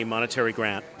with a monetary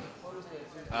grant.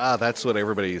 That's what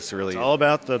everybody's really... It's all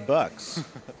about the bucks.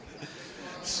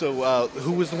 So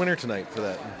who was the winner tonight for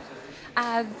that?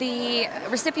 The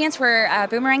recipients were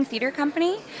Boomerang Theater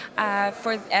Company,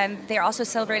 and they're also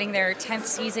celebrating their 10th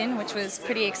season, which was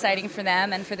pretty exciting for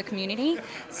them and for the community.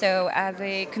 So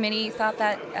the committee thought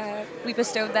that we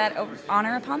bestowed that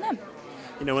honor upon them.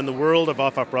 You know, in the world of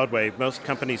Off-Broadway, most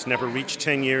companies never reach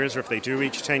 10 years, or if they do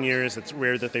reach 10 years, it's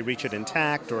rare that they reach it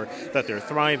intact, or that they're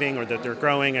thriving, or that they're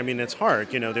growing. I mean, it's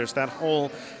hard. You know, there's that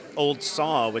whole old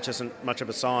saw, which isn't much of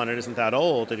a saw and it isn't that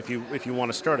old, and if you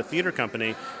want to start a theater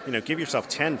company, you know, give yourself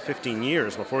 10, 15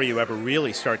 years before you ever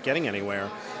really start getting anywhere.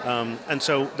 And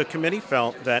so the committee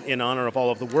felt that in honor of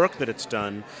all of the work that it's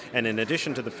done, and in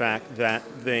addition to the fact that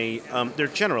they're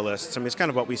generalists, I mean, it's kind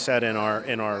of what we said in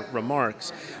our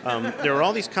remarks, there are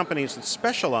all these companies that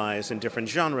specialize in different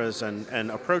genres and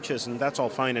approaches, and that's all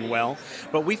fine and well,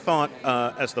 but we thought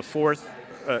as the fourth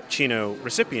Chino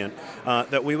recipient,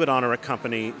 that we would honor a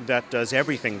company that does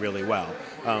everything really well,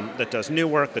 that does new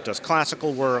work, that does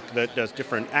classical work, that does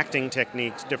different acting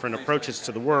techniques, different approaches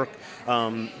to the work,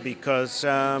 because,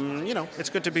 it's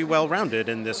good to be well-rounded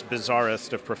in this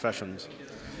bizarrest of professions.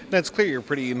 Now, it's clear you're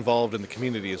pretty involved in the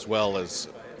community as well as,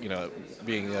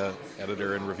 being an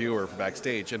editor and reviewer for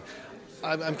Backstage. And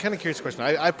I'm kind of curious question.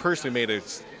 I personally made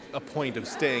a point of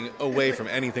staying away from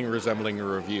anything resembling a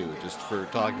review, just for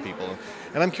talking to people.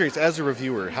 And I'm curious, as a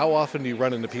reviewer, how often do you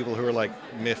run into people who are like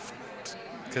miffed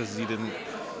because you didn't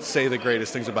say the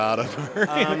greatest things about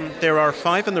them? There are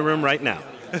 5 in the room right now.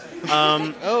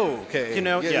 Okay.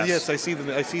 Yes. Yes, I see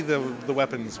the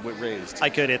weapons raised. I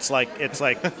could. It's like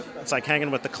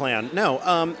hanging with the Klan. No,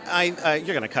 you're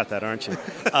going to cut that, aren't you?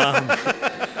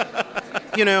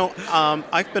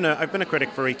 I've been a critic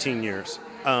for 18 years.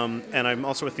 And I'm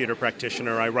also a theater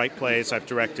practitioner. I write plays, I've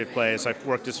directed plays, I've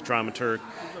worked as a dramaturg.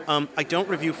 I don't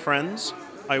review friends.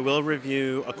 I will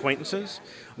review acquaintances,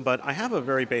 but I have a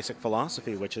very basic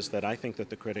philosophy, which is that I think that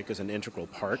the critic is an integral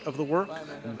part of the work,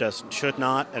 should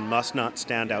not and must not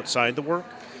stand outside the work,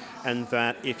 and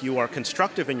that if you are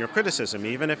constructive in your criticism,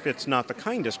 even if it's not the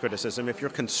kindest criticism, if you're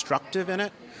constructive in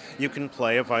it, you can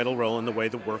play a vital role in the way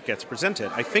the work gets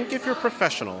presented. I think if you're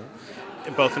professional,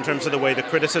 both in terms of the way the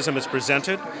criticism is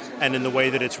presented and in the way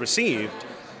that it's received,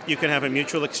 you can have a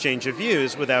mutual exchange of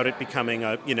views without it becoming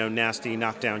a nasty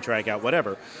knockdown, drag out,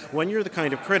 whatever. When you're the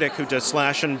kind of critic who does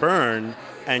slash and burn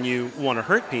and you want to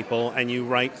hurt people and you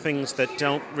write things that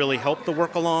don't really help the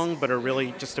work along but are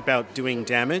really just about doing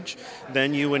damage,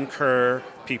 then you incur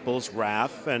people's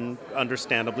wrath, and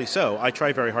understandably so. I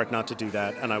try very hard not to do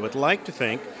that, and I would like to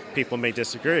think, people may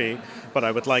disagree, but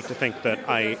I would like to think that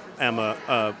I am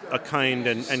a kind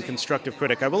and constructive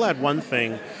critic. I will add one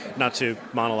thing, not to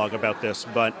monologue about this,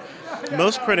 but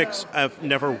most critics have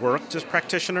never worked as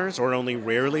practitioners or only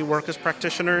rarely work as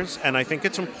practitioners, and I think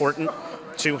it's important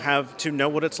to know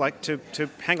what it's like to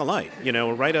hang a light,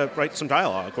 or write some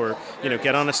dialogue, or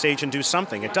get on a stage and do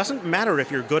something. It doesn't matter if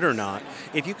you're good or not.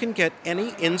 If you can get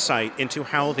any insight into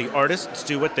how the artists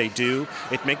do what they do,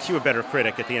 it makes you a better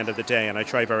critic at the end of the day. And I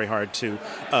try very hard to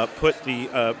put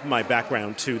my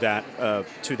background to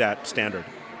that standard.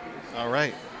 All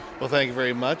right. Well, thank you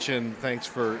very much, and thanks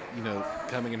for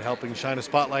coming and helping shine a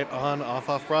spotlight on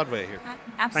Off Broadway here.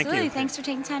 Absolutely. Thank you. Thanks for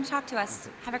taking time to talk to us.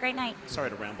 Have a great night. Sorry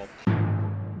to ramble.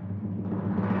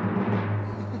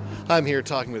 I'm here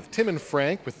talking with Tim and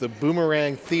Frank with the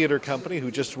Boomerang Theater Company, who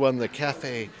just won the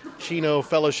Cafe Chino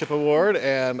Fellowship Award,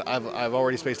 and I've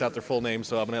already spaced out their full name,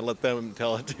 so I'm going to let them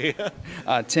tell it to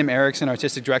you. Tim Erickson,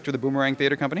 Artistic Director of the Boomerang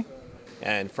Theater Company.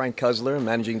 And Frank Kusler,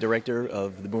 Managing Director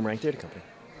of the Boomerang Theater Company.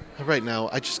 Right now,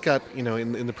 I just got,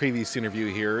 in the previous interview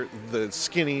here, the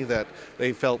skinny that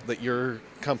they felt that your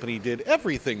company did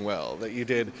everything well, that you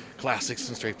did classics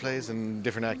and straight plays and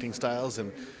different acting styles,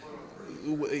 and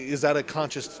is that a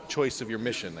conscious choice of your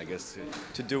mission, I guess?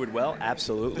 To do it well?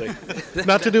 Absolutely.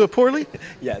 Not to do it poorly?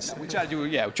 Yes. We try to do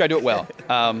it well.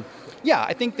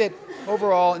 I think that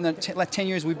overall, in the 10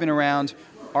 years we've been around,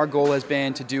 our goal has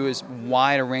been to do as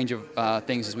wide a range of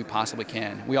things as we possibly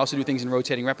can. We also do things in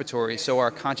rotating repertory, so our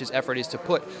conscious effort is to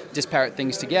put disparate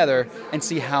things together and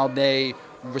see how they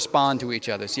respond to each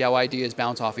other, see how ideas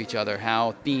bounce off each other,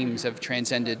 how themes have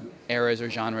transcended eras or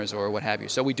genres or what have you.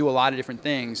 So we do a lot of different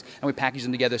things, and we package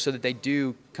them together so that they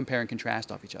do compare and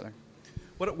contrast off each other.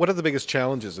 What are the biggest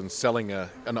challenges in selling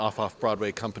an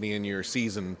off-Broadway company in your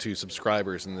season to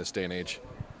subscribers in this day and age?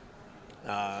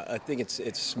 I think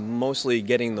it's mostly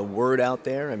getting the word out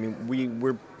there. I mean,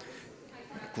 we're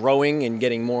growing and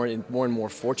getting more and more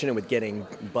fortunate with getting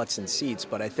butts in seats,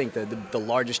 but I think the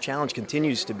largest challenge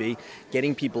continues to be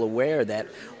getting people aware that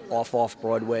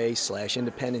off-Broadway /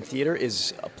 independent theater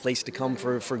is a place to come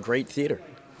for great theater.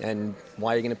 And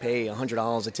why are you going to pay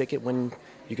 $100 a ticket when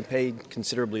you can pay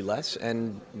considerably less,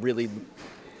 and really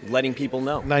letting people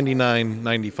know.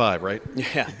 $99.95, right?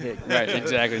 Yeah, right,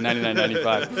 exactly,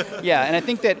 $99.95. Yeah, and I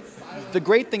think that the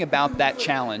great thing about that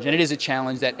challenge, and it is a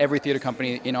challenge that every theater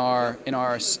company of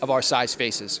our size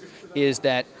faces, is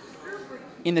that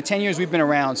in the 10 years we've been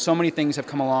around, so many things have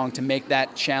come along to make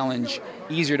that challenge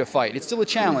easier to fight. It's still a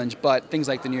challenge, but things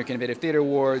like the New York Innovative Theater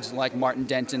Awards, like Martin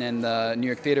Denton and the New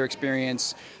York Theater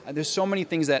Experience, there's so many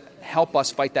things that help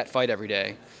us fight that fight every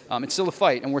day. It's still a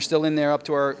fight, and we're still in there up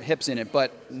to our hips in it,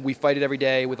 but we fight it every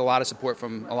day with a lot of support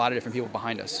from a lot of different people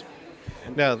behind us.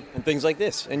 Now, and things like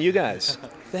this, and you guys.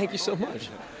 Thank you so much.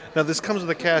 Now, this comes with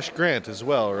a cash grant as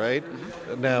well, right?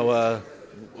 Mm-hmm. Now,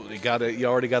 you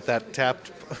already got that tapped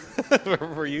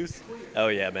for use? Oh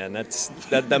yeah, man.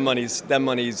 That money's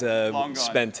Long gone.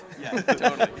 spent. Yeah,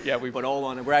 totally. Yeah, but all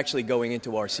on it. We're actually going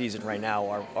into our season right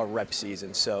now, our rep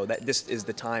season. So this is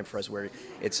the time for us where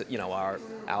it's our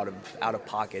out of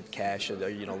pocket cash.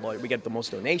 We get the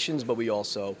most donations, but we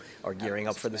also are gearing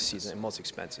up for the season and most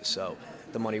expenses. So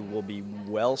the money will be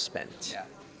well spent. Yeah.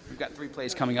 We've got 3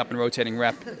 plays coming up in rotating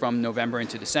rep from November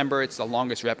into December. It's the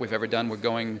longest rep we've ever done. We're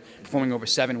performing over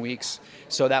 7 weeks.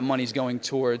 So that money's going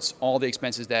towards all the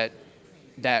expenses that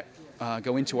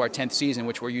go into our 10th season,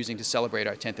 which we're using to celebrate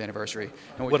our 10th anniversary.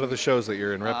 And What are the shows that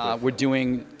you're in rep with? We're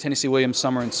doing Tennessee Williams'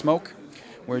 Summer and Smoke.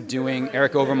 We're doing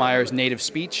Eric Overmeyer's Native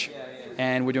Speech.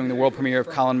 And we're doing the world premiere of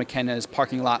Colin McKenna's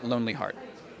Parking Lot Lonely Heart.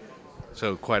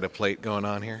 So quite a plate going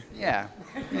on here. Yeah.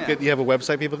 You have a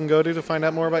website people can go to find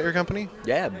out more about your company?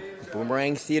 Yeah,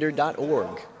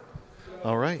 boomerangtheater.org.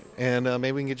 All right. And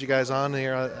maybe we can get you guys on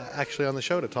here, actually on the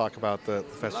show to talk about the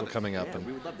festival coming up.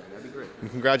 We would love that. That'd be great. And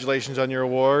congratulations on your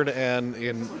award and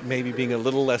in maybe being a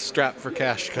little less strapped for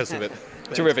cash because of it.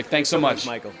 Terrific. Thanks so much.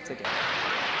 Michael. Take care.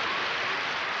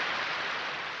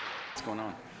 What's going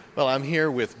on? Well, I'm here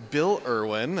with Bill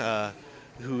Irwin,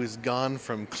 who has gone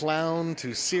from clown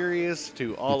to serious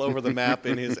to all over the map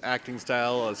in his acting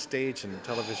style, stage and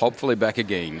television. Hopefully back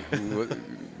again.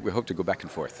 We hope to go back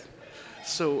and forth.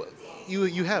 So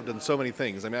you have done so many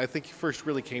things. I mean, I think you first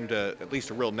really came to at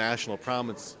least a real national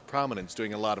prominence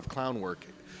doing a lot of clown work.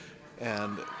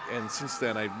 And since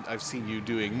then, I've seen you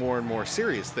doing more and more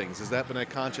serious things. Has that been a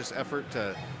conscious effort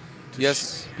to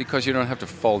Yes, because you don't have to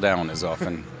fall down as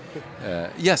often.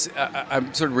 Yes,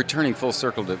 I'm sort of returning full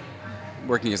circle to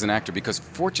working as an actor because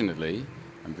fortunately,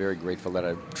 I'm very grateful that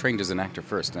I trained as an actor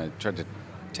first, and I tried to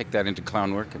take that into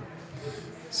clown work. And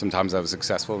sometimes I was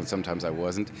successful, and sometimes I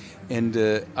wasn't.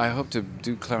 And I hope to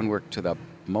do clown work to the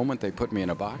moment they put me in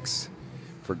a box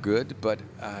for good. But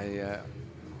I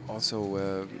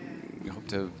also hope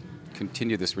to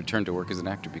continue this return to work as an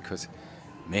actor because,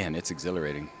 man, it's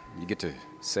exhilarating. You get to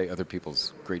say other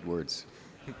people's great words.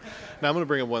 Now, I'm going to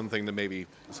bring up one thing that maybe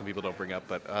some people don't bring up,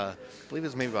 but I believe it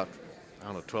was maybe about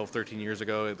 12, 13 years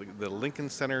ago, the Lincoln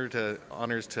Center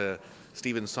honors to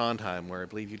Stephen Sondheim, where I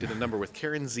believe you did a number with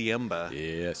Karen Ziemba.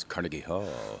 Yes, Carnegie Hall.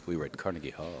 We were at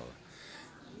Carnegie Hall.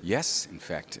 Yes, in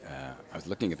fact, I was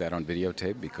looking at that on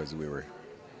videotape because we were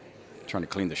trying to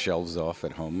clean the shelves off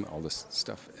at home, all this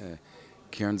stuff.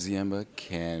 Karen Ziemba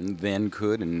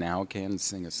could, and now can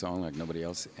sing a song like nobody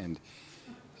else. And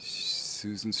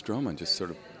Susan Stroman just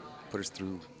sort of put us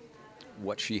through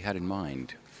what she had in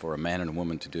mind for a man and a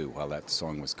woman to do while that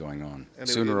song was going on, And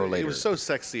sooner or later. It was so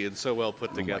sexy and so well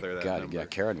put together. Oh my that God, number. yeah,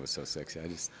 Karen was so sexy. I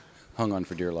just hung on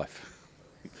for dear life.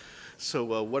 So,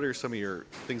 what are some of your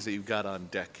things that you've got on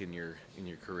deck in your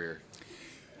career?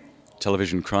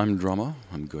 Television crime drama.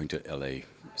 I'm going to L.A.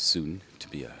 soon to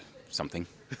be something.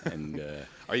 And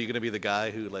are you going to be the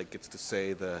guy who gets to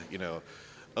say the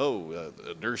a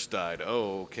nurse died?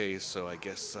 Oh, okay. So I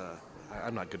guess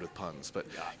I'm not good with puns, but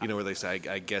where they say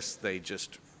I guess they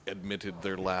just admitted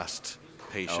their last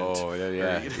patient. Oh,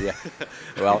 yeah.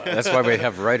 Well, that's why we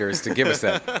have writers to give us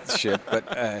that shit.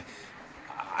 But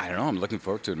I don't know. I'm looking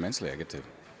forward to it immensely. I get to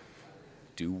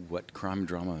do what crime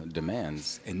drama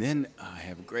demands. And then I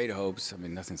have great hopes. I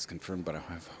mean, nothing's confirmed, but I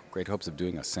have great hopes of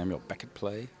doing a Samuel Beckett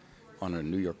play on a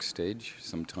New York stage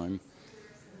sometime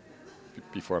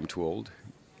before I'm too old.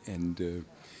 And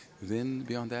then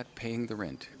beyond that, paying the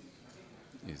rent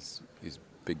is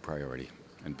big priority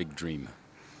and big dream.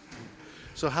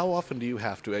 So how often do you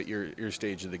have to at your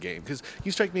stage of the game? Because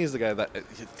you strike me as the guy that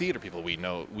theater people we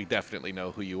definitely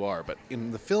know who you are, but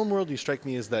in the film world you strike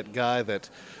me as that guy that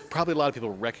probably a lot of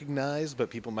people recognize, but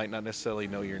people might not necessarily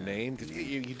know your name because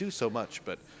you do so much.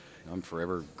 But I'm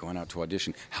forever going out to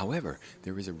audition. However,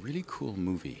 there is a really cool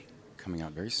movie coming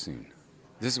out very soon.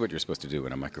 This is what you're supposed to do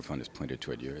when a microphone is pointed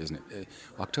toward you, isn't it?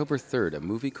 October 3rd, a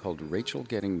movie called Rachel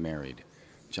Getting Married,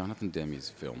 Jonathan Demme's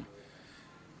film.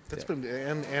 That's been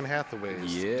Anne Hathaway.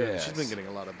 Yes. She's been getting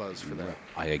a lot of buzz for that.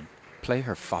 I play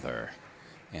her father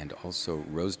and also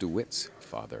Rose DeWitt's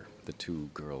father. The two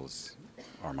girls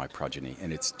are my progeny.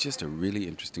 And it's just a really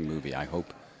interesting movie. I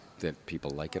hope that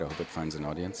people like it. I hope it finds an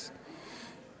audience.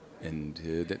 And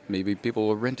that maybe people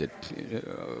will rent it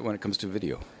when it comes to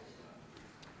video.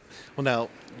 Well, now,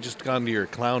 just gone to your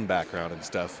clown background and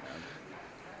stuff,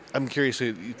 I'm curious,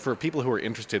 for people who are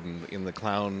interested in the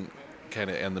clown kind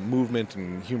of and the movement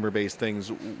and humor-based things,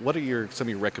 what are some of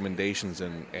your recommendations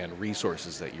and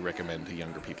resources that you recommend to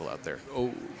younger people out there?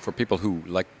 Oh, for people who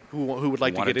would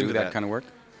like to get into that kind of work?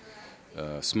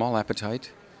 Small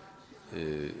appetite,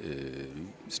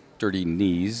 sturdy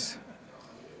knees,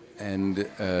 and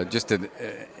just a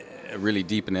really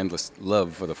deep and endless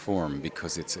love for the form,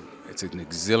 because it's an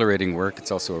exhilarating work.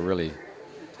 It's also a really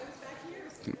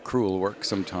cruel work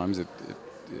sometimes.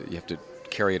 You have to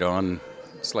carry it on.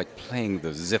 It's like playing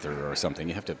the zither or something.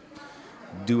 You have to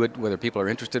do it whether people are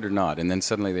interested or not, and then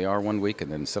suddenly they are one week,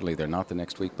 and then suddenly they're not the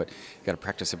next week, but you got to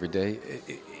practice every day.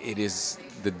 It is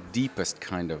the deepest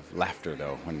kind of laughter,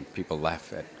 though, when people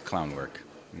laugh at clown work.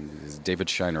 And as David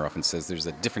Shiner often says, there's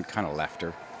a different kind of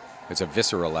laughter. It's a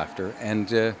visceral laughter,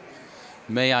 and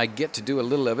may I get to do a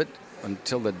little of it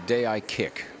until the day I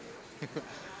kick.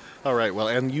 All right, well,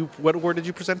 and what award did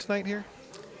you present tonight here?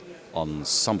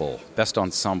 Ensemble, best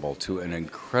ensemble, to an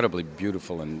incredibly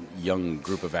beautiful and young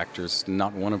group of actors,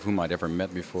 not one of whom I'd ever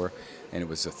met before, and it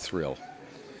was a thrill.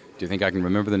 Do you think I can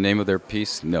remember the name of their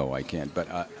piece? No, I can't, but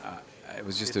it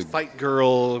was just it's Fight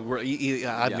Girl. I'm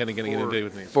going to get into it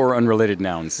with names. 4 unrelated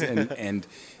nouns, and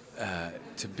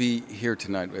to be here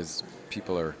tonight as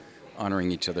people are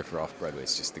honoring each other for Off-Broadway,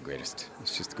 it's just the greatest.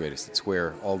 It's just the greatest. It's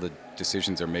where all the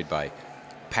decisions are made by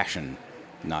passion,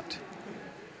 not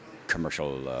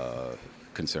commercial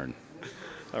concern.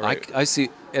 All right. I see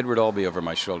Edward Albee over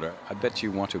my shoulder. I bet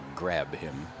you want to grab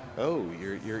him. Oh,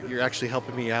 you're actually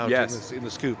helping me out in the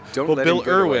scoop. Don't well, let Bill him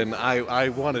go Irwin, away. I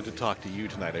wanted to talk to you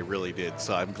tonight. I really did.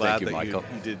 So I'm glad Thank you, that Michael.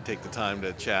 you did take the time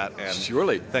to chat. And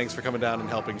surely. Thanks for coming down and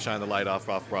helping shine the light off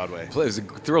Broadway. It was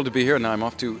thrilled to be here. Now I'm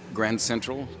off to Grand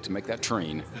Central to make that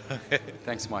train.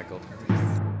 Thanks, Michael.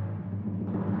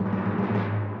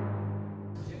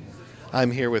 I'm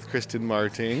here with Kristen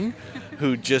Marting,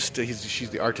 who she's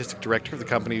the artistic director of the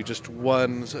company who just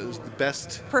won the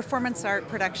best performance art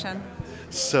production.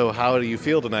 So how do you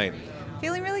feel tonight?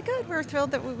 Feeling really good. We're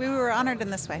thrilled that we were honored in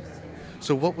this way.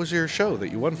 So what was your show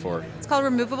that you won for? It's called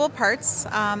Removable Parts.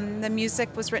 The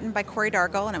music was written by Corey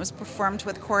Dargle, and it was performed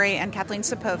with Corey and Kathleen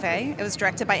Sepove. It was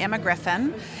directed by Emma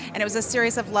Griffin, and it was a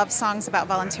series of love songs about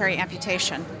voluntary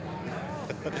amputation.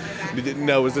 You didn't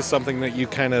know, was this something that you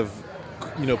kind of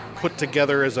put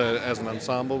together as an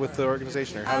ensemble with the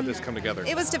organization, or how did this come together?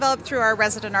 It was developed through our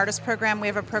resident artist program. We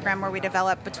have a program where we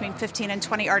develop between 15 and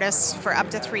 20 artists for up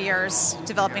to 3 years,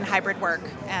 developing hybrid work,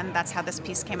 and that's how this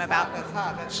piece came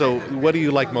about. So what do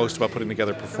you like most about putting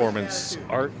together performance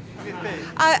art?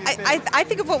 I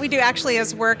think of what we do actually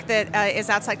as work that is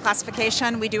outside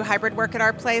classification. We do hybrid work at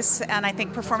our place, and I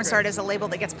think performance art is a label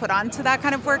that gets put onto that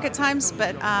kind of work at times.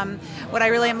 But what I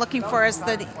really am looking for is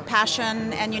the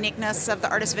passion and uniqueness of the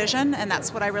artist's vision, and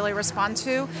that's what I really respond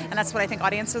to, and that's what I think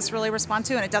audiences really respond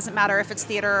to. And it doesn't matter if it's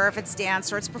theater or if it's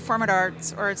dance or it's performance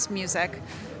arts or it's music.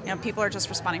 People are just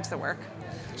responding to the work.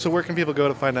 So where can people go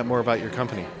to find out more about your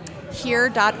company?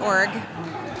 Here.org.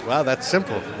 Wow, that's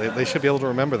simple. They should be able to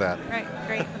remember that. Right,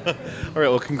 great. All right,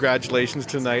 well, congratulations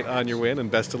tonight on your win, and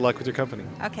best of luck with your company.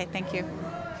 Okay, thank you.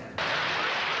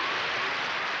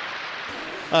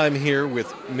 I'm here with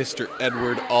Mr.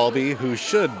 Edward Albee, who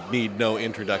should need no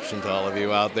introduction to all of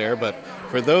you out there, but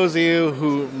for those of you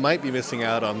who might be missing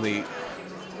out on the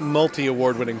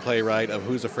multi-award-winning playwright of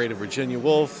Who's Afraid of Virginia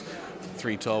Woolf,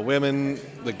 Three Tall Women,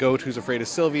 The Goat Who's Afraid of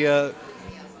Sylvia,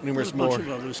 numerous more. A bunch of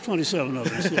others, 27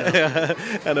 others, yeah.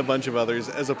 And a bunch of others.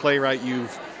 As a playwright,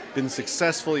 you've been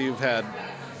successful. You've had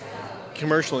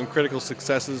commercial and critical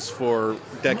successes for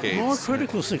decades. More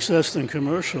critical success than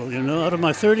commercial, Out of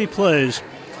my 30 plays,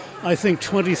 I think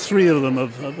 23 of them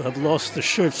have lost the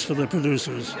shirts for the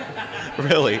producers.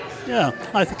 Really? Yeah,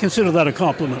 I consider that a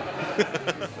compliment.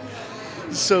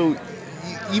 So,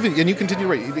 you continue,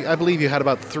 right? I believe you had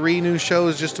about 3 new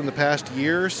shows just in the past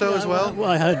year or so as well? Well,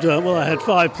 I had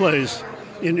 5 plays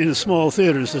in small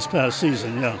theaters this past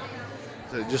season, yeah.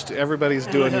 So just everybody's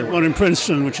doing their one in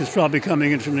Princeton, which is probably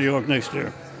coming in from New York next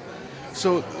year.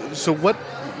 So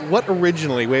what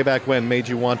originally, way back when, made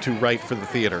you want to write for the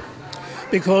theater?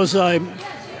 Because I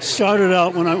started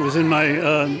out when I was in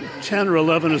my 10 or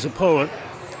 11 as a poet,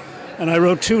 and I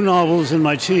wrote 2 novels in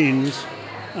my teens,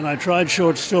 and I tried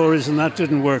short stories, and that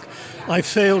didn't work. I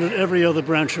failed at every other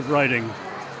branch of writing.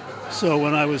 So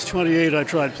when I was 28, I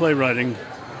tried playwriting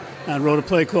and wrote a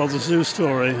play called The Zoo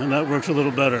Story, and that worked a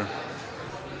little better.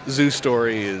 Zoo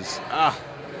Story is,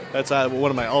 that's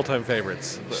one of my all-time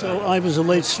favorites. So I was a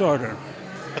late starter.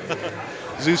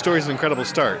 Zoo Story is an incredible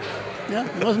start. Yeah,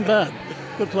 it wasn't bad.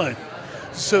 Good play.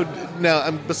 So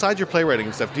now, besides your playwriting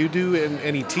and stuff, do you do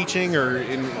any teaching or?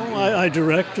 I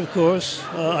direct, of course.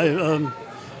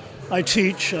 I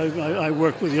teach. I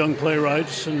work with young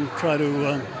playwrights and try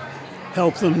to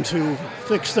help them to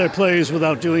fix their plays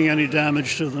without doing any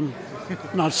damage to them.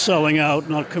 Not selling out,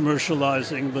 not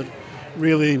commercializing, but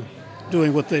really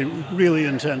doing what they really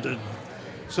intended.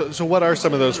 So what are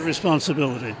some of those?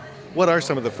 Responsibility. What are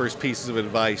some of the first pieces of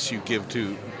advice you give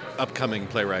to upcoming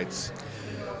playwrights?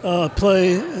 A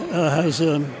play is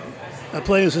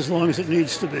as long as it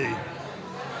needs to be.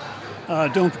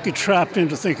 Don't get trapped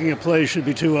into thinking a play should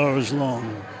be 2 hours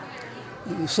long.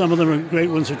 Some of them are great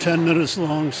ones are 10 minutes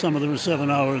long, some of them are 7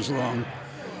 hours long.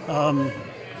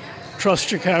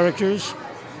 Trust your characters,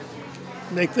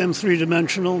 make them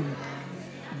three-dimensional.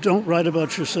 Don't write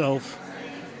about yourself,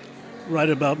 write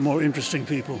about more interesting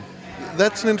people.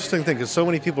 That's an interesting thing, because so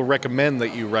many people recommend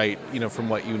that you write, from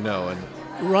what you know. And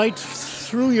write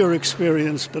through your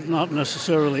experience, but not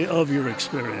necessarily of your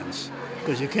experience,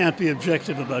 because you can't be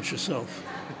objective about yourself.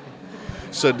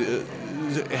 So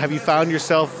have you found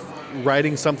yourself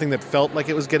writing something that felt like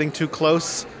it was getting too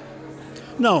close?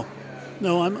 No,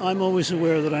 I'm always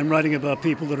aware that I'm writing about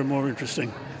people that are more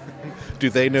interesting. Do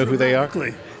they know who they are?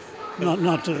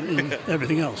 Not in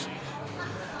everything else.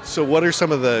 So what are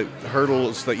some of the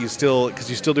hurdles that you still,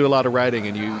 because you still do a lot of writing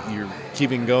and you're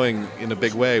keeping going in a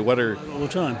big way, what are... All the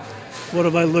time. What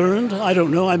have I learned? I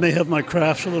don't know. I may have my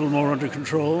craft a little more under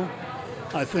control.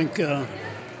 I think I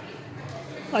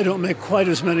don't make quite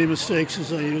as many mistakes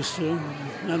as I used to.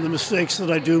 And the mistakes that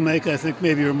I do make, I think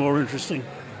maybe are more interesting.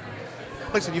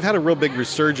 Like I said, you've had a real big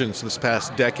resurgence this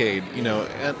past decade, and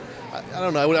I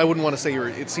don't know, I wouldn't want to say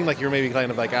it seemed like you were maybe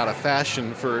kind of like out of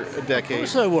fashion for a decade.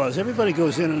 Of course I was. Everybody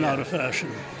goes in and out of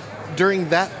fashion. During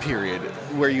that period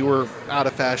where you were out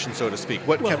of fashion, so to speak,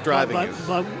 what kept driving you?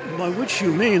 By which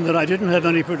you mean that I didn't have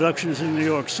any productions in New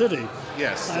York City.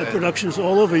 Yes. I had productions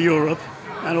all over Europe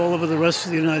and all over the rest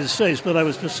of the United States, but I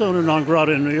was persona non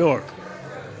grata in New York.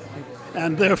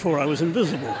 And therefore I was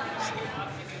invisible.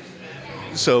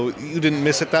 So you didn't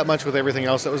miss it that much with everything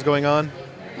else that was going on?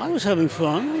 I was having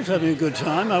fun. I was having a good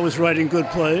time. I was writing good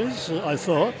plays, I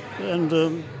thought.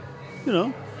 And,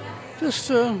 just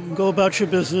go about your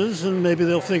business and maybe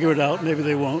they'll figure it out, maybe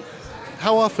they won't.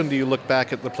 How often do you look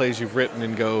back at the plays you've written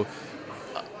and go,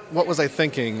 what was I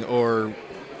thinking? Or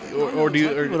do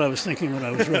you... What I was thinking when I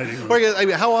was writing.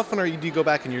 How often do you go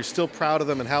back and you're still proud of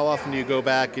them, and how often do you go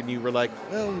back and you were like,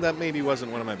 well, that maybe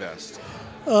wasn't one of my best?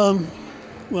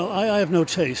 Well, I have no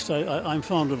taste. I'm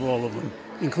fond of all of them,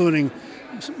 including...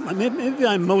 Maybe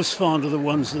I'm most fond of the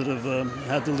ones that have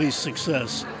had the least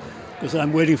success, because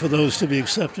I'm waiting for those to be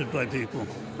accepted by people.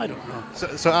 I don't know.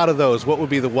 So out of those, what would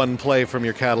be the one play from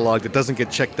your catalog that doesn't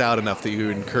get checked out enough that you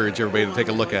encourage everybody to take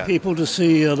a look at? People to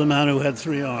see The Man Who Had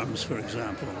Three Arms, for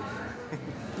example.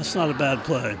 That's not a bad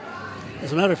play.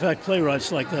 As a matter of fact,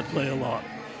 playwrights like that play a lot.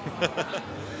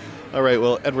 All right,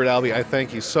 well, Edward Albee, I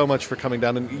thank you so much for coming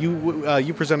down. And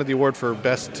you presented the award for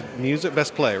Best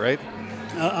Play, right?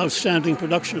 Outstanding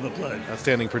production of a play.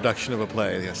 Outstanding production of a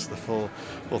play, yes, the full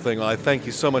thing. Well, I thank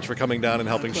you so much for coming down and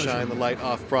helping shine the light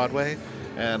off Broadway,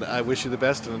 and I wish you the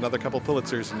best and another couple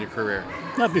Pulitzers in your career.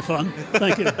 That'd be fun.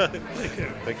 Thank you. Take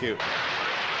care. Thank you.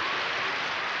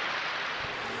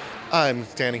 I'm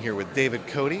standing here with David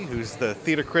Cody, who's the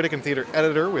theater critic and theater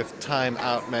editor with Time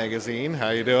Out magazine. How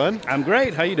you doing? I'm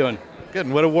great. How you doing? Good.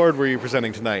 And what award were you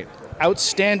presenting tonight?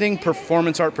 Outstanding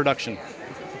Performance Art Production.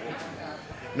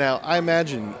 Now, I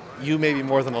imagine you, maybe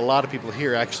more than a lot of people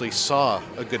here, actually saw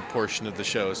a good portion of the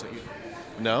shows.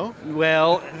 No?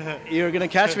 Well, you're going to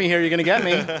catch me here. You're going to get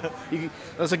me.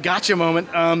 That's a gotcha moment.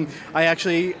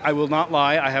 I will not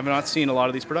lie. I have not seen a lot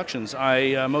of these productions.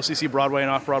 I mostly see Broadway and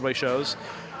off-Broadway shows.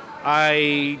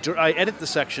 I edit the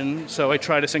section, so I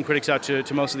try to send critics out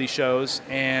to most of these shows,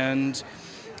 and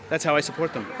that's how I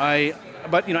support them.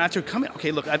 But after coming,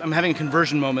 okay, look, I'm having a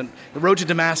conversion moment. The road to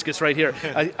Damascus, right here.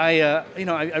 I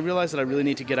realized that I really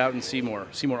need to get out and see more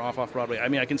off Broadway. I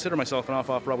mean, I consider myself an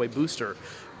off Broadway booster,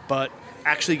 but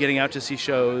actually getting out to see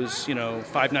shows,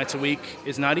 5 nights a week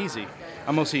is not easy.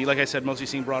 I'm mostly, like I said,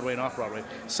 seeing Broadway and off Broadway.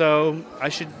 So I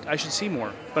should see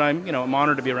more. But I'm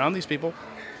honored to be around these people.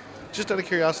 Just out of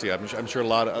curiosity, I'm sure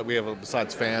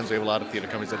besides fans, we have a lot of theater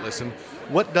companies that listen.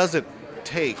 What does it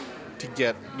take to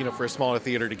get, for a smaller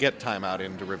theater to get Time Out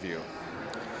into review?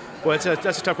 Well,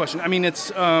 that's a tough question. I mean, it's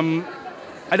I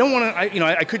don't want to.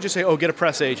 I could just say, get a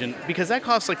press agent, because that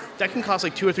can cost like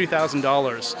 $2,000 or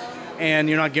 $3,000, and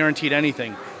you're not guaranteed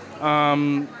anything.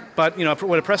 But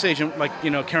with a press agent like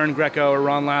Karen Greco or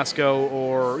Ron Lasko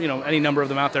or any number of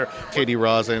them out there, Katie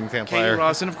Rosin, Vampire. Katie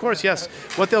Rosin, of course, yes.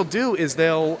 What they'll do is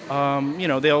they'll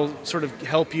sort of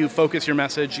help you focus your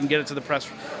message and get it to the press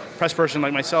person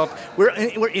like myself.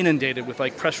 We're inundated with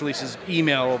like press releases,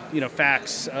 email,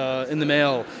 fax, in the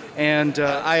mail, and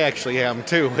I actually am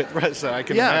too. So I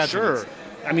can imagine. Yeah, sure.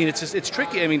 I mean, it's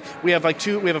tricky. I mean, we have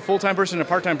a full-time person and a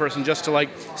part-time person just to like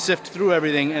sift through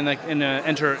everything and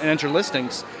enter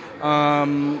listings.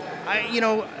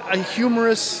 A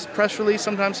humorous press release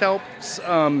sometimes helps.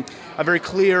 A very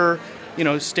clear,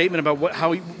 statement about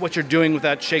what you're doing with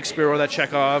that Shakespeare or that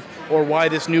Chekhov, or why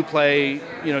this new play,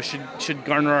 should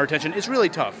garner our attention. It's really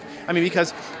tough. I mean,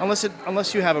 because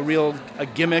unless you have a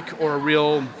gimmick or a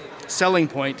real selling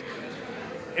point,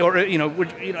 or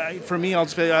for me, I'll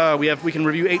just say we can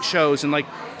review 8 shows, and like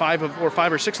 5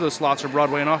 or 6 of those slots are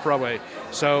Broadway and off Broadway.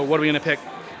 So what are we going to pick?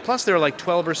 Plus, there are like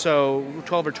 12 or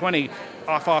 20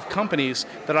 off companies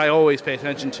that I always pay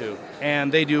attention to,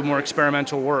 and they do more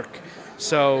experimental work.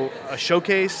 So a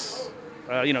showcase,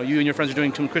 you and your friends are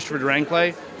doing some Christopher Durang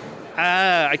play.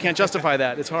 I can't justify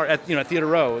that. It's hard at Theater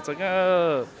Row. It's like,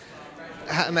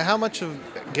 And how much of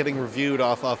getting reviewed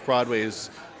off Broadway is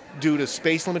due to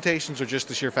space limitations, or just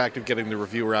the sheer fact of getting the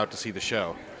reviewer out to see the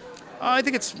show? I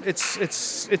think it's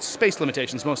space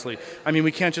limitations mostly. I mean,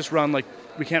 we can't run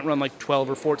 12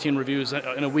 or 14 reviews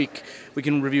in a week. We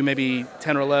can review maybe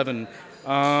 10 or 11.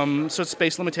 So it's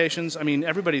space limitations. I mean,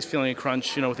 everybody's feeling a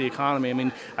crunch, with the economy. I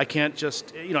mean, I can't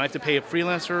just, I have to pay a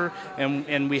freelancer,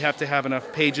 and we have to have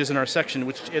enough pages in our section,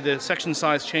 which the section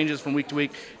size changes from week to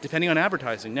week depending on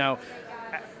advertising. Now,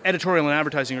 editorial and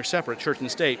advertising are separate, church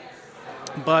and state,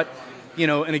 but in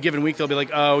a given week they'll be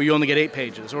like, oh, you only get 8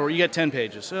 pages, or you get 10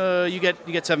 pages. You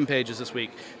get 7 pages this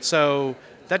week. So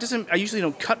I usually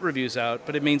don't cut reviews out,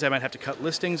 but it means I might have to cut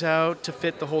listings out to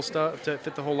fit the whole stuff, to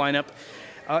fit the whole lineup.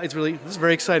 This is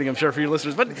very exciting, I'm sure, for your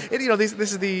listeners. But this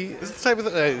is the type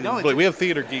of we have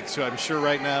theater geeks who I'm sure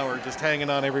right now are just hanging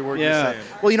on every word you're saying.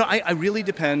 Well, I really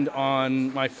depend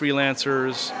on my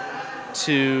freelancers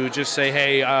to just say,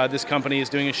 hey, this company is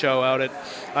doing a show out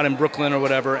in Brooklyn or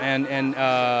whatever,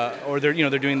 or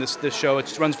they're doing this show.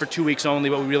 It runs for 2 weeks only,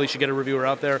 but we really should get a reviewer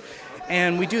out there.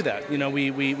 And we do that.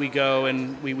 We go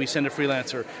and we send a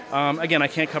freelancer. Again, I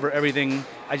can't cover everything.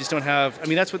 I just don't have. I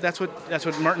mean, that's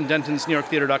what Martin Denton's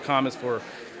NewYorkTheater.com is for.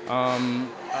 And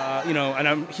I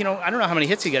don't know how many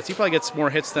hits he gets. He probably gets more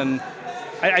hits than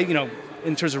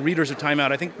in terms of readers of Time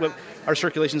Out. I think our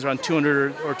circulation's around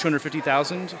 200 or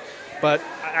 250,000. But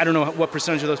I don't know what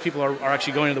percentage of those people are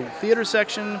actually going to the theater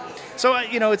section. So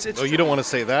it's. Oh, you don't want to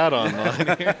say that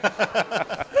online here.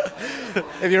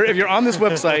 If you're on this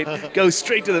website, go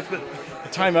straight to the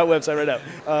Time Out website right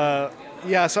now.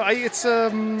 So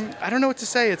I don't know what to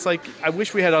say. It's like I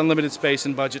wish we had unlimited space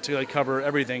and budget to cover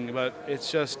everything, but it's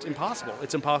just impossible.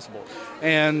 It's impossible.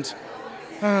 And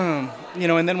and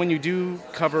then when you do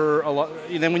cover a lot,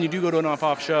 then when you do go to an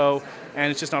off show and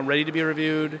it's just not ready to be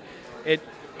reviewed, it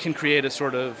can create a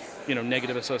sort of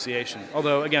negative association.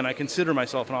 Although again, I consider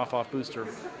myself an off booster.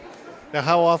 Now,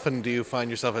 how often do you find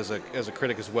yourself as a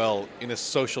critic as well in a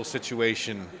social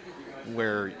situation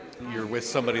where you're with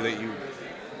somebody that you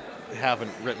haven't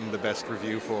written the best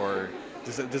review for?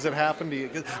 Does it happen to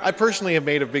you? I personally have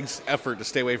made a big effort to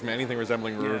stay away from anything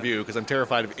resembling a review because I'm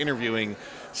terrified of interviewing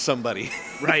somebody.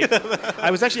 Right. I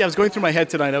was going through my head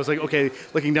tonight. I was like, okay,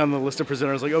 looking down the list of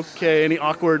presenters, like, okay, any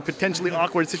potentially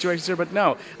awkward situations here? But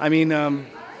no, I mean,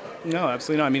 no,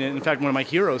 absolutely not. I mean, in fact, one of my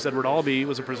heroes, Edward Albee,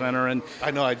 was a presenter, and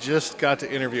I know I just got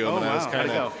to interview him, and I was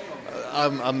kind of.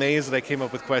 I'm amazed that I came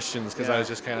up with questions because I was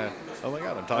just kind of, oh my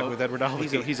God, I'm talking with Edward Albee.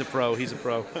 He's a pro. He's a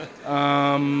pro.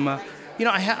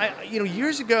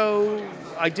 Years ago,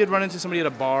 I did run into somebody at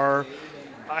a bar.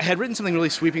 I had written something really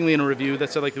sweepingly in a review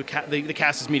that said the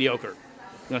cast is mediocre.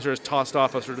 Sort of tossed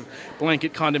off a sort of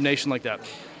blanket condemnation like that.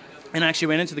 And I actually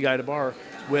ran into the guy at a bar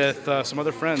with some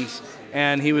other friends,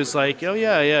 and he was like, "Oh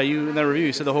yeah, you in that review,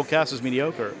 you said the whole cast was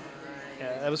mediocre."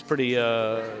 Yeah, that was pretty.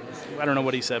 I don't know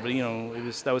what he said, but he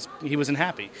wasn't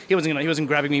happy. He wasn't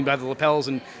grabbing me by the lapels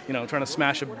and trying to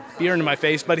smash a beer into my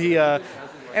face, but he.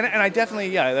 And I definitely,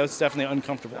 that was definitely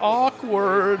uncomfortable,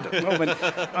 awkward moment.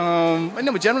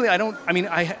 No, but generally I don't. I mean,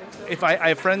 I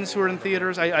have friends who are in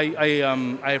theaters.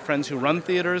 I have friends who run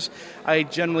theaters. I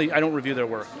don't review their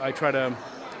work. I try to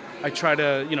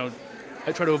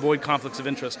avoid conflicts of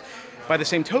interest. By the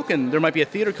same token, there might be a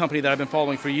theater company that I've been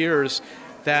following for years.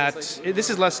 This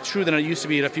is less true than it used to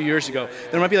be a few years ago.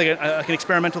 There might be like an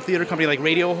experimental theater company like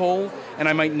Radio Hole, and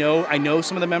I know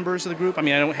some of the members of the group. I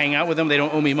mean, I don't hang out with them. They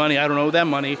don't owe me money. I don't owe them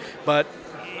money. But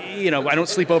I don't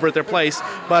sleep over at their place.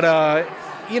 But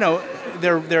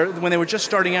they're when they were just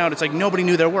starting out, it's like nobody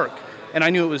knew their work. And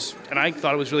I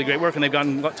thought it was really great work, and they've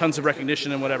gotten tons of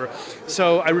recognition and whatever.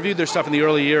 So I reviewed their stuff in the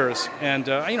early years, and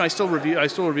I still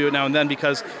review it now and then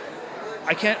because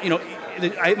I can't.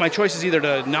 My choice is either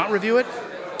to not review it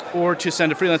or to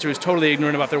send a freelancer who's totally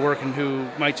ignorant about their work and who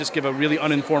might just give a really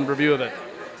uninformed review of it.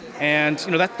 And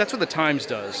that's what the Times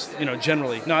does,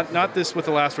 generally. Not this with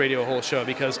the last Radio Hole show,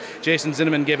 because Jason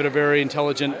Zinnemann gave it a very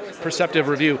intelligent, perceptive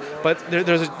review. But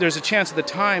there's a chance that the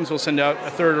Times will send out a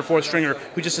third or fourth stringer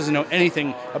who just doesn't know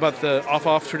anything about the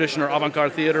off tradition or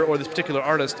avant-garde theater or this particular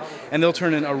artist, and they'll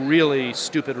turn in a really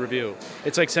stupid review.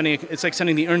 It's like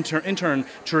sending the intern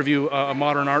to review a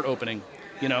modern art opening,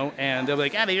 and they'll be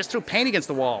like, they just threw paint against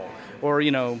the wall, or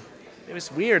it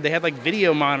was weird. They had like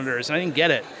video monitors, and I didn't get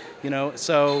it.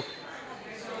 So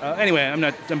anyway, I'm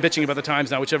bitching about the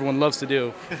Times now, which everyone loves to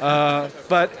do.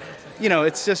 But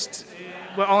it's just,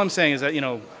 well, all I'm saying is that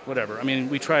whatever. I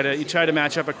mean, you try to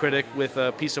match up a critic with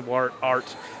a piece of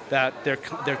art that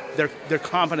they're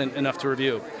competent enough to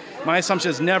review. My assumption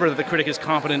is never that the critic is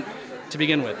competent to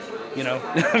begin with.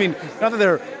 I mean, not that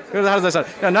they're, how does that sound?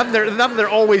 No, not that they're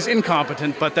always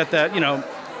incompetent, but that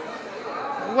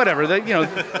whatever.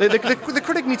 The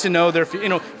critic needs to know their,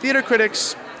 theater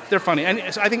critics, they're funny. And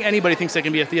I think anybody thinks they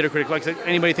can be a theater critic, like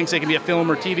anybody thinks they can be a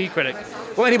film or TV critic.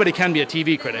 Well, anybody can be a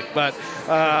TV critic, but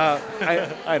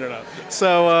I don't know.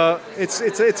 So it's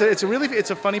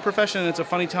a funny profession, and it's a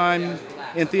funny time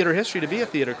in theater history to be a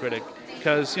theater critic,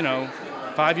 because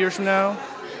 5 years from now,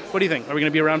 what do you think? Are we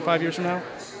going to be around 5 years from now?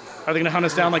 Are they going to hunt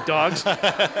us down like dogs?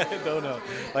 I don't know.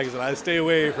 Like I said, I stay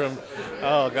away from.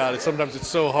 Oh God! Sometimes it's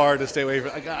so hard to stay away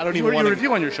from. I don't even want to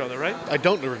review on your show, though, right? I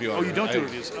don't do review. Oh, you don't do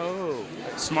reviews. Oh,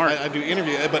 smart. I do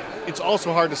interview, but it's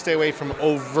also hard to stay away from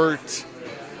overt.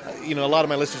 A lot of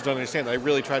my listeners don't understand that I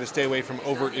really try to stay away from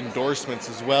overt endorsements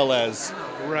as well as.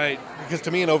 Right. Because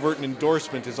to me, an overt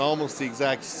endorsement is almost the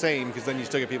exact same. Because then you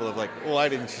still get people that are like, "Well, why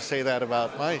didn't you say that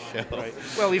about my show?" Right.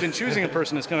 Well, even choosing a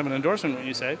person is kind of an endorsement, when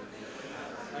you say.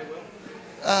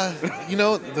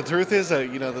 The truth is,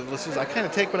 the listeners, I kind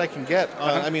of take what I can get.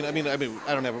 I mean, I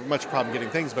don't have much problem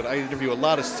getting things, but I interview a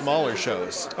lot of smaller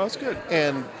shows. Oh, that's good.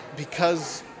 And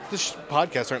because the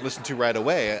podcasts aren't listened to right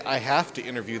away, I have to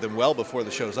interview them well before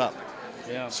the show's up.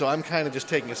 Yeah. So I'm kind of just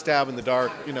taking a stab in the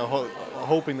dark,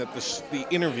 hoping that the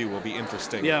interview will be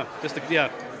interesting. Yeah,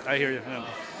 I hear you. Yeah.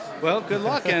 Well, good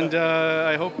luck, and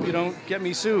I hope you don't get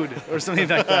me sued or something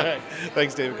like that.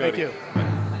 Thanks, David Cody. Thank you.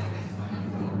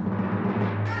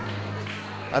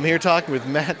 I'm here talking with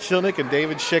Matt Shilnick and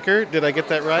David Schicker. Did I get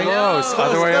that right? No, it's the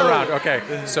other way around. Okay,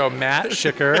 so Matt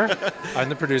Schicker, I'm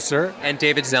the producer. And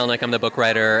David Zelnick, I'm the book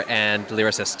writer and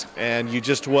lyricist. And you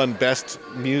just won Best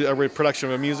Production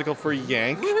of a Musical for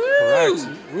Yank. Correct.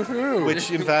 Woohoo!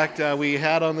 Which, in fact, we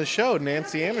had on the show.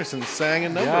 Nancy Anderson sang a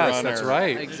number on Yes, that's her.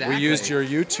 right. Exactly. We used your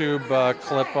YouTube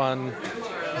clip on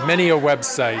many a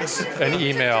website and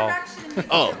email.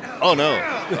 Oh no!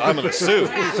 I'm gonna sue. You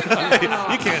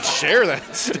can't share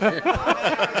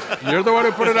that. You're the one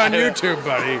who put it on YouTube,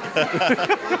 buddy.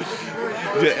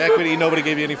 Equity. Nobody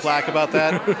gave you any flack about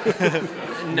that.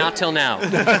 Not till now.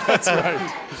 That's right.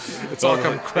 It's all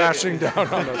come crashing down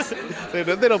on us. They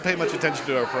don't pay much attention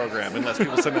to our program unless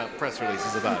people send out press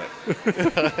releases about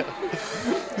it.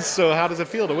 So, how does it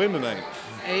feel to win tonight?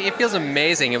 It feels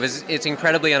amazing. It's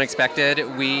incredibly unexpected.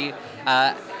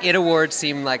 IT Awards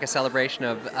seemed like a celebration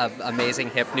of amazing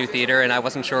hip new theater, and I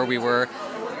wasn't sure we were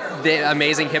the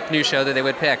amazing hip new show that they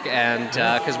would pick. And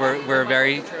because we're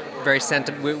very, very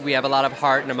we have a lot of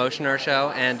heart and emotion in our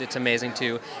show, and it's amazing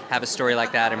to have a story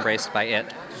like that embraced by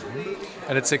IT.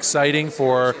 And it's exciting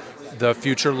for the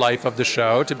future life of the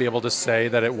show to be able to say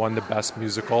that it won the best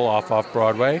musical off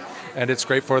Broadway, and it's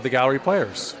great for the Gallery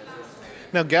Players.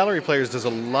 Now, Gallery Players does a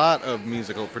lot of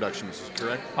musical productions,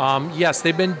 correct? Yes,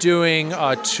 they've been doing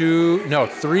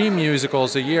 3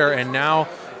 musicals a year, and now,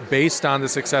 based on the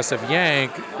success of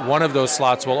Yank, one of those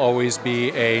slots will always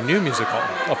be a new musical,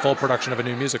 a full production of a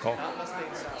new musical.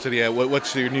 So, yeah,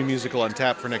 what's your new musical on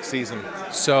tap for next season?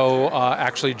 So,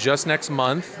 actually, just next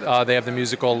month, they have the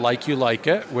musical Like You Like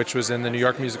It, which was in the New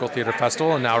York Musical Theater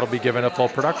Festival, and now it'll be given a full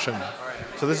production.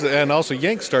 So and also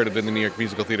Yank started in the New York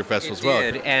Musical Theater Festival as well.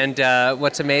 It did, and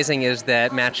what's amazing is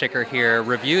that Matt Schicker here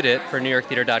reviewed it for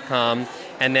NewYorkTheater.com,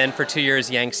 and then for 2 years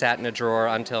Yank sat in a drawer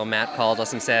until Matt called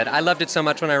us and said, "I loved it so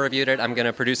much when I reviewed it, I'm going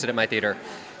to produce it at my theater,"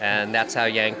 and that's how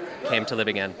Yank came to live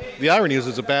again. The irony is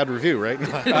it's a bad review, right?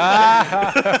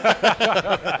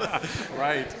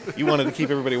 Right. You wanted to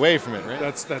keep everybody away from it, right?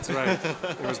 That's right.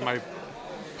 It was my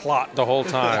plot the whole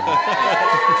time.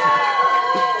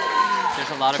 There's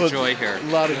a lot of joy here.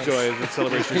 A lot of joy in the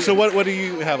celebration. So what do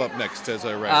you have up next as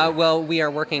a writer? Well, we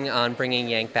are working on bringing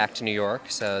Yank back to New York,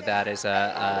 so that is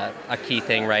a key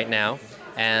thing right now.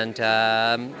 And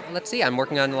let's see, I'm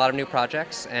working on a lot of new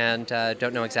projects, and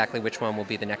don't know exactly which one will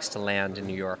be the next to land in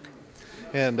New York.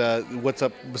 And what's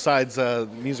up, besides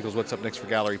musicals, what's up next for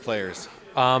Gallery Players?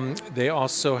 They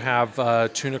also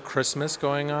have Tuna Christmas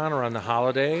going on around the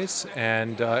holidays,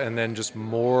 and then just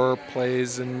more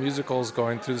plays and musicals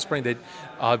going through the spring. They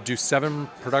do 7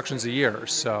 productions a year,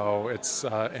 so it's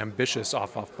ambitious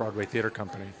off-Broadway theater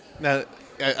company. Now,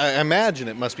 I imagine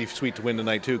it must be sweet to win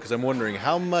tonight too, because I'm wondering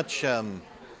how much.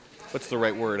 What's the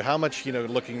right word? How much,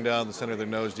 looking down the center of their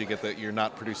nose, do you get that you're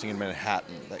not producing in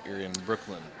Manhattan, that you're in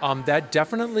Brooklyn? That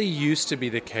definitely used to be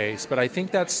the case, but I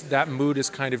think that mood has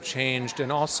kind of changed.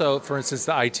 And also, for instance,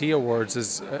 the IT Awards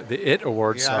is the IT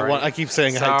Awards. Yeah, sorry, I keep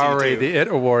saying sorry. IT too. The IT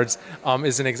Awards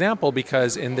is an example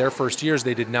because in their first years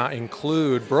they did not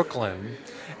include Brooklyn.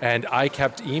 And I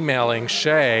kept emailing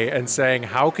Shay and saying,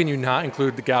 how can you not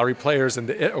include the gallery players in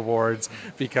the IT Awards?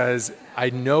 Because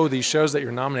I know these shows that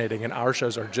you're nominating, and our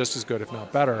shows are just as good, if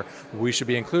not better. We should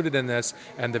be included in this.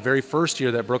 And the very first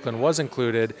year that Brooklyn was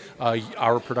included,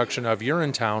 our production of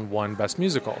Urinetown won Best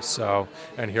Musical. So,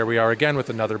 and here we are again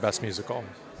with another Best Musical.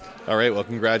 All right, well,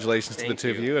 congratulations to the two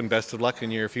of you, and best of luck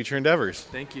in your future endeavors.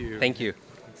 Thank you. Thank you.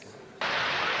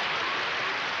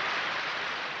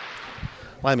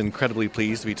 Well, I'm incredibly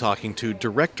pleased to be talking to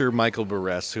director Michael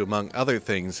Burress, who, among other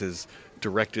things, has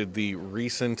directed the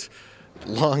recent,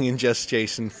 long in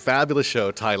gestation, fabulous show,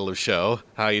 Title of Show.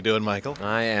 How are you doing, Michael?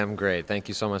 I am great. Thank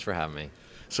you so much for having me.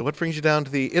 So what brings you down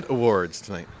to the IT Awards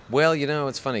tonight? Well,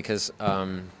 it's funny because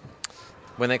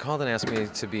when they called and asked me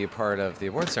to be a part of the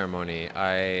award ceremony,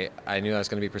 I knew I was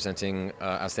going to be presenting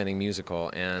Outstanding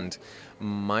Musical, and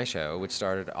my show, which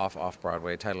started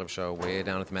off-Broadway, Title of Show, way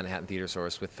down at the Manhattan Theater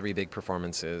Source with 3 big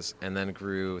performances, and then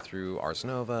grew through Ars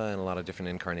Nova and a lot of different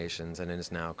incarnations, and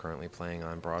is now currently playing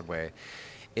on Broadway.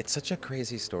 It's such a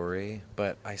crazy story,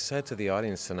 but I said to the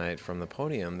audience tonight from the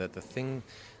podium that the thing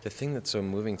that's so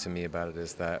moving to me about it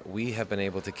is that we have been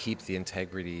able to keep the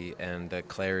integrity and the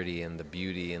clarity and the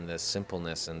beauty and the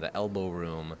simpleness and the elbow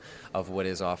room of what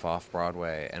is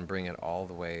off-Broadway and bring it all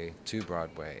the way to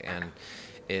Broadway. And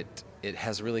it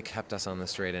has really kept us on the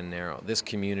straight and narrow. This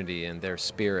community and their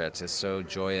spirit is so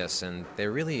joyous, and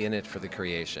they're really in it for the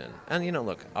creation. And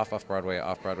look, off-Broadway,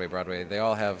 Broadway, they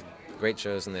all have great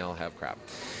shows and they all have crap.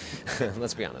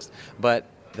 Let's be honest. But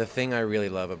the thing I really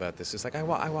love about this is, I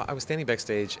was standing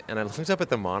backstage and I looked up at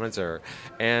the monitor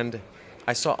and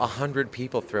I saw 100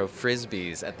 people throw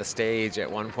frisbees at the stage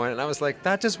at one point, and I was like,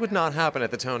 that just would not happen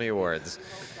at the Tony Awards.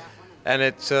 And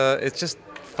it's just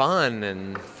fun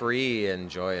and free and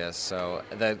joyous. So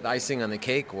the icing on the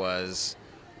cake was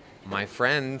my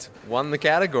friend won the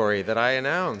category that I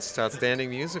announced,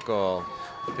 Outstanding Musical,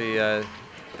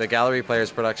 the Gallery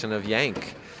Players production of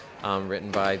Yank,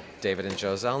 written by David and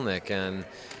Joe Zelnick.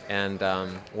 And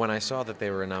when I saw that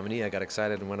they were a nominee, I got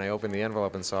excited, and when I opened the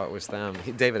envelope and saw it was them,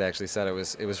 David actually said it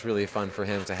was really fun for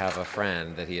him to have a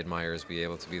friend that he admires be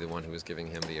able to be the one who was giving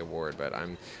him the award. But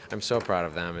I'm so proud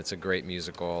of them. It's a great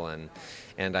musical,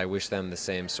 and I wish them the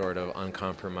same sort of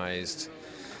uncompromised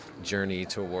journey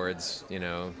towards,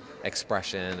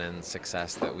 expression and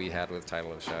success that we had with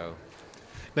Title of Show.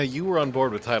 Now, you were on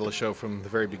board with Title of Show from the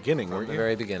very beginning, weren't you? From the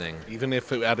very beginning. Even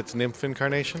if at its nymph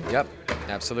incarnation? Yep,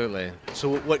 absolutely.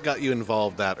 So what got you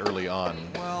involved that early on?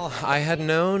 Well, I had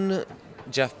known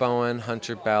Jeff Bowen,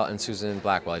 Hunter Bell, and Susan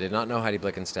Blackwell. I did not know Heidi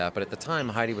Blickenstaff, but at the time,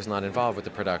 Heidi was not involved with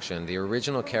the production. The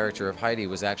original character of Heidi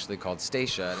was actually called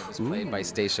Stacia, and it was played by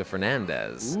Stacia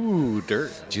Fernandez. Ooh,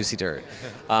 dirt. Juicy dirt.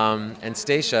 And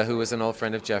Stacia, who was an old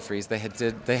friend of Jeffrey's, they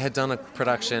had done a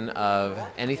production of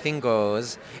Anything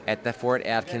Goes at the Fort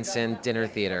Atkinson Dinner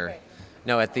Theater.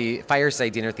 No, at the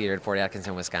Fireside Dinner Theater at Fort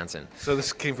Atkinson, Wisconsin. So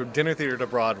this came from dinner theater to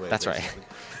Broadway. That's right.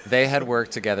 They had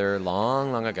worked together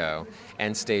long, long ago,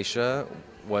 and Stacia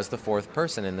was the 4th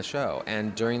person in the show.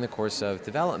 And during the course of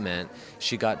development,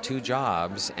 she got 2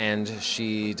 jobs, and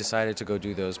she decided to go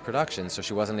do those productions. So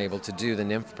she wasn't able to do the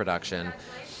nymph production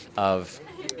of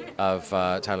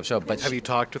Title of Show. But have you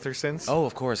talked with her since? Oh,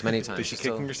 of course, many times. Is she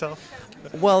kicking herself?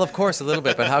 Well, of course, a little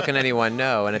bit, but how can anyone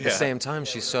know? And at the same time,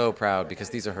 she's so proud because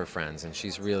these are her friends, and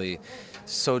she's really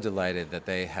so delighted that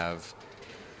they have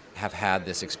had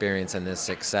this experience and this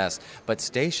success. But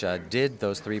Stacia did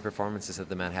those 3 performances at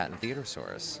the Manhattan Theater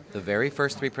Source. The very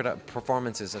first 3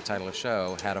 performances of Title of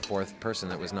Show had a 4th person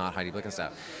that was not Heidi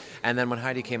Blickenstaff. And then when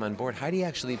Heidi came on board, Heidi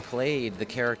actually played the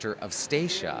character of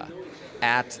Stacia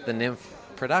at the nymph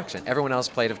production. Everyone else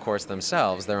played, of course,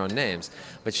 themselves, their own names,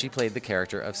 but she played the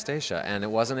character of Stacia. And it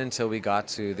wasn't until we got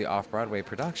to the off-Broadway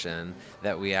production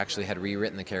that we actually had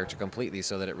rewritten the character completely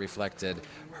so that it reflected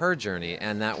her journey,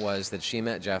 and that was that she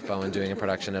met Jeff Bowen doing a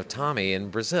production of Tommy in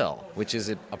Brazil, which is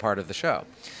a part of the show.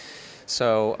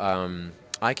 So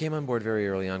I came on board very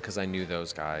early on because I knew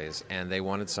those guys, and they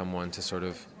wanted someone to sort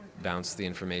of bounce the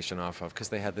information off of because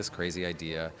they had this crazy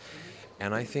idea.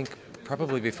 And I think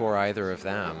probably before either of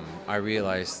them, I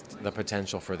realized the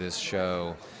potential for this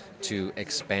show to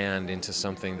expand into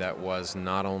something that was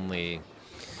not only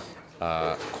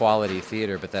quality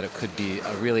theater, but that it could be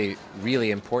a really,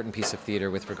 really important piece of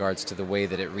theater with regards to the way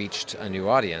that it reached a new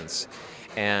audience.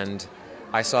 And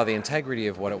I saw the integrity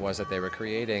of what it was that they were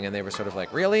creating, and they were sort of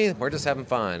like, really? We're just having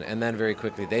fun. And then very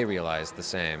quickly they realized the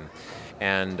same.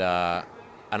 And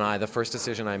the first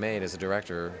decision I made as a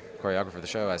director, choreographer of the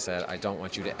show, I said, I don't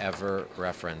want you to ever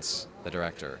reference the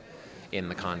director in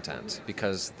the content,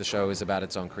 because the show is about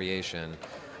its own creation.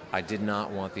 I did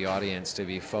not want the audience to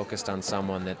be focused on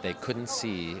someone that they couldn't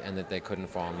see and that they couldn't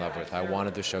fall in love with. I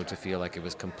wanted the show to feel like it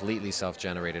was completely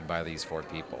self-generated by these 4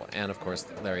 people. And of course,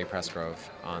 Larry Pressgrove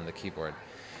on the keyboard.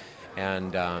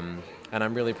 And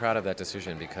I'm really proud of that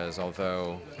decision, because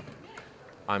although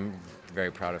I'm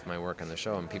very proud of my work on the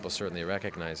show and people certainly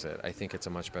recognize it, I think it's a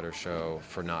much better show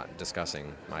for not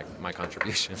discussing my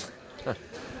contribution.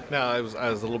 Now, I was a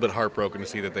little bit heartbroken to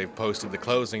see that they've posted the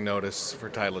closing notice for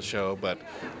title of show, but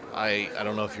I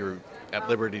don't know if you're at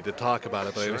liberty to talk about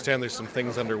it, but I understand there's some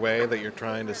things underway that you're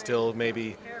trying to still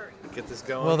maybe get this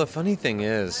going. Well, the funny thing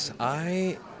is,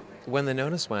 when the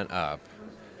notice went up,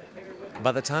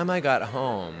 by the time I got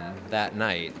home that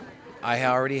night, I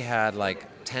already had like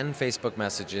 10 Facebook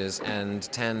messages and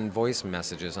 10 voice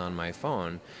messages on my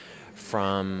phone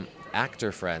from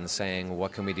actor friends saying,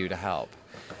 what can we do to help?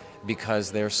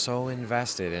 Because they're so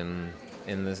invested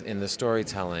in the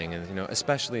storytelling, and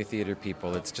especially theater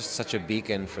people. It's just such a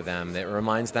beacon for them. It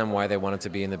reminds them why they wanted to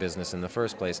be in the business in the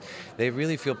first place. They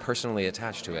really feel personally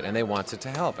attached to it, and they wanted to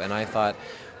help. And I thought,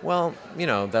 well,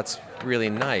 that's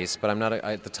really nice, but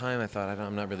at the time I thought,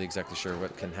 I'm not really exactly sure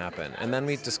what can happen. And then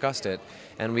we discussed it,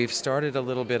 and we've started a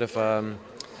little bit of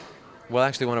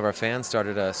actually one of our fans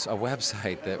started a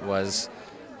website that was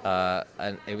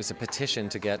it was a petition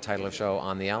to get title of show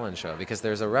on the Ellen Show, because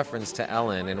there's a reference to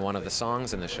Ellen in one of the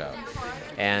songs in the show.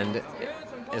 And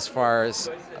as far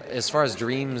as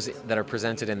dreams that are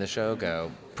presented in the show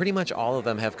go, pretty much all of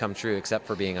them have come true except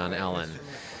for being on Ellen.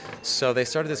 So they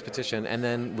started this petition, and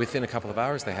then within a couple of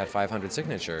hours they had 500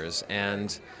 signatures,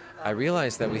 and I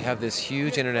realized that we have this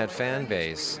huge internet fan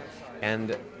base,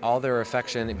 and all their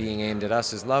affection being aimed at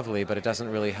us is lovely, but it doesn't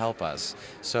really help us.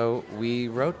 So we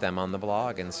wrote them on the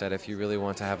blog and said, if you really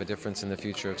want to have a difference in the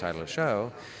future of title of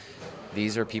show,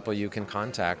 these are people you can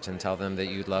contact and tell them that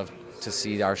you'd love to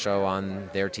see our show on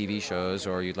their TV shows,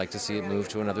 or you'd like to see it move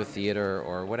to another theater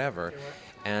or whatever.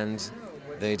 And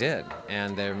they did,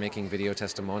 and they're making video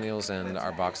testimonials, and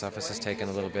our box office has taken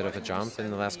a little bit of a jump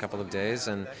in the last couple of days.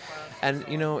 And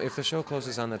if the show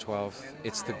closes on the 12th,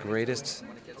 it's the greatest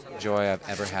joy I've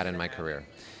ever had in my career.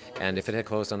 And if it had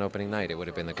closed on opening night, it would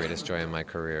have been the greatest joy in my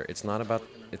career. It's not about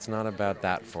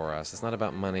that for us. It's not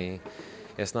about money.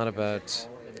 It's not about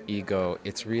ego.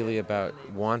 It's really about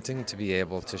wanting to be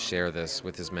able to share this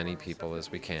with as many people as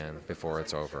we can before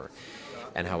it's over.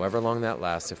 And however long that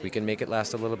lasts, if we can make it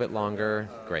last a little bit longer,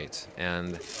 great.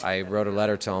 And I wrote a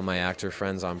letter to all my actor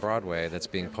friends on Broadway that's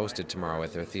being posted tomorrow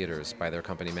at their theaters by their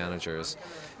company managers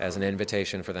as an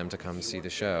invitation for them to come see the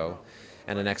show,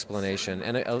 and an explanation.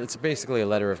 And it's basically a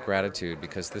letter of gratitude,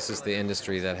 because this is the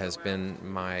industry that has been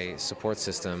my support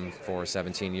system for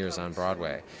 17 years on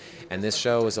Broadway. And this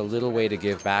show is a little way to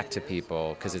give back to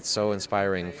people, because it's so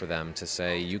inspiring for them to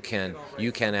say, you can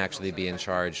actually be in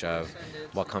charge of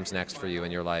what comes next for you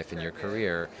in your life and your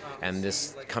career. And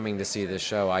this coming to see this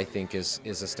show, I think, is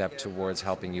a step towards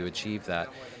helping you achieve that.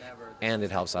 And it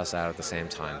helps us out at the same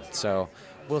time. So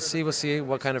we'll see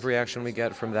what kind of reaction we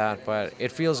get from that, but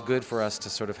it feels good for us to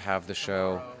sort of have the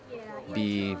show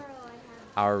be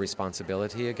our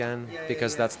responsibility again,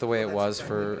 because that's the way it was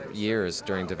for years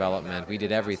during development. We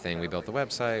did everything. We built the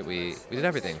website. We did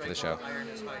everything for the show.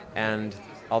 And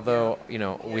although,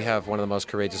 we have one of the most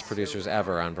courageous producers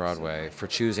ever on Broadway for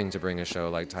choosing to bring a show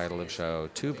like Title of Show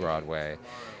to Broadway,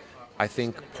 I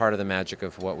think part of the magic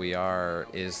of what we are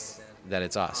is that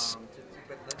it's us.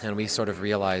 And we sort of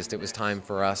realized it was time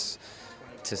for us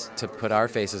to put our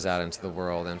faces out into the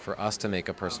world, and for us to make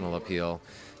a personal appeal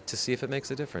to see if it makes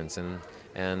a difference.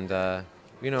 And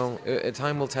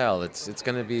time will tell. It's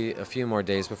going to be a few more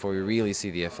days before we really see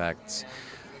the effects.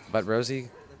 But Rosie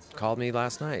called me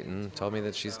last night and told me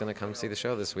that she's going to come see the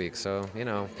show this week. So,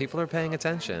 people are paying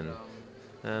attention,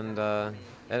 and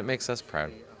it makes us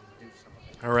proud.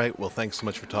 All right. Well, thanks so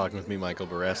much for talking with me, Michael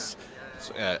Barres.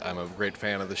 I'm a great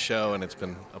fan of the show, and it's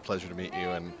been a pleasure to meet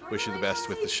you, and wish you the best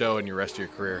with the show and your rest of your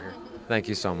career here. Thank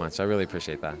you so much. I really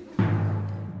appreciate that.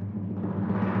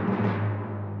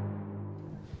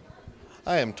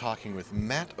 I am talking with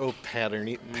Matt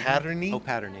O'Patterney.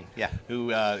 O'Patterney, yeah. Who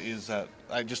is,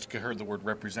 I just heard the word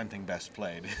representing Best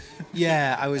Played.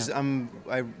 Yeah,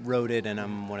 I wrote it, and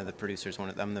I'm one of the producers.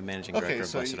 I'm the managing director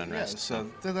of Blessed Unrest. So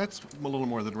that's a little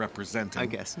more than representing. I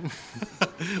guess.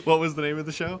 What was the name of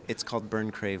the show? It's called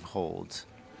Burn, Crave, Hold.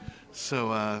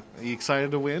 So, are you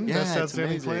excited to win Best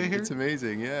Outstanding Play here? It's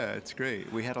amazing, yeah, it's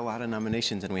great. We had a lot of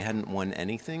nominations, and we hadn't won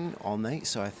anything all night,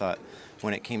 so I thought,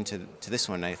 when it came to this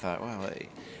one, I thought, wow,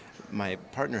 my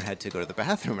partner had to go to the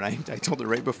bathroom, and I told her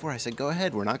right before, I said, go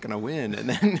ahead, we're not going to win,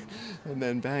 and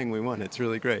then bang, we won. It's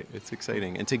really great. It's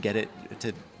exciting. And to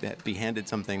be handed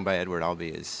something by Edward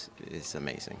Albee is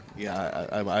amazing. Yeah,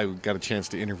 I got a chance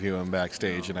to interview him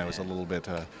backstage, and I was a little bit...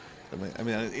 I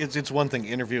mean, it's one thing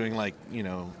interviewing, like,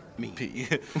 me.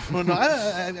 Well, no,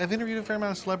 I've interviewed a fair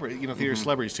amount of celebrities, theater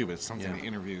celebrities too, but it's something to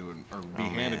interview or be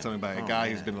handed something by a guy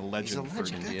who's been a legend for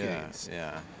decades.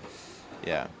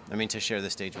 Yeah. I mean, to share the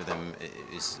stage with him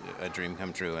is a dream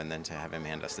come true, and then to have him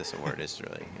hand us this award is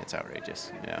really, it's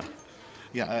outrageous. Yeah.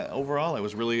 Yeah, overall, I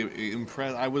was really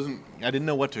impressed. I didn't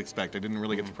know what to expect. I didn't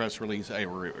really get the press release,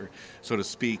 or so to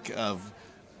speak, of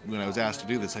when I was asked to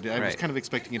do this. I was kind of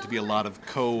expecting it to be a lot of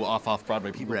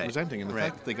off-Broadway people presenting, and the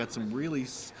fact that they got some really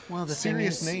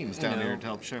serious names down here to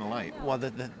help shine a light. Well,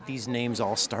 these names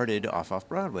all started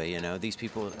off-Broadway.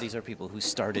 These are people who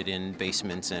started in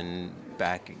basements and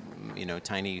back,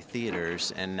 tiny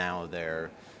theaters, and now they're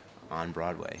on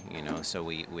Broadway. So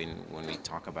when we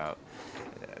talk about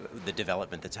the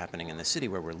development that's happening in the city,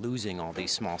 where we're losing all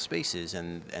these small spaces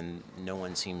and no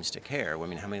one seems to care. I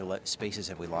mean, how many spaces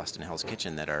have we lost in Hell's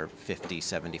Kitchen that are 50,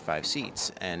 75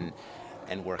 seats? And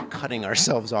we're cutting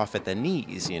ourselves off at the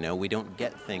knees. We don't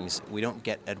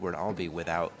get Edward Albee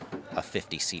without a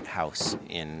 50-seat house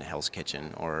in Hell's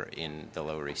Kitchen or in the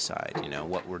Lower East Side.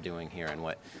 What we're doing here and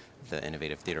what the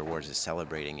Innovative Theater Awards is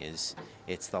celebrating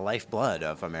it's the lifeblood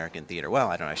of American theater. Well,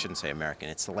 I shouldn't say American.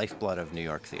 It's the lifeblood of New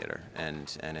York theater, and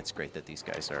it's great that these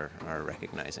guys are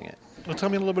recognizing it. Well, tell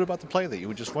me a little bit about the play that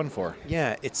you just won for.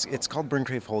 Yeah, it's called Burn,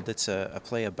 Crave, Hold. It's a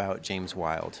play about James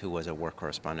Wilde, who was a war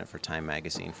correspondent for Time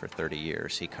magazine for 30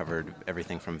 years. He covered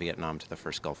everything from Vietnam to the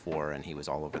First Gulf War, and he was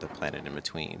all over the planet in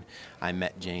between. I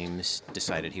met James,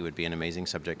 decided he would be an amazing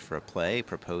subject for a play,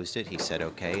 proposed it. He said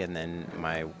okay, and then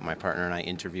my partner and I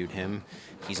interviewed him.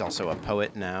 He's also a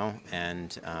poet now, and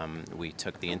we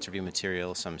took the interview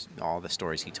material, all the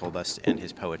stories he told us, and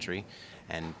his poetry,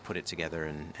 and put it together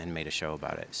and made a show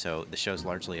about it. So the show's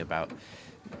largely about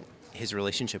his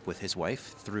relationship with his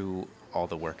wife through all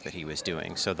the work that he was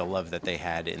doing. So the love that they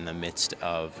had in the midst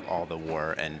of all the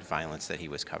war and violence that he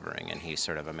was covering. And he's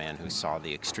sort of a man who saw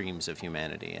the extremes of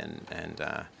humanity,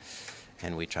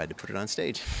 and we tried to put it on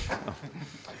stage.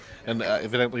 And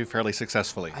evidently fairly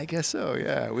successfully. I guess so,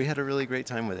 yeah. We had a really great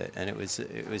time with it, and it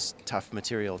was tough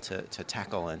material to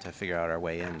tackle and to figure out our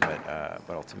way in, but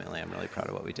ultimately I'm really proud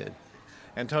of what we did.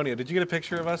 Antonio, did you get a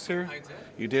picture of us here? I did.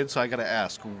 You did? So I got to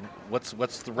ask, what's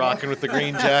the rocking with the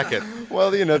green jacket? Well,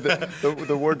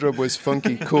 the wardrobe was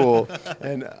funky cool,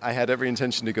 and I had every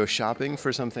intention to go shopping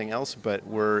for something else, but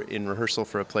we're in rehearsal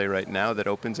for a play right now that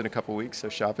opens in a couple weeks, so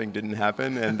shopping didn't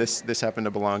happen, and this happened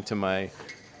to belong to my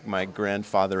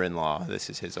grandfather-in-law. This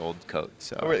is his old coat.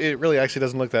 So it really actually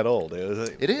doesn't look that old.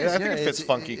 It is. I think it fits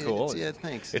funky cool. Yeah,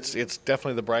 thanks. It's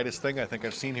definitely the brightest thing I think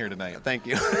I've seen here tonight. Thank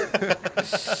you.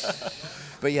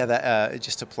 But yeah,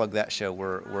 just to plug that show,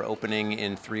 we're opening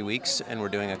in 3 weeks, and we're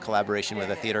doing a collaboration with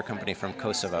a theater company from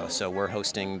Kosovo. So we're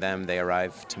hosting them. They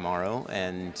arrive tomorrow,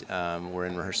 and we're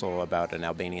in rehearsal about an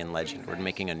Albanian legend. We're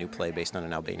making a new play based on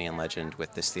an Albanian legend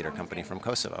with this theater company from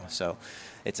Kosovo. So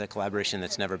it's a collaboration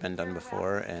that's never been done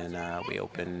before, and we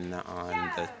open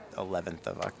on the 11th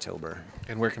of October.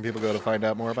 And where can people go to find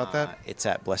out more about that? It's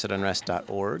at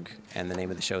blessedunrest.org, and the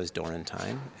name of the show is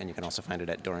Dorentine, and you can also find it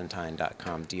at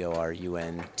dorentine.com,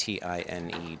 DORUNTINE.com.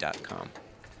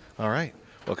 All right.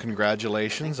 Well,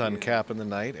 congratulations on capping the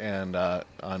night and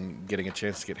on getting a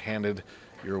chance to get handed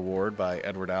your award by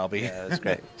Edward Albee. Yeah, that's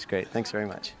great. It's great. Thanks very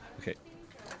much. Okay.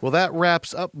 Well, that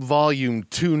wraps up Volume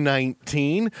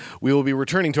 219. We will be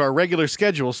returning to our regular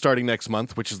schedule starting next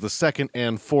month, which is the second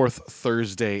and fourth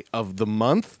Thursday of the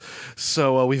month.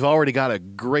 So we've already got a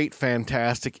great,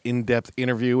 fantastic, in-depth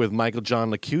interview with Michael John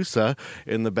LaChiusa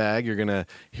in the bag. You're going to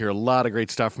hear a lot of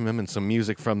great stuff from him and some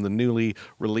music from the newly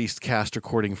released cast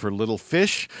recording for Little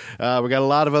Fish. We got a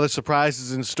lot of other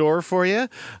surprises in store for you.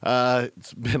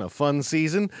 It's been a fun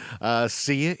season.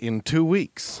 See you in 2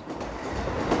 weeks.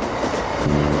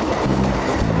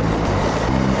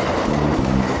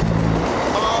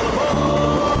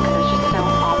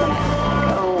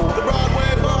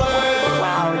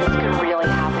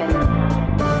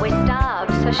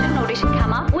 Audition coming.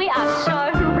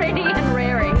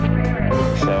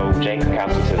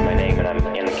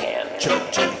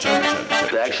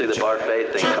 Actually, the bar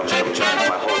fade thing comes from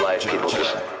my whole life. People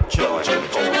just going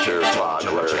Folger,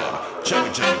 Bogler.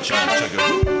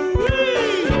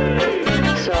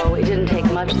 So it didn't take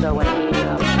much, though, when he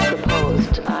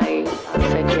proposed. I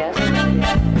said yes.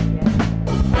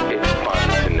 It's fun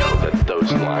to know that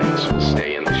those lines will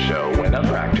stay in the show when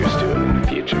other actors do it in the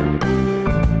future.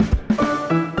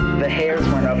 The hairs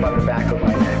went up on the back of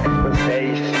my neck. It was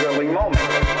a thrilling moment.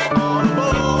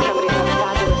 Somebody told a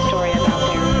fabulous story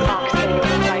about their fox getting in a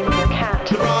fight with their cat.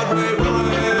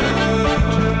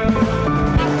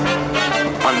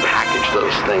 Unpackage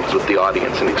those things with the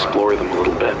audience and explore them a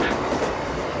little bit.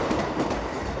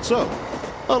 So,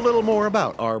 a little more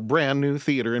about our brand new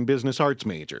theater and business arts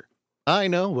major. I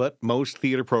know what most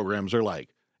theater programs are like,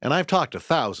 and I've talked to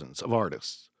thousands of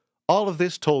artists. All of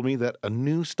this told me that a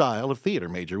new style of theater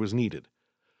major was needed.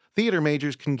 Theater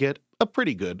majors can get a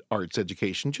pretty good arts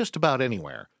education just about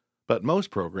anywhere, but most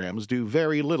programs do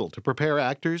very little to prepare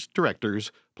actors,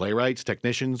 directors, playwrights,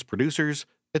 technicians, producers,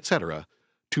 etc.,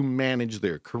 to manage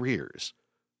their careers.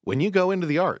 When you go into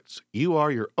the arts, you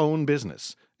are your own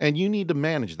business, and you need to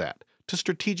manage that to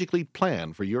strategically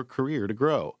plan for your career to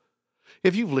grow.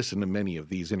 If you've listened to many of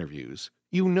these interviews,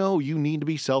 you know you need to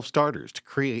be self-starters to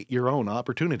create your own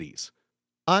opportunities.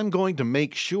 I'm going to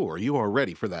make sure you are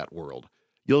ready for that world.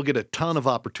 You'll get a ton of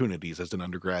opportunities as an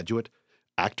undergraduate.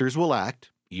 Actors will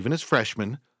act, even as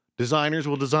freshmen. Designers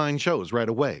will design shows right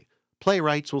away.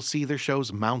 Playwrights will see their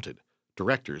shows mounted.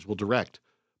 Directors will direct.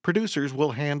 Producers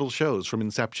will handle shows from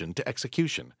inception to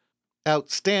execution.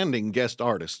 Outstanding guest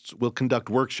artists will conduct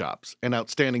workshops, and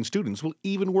outstanding students will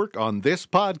even work on this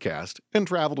podcast and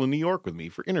travel to New York with me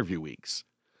for interview weeks.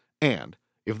 And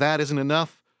if that isn't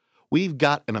enough, we've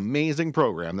got an amazing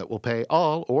program that will pay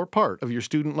all or part of your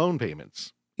student loan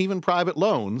payments, even private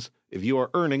loans if you are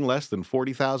earning less than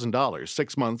 $40,000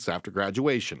 6 months after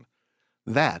graduation.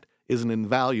 That is an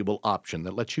invaluable option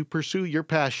that lets you pursue your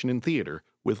passion in theater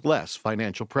with less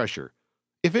financial pressure.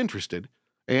 If interested,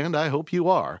 and I hope you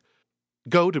are,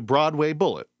 go to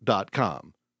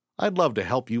BroadwayBullet.com. I'd love to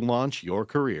help you launch your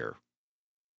career.